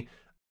visually.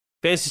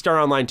 Phantasy Star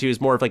Online 2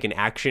 is more of like an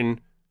action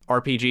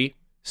RPG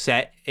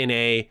set in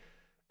a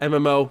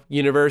MMO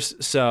universe.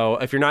 So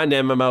if you're not into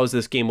MMOs,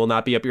 this game will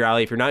not be up your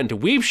alley. If you're not into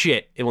weeb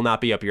shit, it will not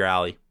be up your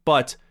alley.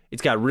 But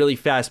it's got really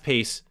fast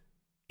pace,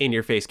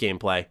 in-your-face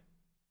gameplay,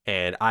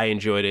 and I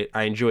enjoyed it.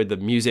 I enjoyed the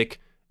music,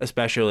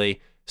 especially.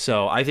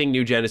 So I think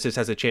New Genesis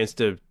has a chance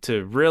to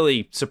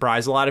really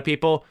surprise a lot of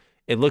people.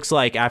 It looks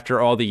like after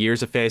all the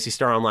years of Phantasy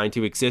Star Online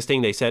 2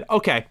 existing, they said,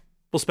 okay,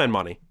 we'll spend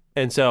money.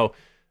 And so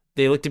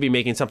they look to be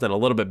making something a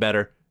little bit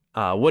better.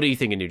 What do you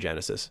think of New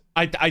Genesis?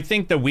 I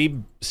think the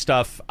weeb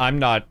stuff, I'm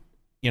not,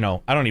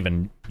 I don't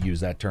even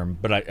use that term,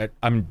 but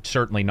I'm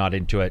certainly not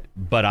into it.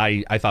 But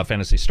I thought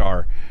Phantasy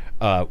Star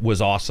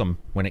was awesome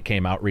when it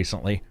came out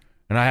recently,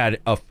 and I had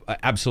an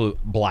absolute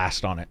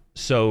blast on it.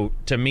 So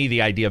to me,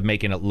 the idea of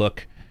making it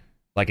look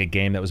like a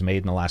game that was made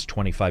in the last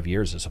 25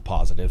 years is a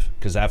positive,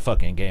 because that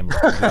fucking game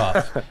looked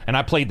rough. And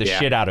I played the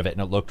shit out of it,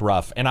 and it looked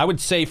rough. And I would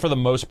say, for the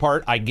most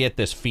part, I get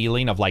this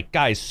feeling of like,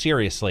 guys,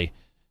 seriously,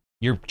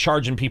 you're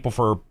charging people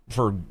for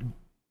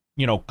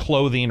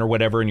clothing or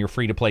whatever in your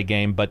free-to-play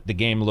game, but the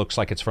game looks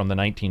like it's from the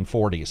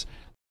 1940s.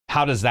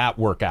 How does that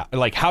work out?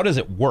 Like, how does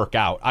it work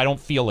out? I don't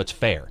feel it's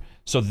fair.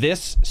 So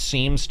this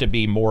seems to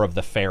be more of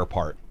the fair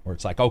part, where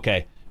it's like,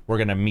 okay, we're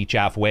going to meet you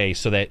halfway,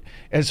 so that,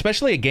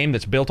 especially a game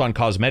that's built on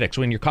cosmetics,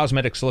 when your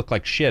cosmetics look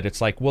like shit,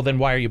 it's like, well, then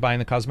why are you buying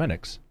the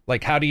cosmetics?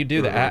 Like, how do you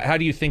do that? How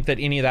do you think that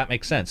any of that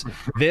makes sense?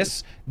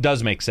 This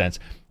does make sense,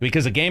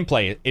 because the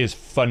gameplay is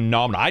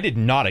phenomenal. I did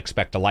not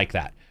expect to like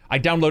that. I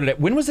downloaded it.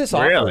 When was this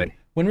offered? Really?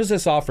 When was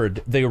this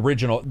offered? The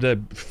original, the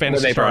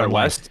Phantasy Star Online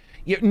West?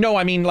 Yeah, no,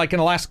 I mean, like in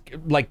the last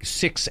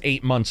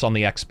 6-8 months on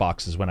the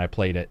Xbox is when I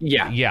played it.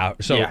 Yeah.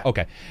 So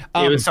okay,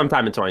 it was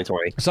sometime in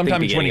 2020.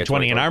 Sometime in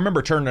 2020, and I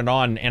remember turning it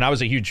on, and I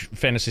was a huge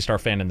Phantasy Star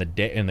fan in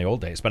the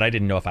old days, but I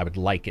didn't know if I would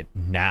like it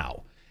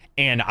now.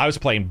 And I was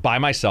playing by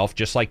myself,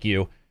 just like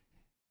you,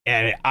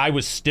 and I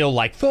was still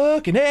like,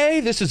 fucking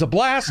hey, this is a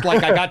blast.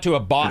 Like, I got to a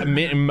boss.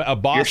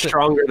 You're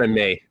stronger than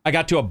me. I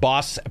got to a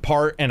boss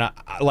part, and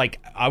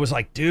I was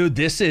like, dude,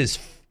 this is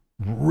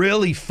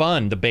really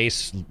fun. The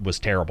base was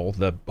terrible.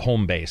 The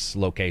home base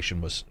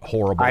location was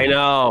horrible. I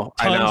know.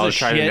 Trying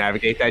to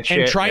navigate that shit.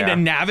 And trying to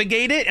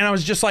navigate it, and I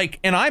was just like,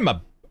 and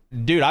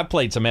I've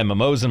played some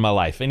MMOs in my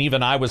life, and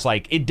even I was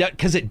like,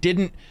 because it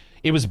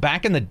It was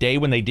back in the day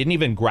when they didn't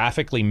even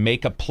graphically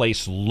make a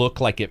place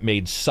look like it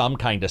made some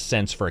kind of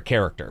sense for a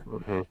character.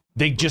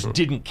 They just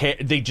didn't care.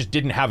 They just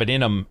didn't have it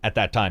in them at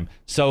that time.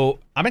 So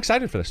I'm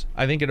excited for this.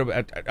 I think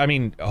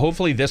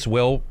hopefully this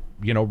will,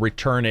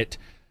 return it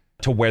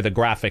to where the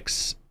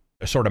graphics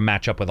sort of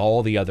match up with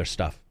all the other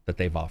stuff that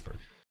they've offered.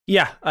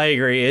 Yeah, I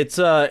agree. It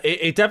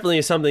definitely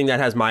is something that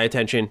has my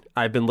attention.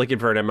 I've been looking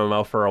for an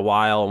MMO for a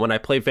while. And when I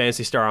played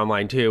Phantasy Star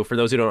Online 2, for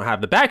those who don't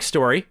have the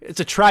backstory, it's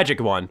a tragic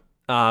one.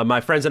 My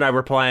friends and I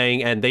were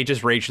playing, and they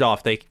just raged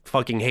off. They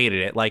fucking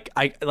hated it.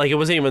 It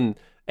wasn't even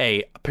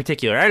a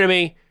particular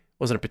enemy,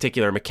 wasn't a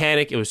particular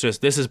mechanic. It was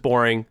just, this is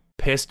boring,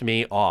 pissed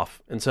me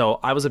off. And so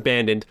I was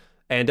abandoned.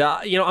 And,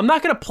 I'm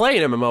not going to play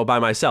an MMO by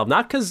myself.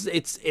 Not because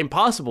it's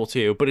impossible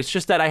to, but it's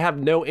just that I have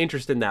no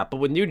interest in that. But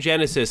with New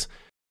Genesis,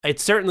 it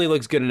certainly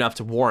looks good enough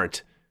to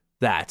warrant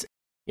that.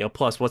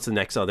 Plus, what's the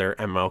next other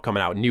MMO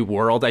coming out? New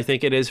World, I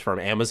think it is, from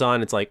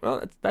Amazon. It's like,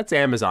 well, that's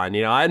Amazon.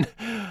 I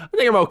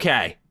think I'm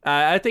okay.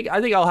 I think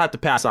I'll have to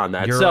pass on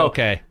that. You're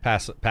okay.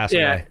 Pass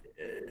away.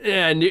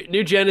 Yeah,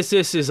 New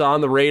Genesis is on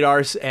the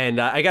radars,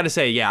 and I got to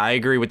say, yeah, I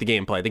agree with the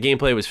gameplay. The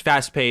gameplay was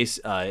fast-paced.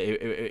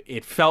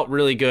 It felt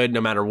really good no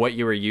matter what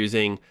you were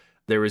using.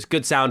 There was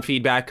good sound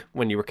feedback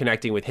when you were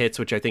connecting with hits,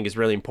 which I think is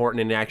really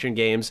important in action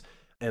games.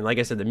 And like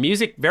I said, the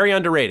music, very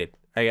underrated.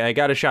 I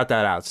got to shout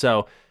that out.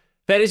 So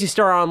Phantasy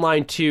Star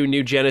Online 2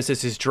 New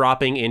Genesis is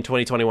dropping in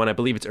 2021. I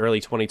believe it's early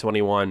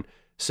 2021.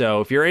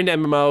 So if you're into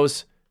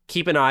MMOs,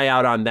 keep an eye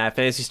out on that.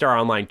 Phantasy Star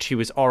Online 2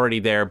 is already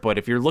there, but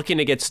if you're looking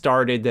to get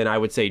started, then I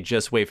would say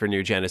just wait for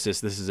New Genesis.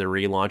 This is a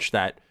relaunch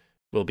that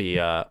will be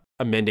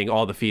amending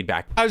all the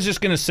feedback. I was just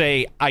going to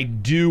say, I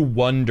do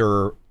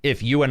wonder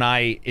if you and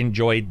I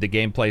enjoyed the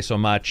gameplay so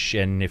much,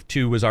 and if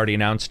 2 was already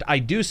announced, I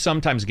do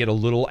sometimes get a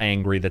little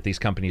angry that these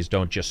companies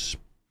don't just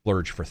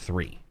splurge for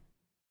 3.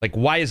 Like,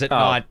 why is it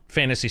not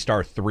Phantasy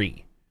Star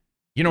 3?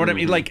 You know what I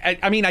mean? Like,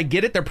 I mean, I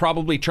get it. They're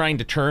probably trying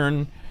to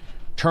turn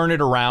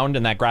it around,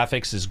 and that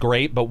graphics is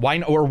great, but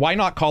why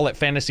not call it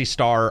Phantasy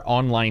Star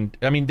Online?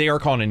 I mean, they are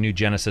calling it New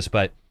Genesis,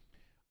 but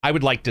I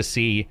would like to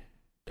see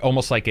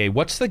almost like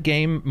what's the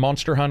game,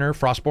 Monster Hunter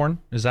Frostborn?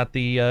 Is that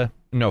the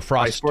no,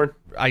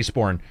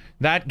 Iceborne.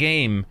 That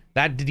game,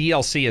 that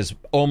DLC is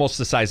almost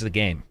the size of the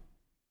game,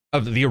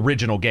 of the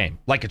original game.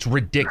 Like, it's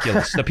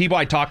ridiculous. The people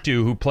I talk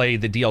to who play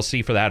the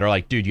DLC for that are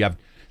like, dude,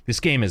 this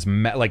game is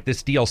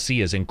this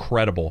DLC is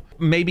incredible.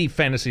 Maybe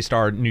Phantasy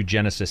Star New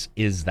Genesis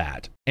is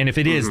that. And if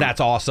it is, that's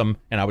awesome,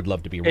 and I would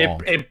love to be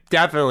wrong. It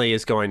definitely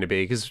is going to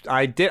be, because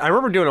I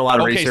remember doing a lot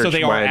of research. Okay, so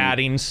they are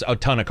adding a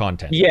ton of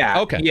content.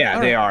 Yeah. Okay. Yeah,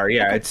 they are.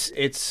 Yeah, okay.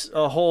 It's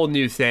a whole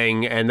new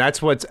thing, and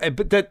that's what's.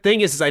 But the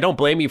thing is I don't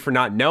blame you for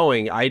not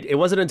knowing. It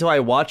wasn't until I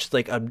watched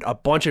like a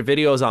bunch of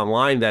videos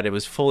online that it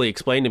was fully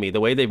explained to me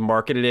the way they've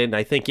marketed it, and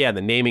I think the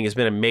naming has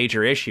been a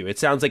major issue. It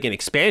sounds like an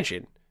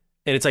expansion,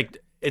 and it's like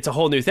it's a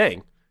whole new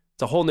thing.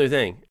 It's a whole new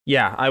thing.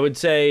 Yeah, I would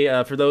say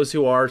for those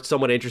who are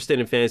somewhat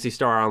interested in Phantasy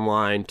Star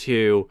Online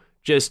to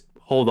just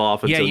hold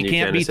off until you New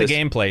can't Genesis. beat the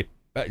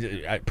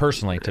gameplay.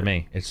 Personally, to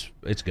me, it's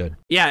good.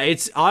 Yeah,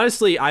 it's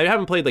honestly, I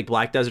haven't played like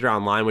Black Desert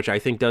Online, which I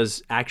think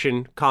does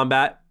action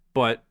combat,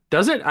 but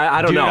does it?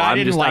 I don't know. I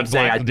didn't like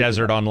Black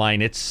Desert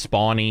Online. It's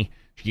spawny.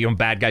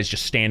 Bad guys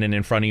just standing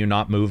in front of you,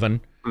 not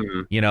moving.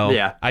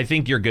 Yeah. I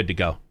think you're good to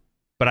go.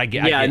 But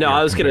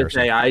I was going to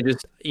say, I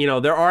just,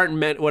 there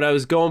aren't what I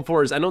was going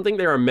for is I don't think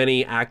there are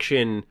many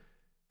action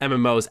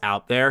MMOs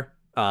out there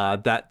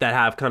that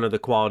have kind of the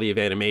quality of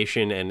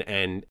animation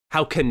and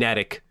how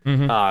kinetic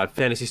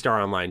Phantasy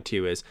Star Online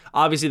 2 is.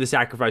 Obviously, the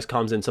sacrifice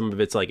comes in some of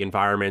its like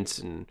environments,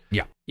 and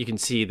you can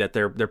see that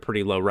they're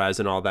pretty low res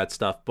and all that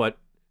stuff. But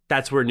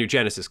that's where New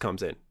Genesis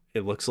comes in.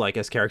 It looks like,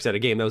 as Carrick said, a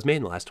game that was made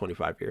in the last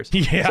 25 years.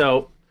 Yeah.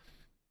 So,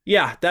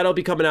 yeah, that'll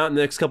be coming out in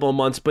the next couple of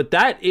months. But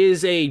that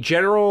is a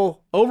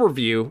general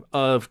overview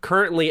of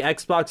currently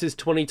Xbox's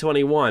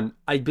 2021.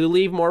 I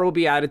believe more will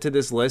be added to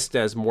this list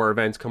as more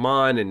events come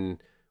on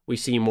and we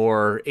see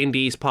more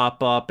indies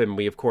pop up, and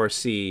we, of course,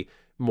 see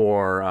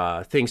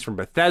more things from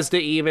Bethesda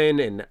even,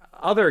 and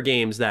other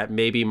games that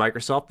maybe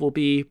Microsoft will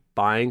be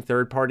buying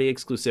third-party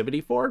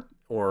exclusivity for,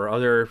 or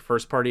other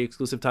first-party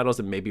exclusive titles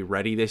that may be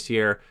ready this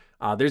year.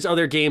 There's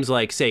other games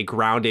like, say,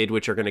 Grounded,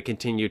 which are going to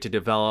continue to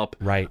develop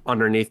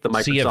underneath the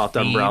Microsoft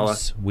umbrella.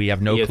 We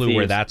have no clue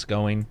where that's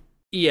going.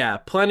 Yeah,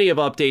 plenty of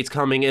updates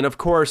coming. And, of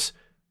course,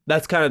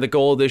 that's kind of the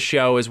goal of this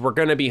show, is we're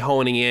going to be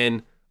honing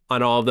in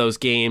on all of those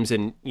games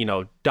and,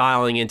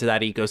 dialing into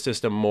that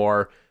ecosystem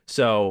more.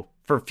 So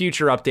for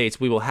future updates,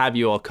 we will have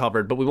you all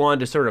covered. But we wanted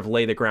to sort of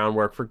lay the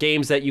groundwork for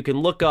games that you can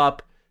look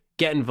up,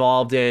 get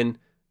involved in,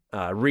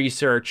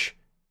 research,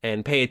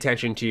 and pay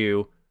attention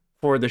to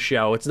for the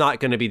show. It's not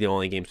going to be the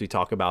only games we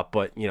talk about,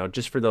 but,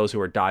 just for those who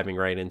are diving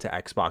right into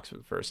Xbox for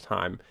the first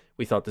time,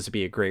 we thought this would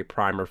be a great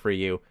primer for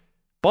you.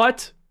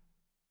 But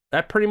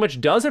that pretty much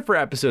does it for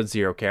episode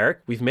 0, Carrick.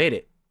 We've made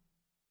it.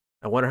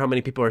 I wonder how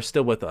many people are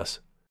still with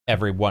us.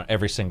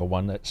 Every single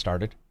one that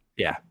started.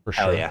 Yeah, for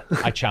sure. Hell yeah.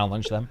 I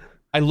challenge them.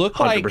 I look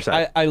 100%.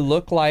 Like I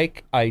look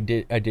like I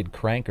did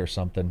crank or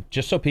something,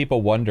 just so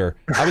people wonder.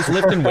 I was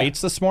lifting weights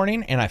this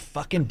morning and I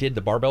fucking did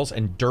the barbells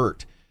and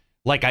dirt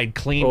Like I'd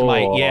cleaned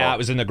I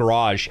was in the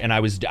garage and I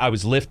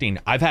was lifting.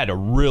 I've had a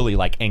really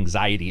like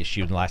anxiety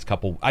issue in the last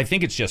couple. I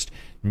think it's just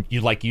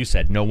like you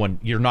said,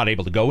 you're not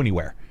able to go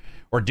anywhere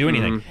or do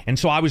anything. And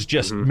so I was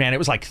just, man, it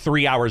was like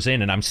 3 hours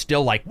in and I'm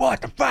still like,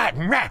 what the fuck?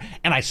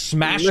 And I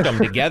smashed them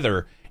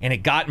together and it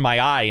got in my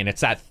eye. And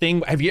it's that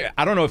thing.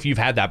 I don't know if you've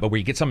had that, but where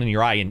you get something in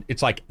your eye and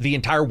it's like the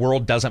entire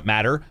world doesn't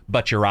matter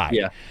but your eye.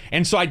 Yeah.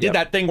 And so I did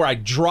that thing where I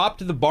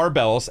dropped the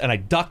barbells and I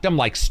ducked them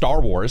like Star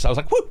Wars. I was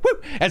like, whoop,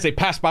 whoop, as they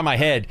passed by my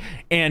head.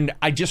 And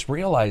I just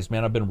realized,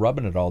 man, I've been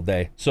rubbing it all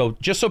day. So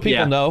just so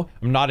people know,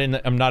 I'm not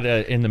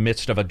in the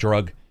midst of a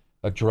drug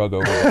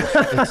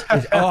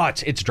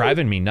overdose. It's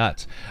driving me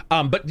nuts.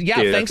 But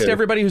thanks to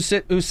everybody who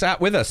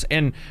sat with us.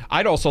 And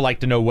I'd also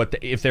like to know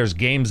if there's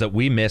games that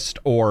we missed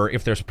or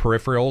if there's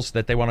peripherals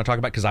that they want to talk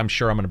about, because I'm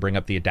sure I'm going to bring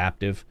up the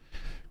adaptive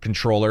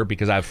controller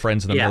because I have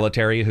friends in the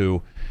military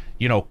who,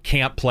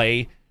 can't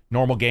play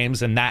normal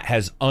games, and that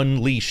has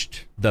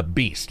unleashed the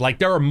beast. Like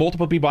there are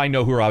multiple people I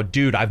know who are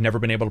dude, I've never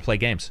been able to play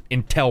games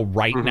until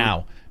right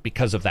now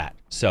because of that.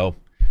 So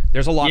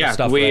there's a lot of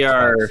stuff. We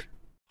are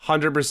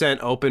 100%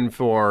 open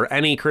for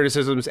any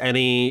criticisms,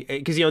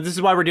 because this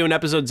is why we're doing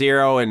episode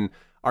 0, and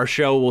our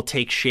show will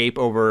take shape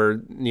over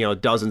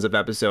dozens of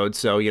episodes.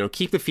 So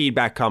keep the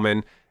feedback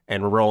coming,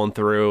 and we're rolling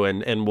through,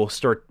 and we'll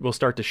start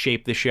to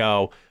shape the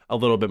show a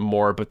little bit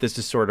more. But this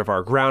is sort of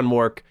our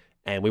groundwork,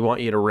 and we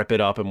want you to rip it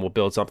up, and we'll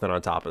build something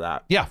on top of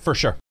that. Yeah, for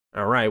sure.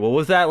 All right. Well,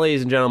 with that,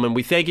 ladies and gentlemen,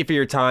 we thank you for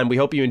your time. We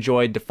hope you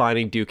enjoyed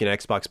Defining Duke and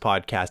Xbox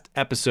Podcast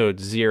episode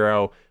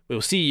 0.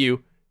 We'll see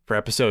you for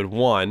episode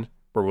 1.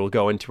 Where we'll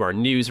go into our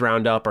news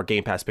roundup, our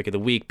Game Pass pick of the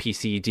week,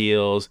 PC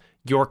deals,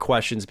 your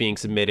questions being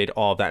submitted,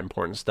 all of that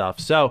important stuff.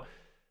 So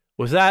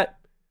with that,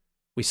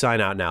 we sign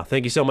out now.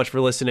 Thank you so much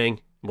for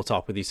listening. We'll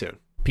talk with you soon.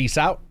 Peace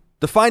out.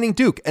 Defining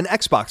Duke, an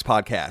Xbox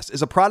podcast,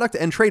 is a product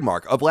and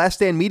trademark of Last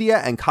Stand Media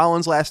and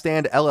Collins Last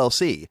Stand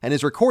LLC and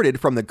is recorded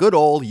from the good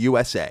old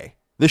USA.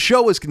 The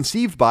show was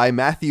conceived by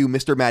Matthew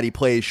Mr. Matty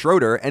Plays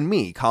Schroeder and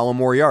me, Colin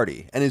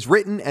Moriarty, and is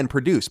written and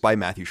produced by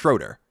Matthew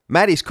Schroeder.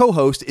 Matty's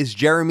co-host is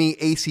Jeremy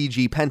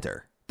ACG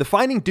Penter.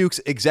 Defining Duke's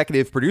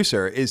executive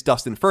producer is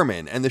Dustin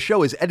Furman, and the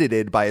show is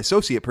edited by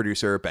associate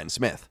producer Ben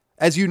Smith.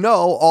 As you know,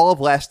 all of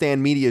Last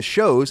Stand Media's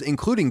shows,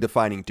 including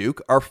Defining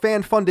Duke, are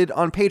fan-funded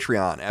on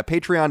Patreon at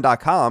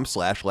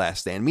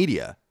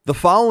patreon.com/laststandmedia. The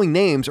following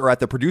names are at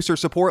the producer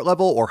support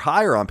level or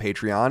higher on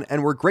Patreon,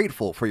 and we're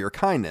grateful for your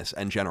kindness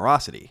and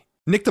generosity.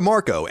 Nick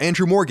DeMarco,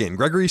 Andrew Morgan,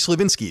 Gregory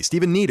Slavinsky,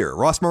 Stephen Nieder,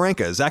 Ross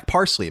Marenka, Zach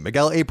Parsley,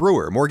 Miguel A.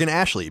 Brewer, Morgan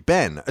Ashley,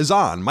 Ben,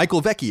 Azan,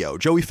 Michael Vecchio,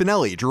 Joey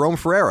Finelli, Jerome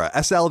Ferreira,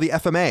 SL the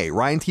FMA,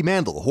 Ryan T.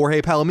 Mandel,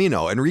 Jorge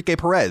Palomino, Enrique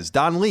Perez,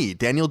 Don Lee,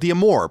 Daniel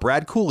Diamore,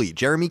 Brad Cooley,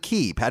 Jeremy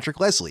Key,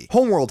 Patrick Leslie,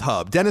 Homeworld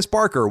Hub, Dennis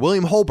Barker,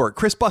 William Holbert,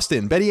 Chris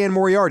Buston, Betty Ann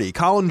Moriarty,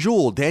 Colin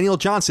Jewell, Daniel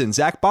Johnson,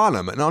 Zach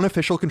Bonham, an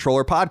Unofficial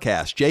Controller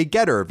Podcast, Jay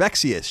Getter,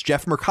 Vexius,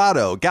 Jeff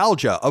Mercado,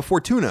 Galja of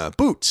Fortuna,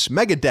 Boots,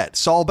 Megadet,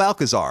 Saul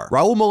Balcazar,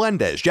 Raul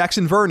Melendez,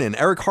 Jackson Vernon,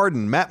 Eric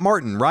Harden, Matt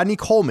Martin, Rodney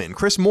Coleman,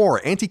 Chris Moore,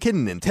 Auntie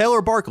Kinnanen,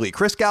 Taylor Barkley,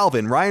 Chris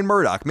Galvin, Ryan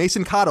Murdoch,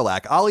 Mason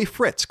Cadillac, Ollie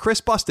Fritz,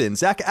 Chris Buston,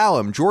 Zach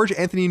Allum, George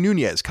Anthony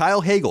Nunez,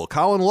 Kyle Hagel,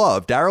 Colin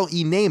Love, Daryl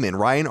E. Naiman,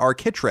 Ryan R.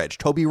 Kittredge,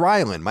 Toby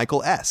Ryland,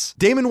 Michael S.,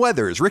 Damon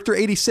Weathers, Richter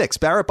 86,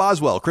 Barrett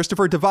Boswell,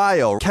 Christopher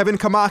DeVio, Kevin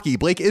Kamaki,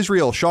 Blake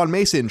Israel, Sean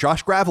Mason,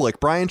 Josh Gravelick,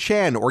 Brian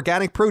Chan,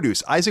 Organic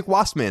Produce, Isaac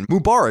Wastman,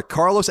 Mubarak,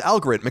 Carlos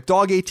Algrit,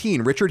 McDog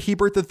 18, Richard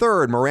Hebert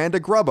III, Miranda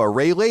Grubba,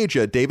 Ray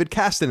Leja, David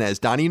Castanez,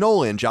 Donnie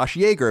Nolan, Josh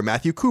Yeager,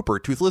 Matthew Cooper,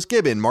 Toothless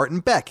Gibbon, Martin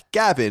Beck,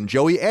 Gavin,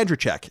 Joey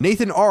Andrzejczyk,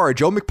 Nathan R.,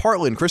 Joe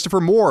McPartlin,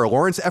 Christopher Moore,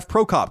 Lawrence F.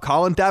 Prokop,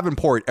 Colin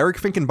Davenport, Eric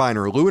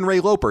Finkenbeiner, Lou and Ray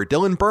Loper,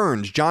 Dylan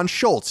Burns, John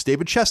Schultz,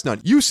 David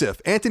Chestnut,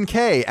 Yusuf, Anton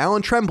K.,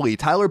 Alan Tremblay,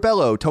 Tyler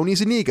Bello, Tony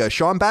Zuniga,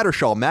 Sean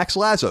Battershaw, Max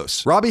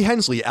Lazos, Robbie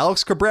Hensley,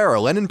 Alex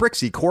Cabrera, Lennon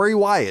Brixey, Corey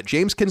Wyatt,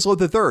 James Kinslow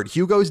III,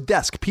 Hugo's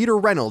Desk, Peter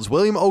Reynolds,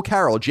 William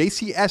O'Carroll,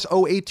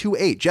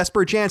 JCS0828,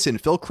 Jesper Jansen,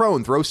 Phil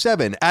Crone, Throw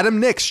 7, Adam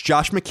Nix,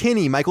 Josh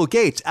McKinney, Michael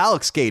Gates,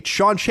 Alex Gates,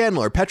 Sean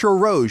Chandler, Petro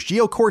Rose,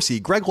 Gio Corsi,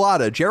 Greg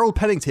Lotta, Gerald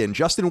Pennington,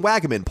 Justin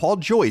Wagaman, Paul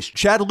Joyce,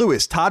 Chad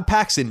Lewis, Todd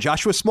Paxson,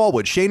 Joshua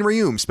Smallwood, Shane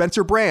Reum,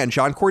 Spencer Brand,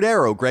 John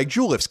Cordero, Greg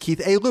Juliffs,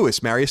 Keith A.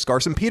 Lewis, Marius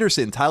Garson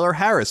Peterson, Tyler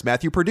Harris,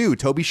 Matthew Purdue,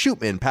 Toby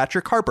Shootman,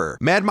 Patrick Harper,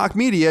 Mad Mock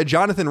Media,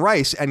 Jonathan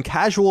Rice, and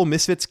Casual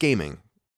Misfits Gaming.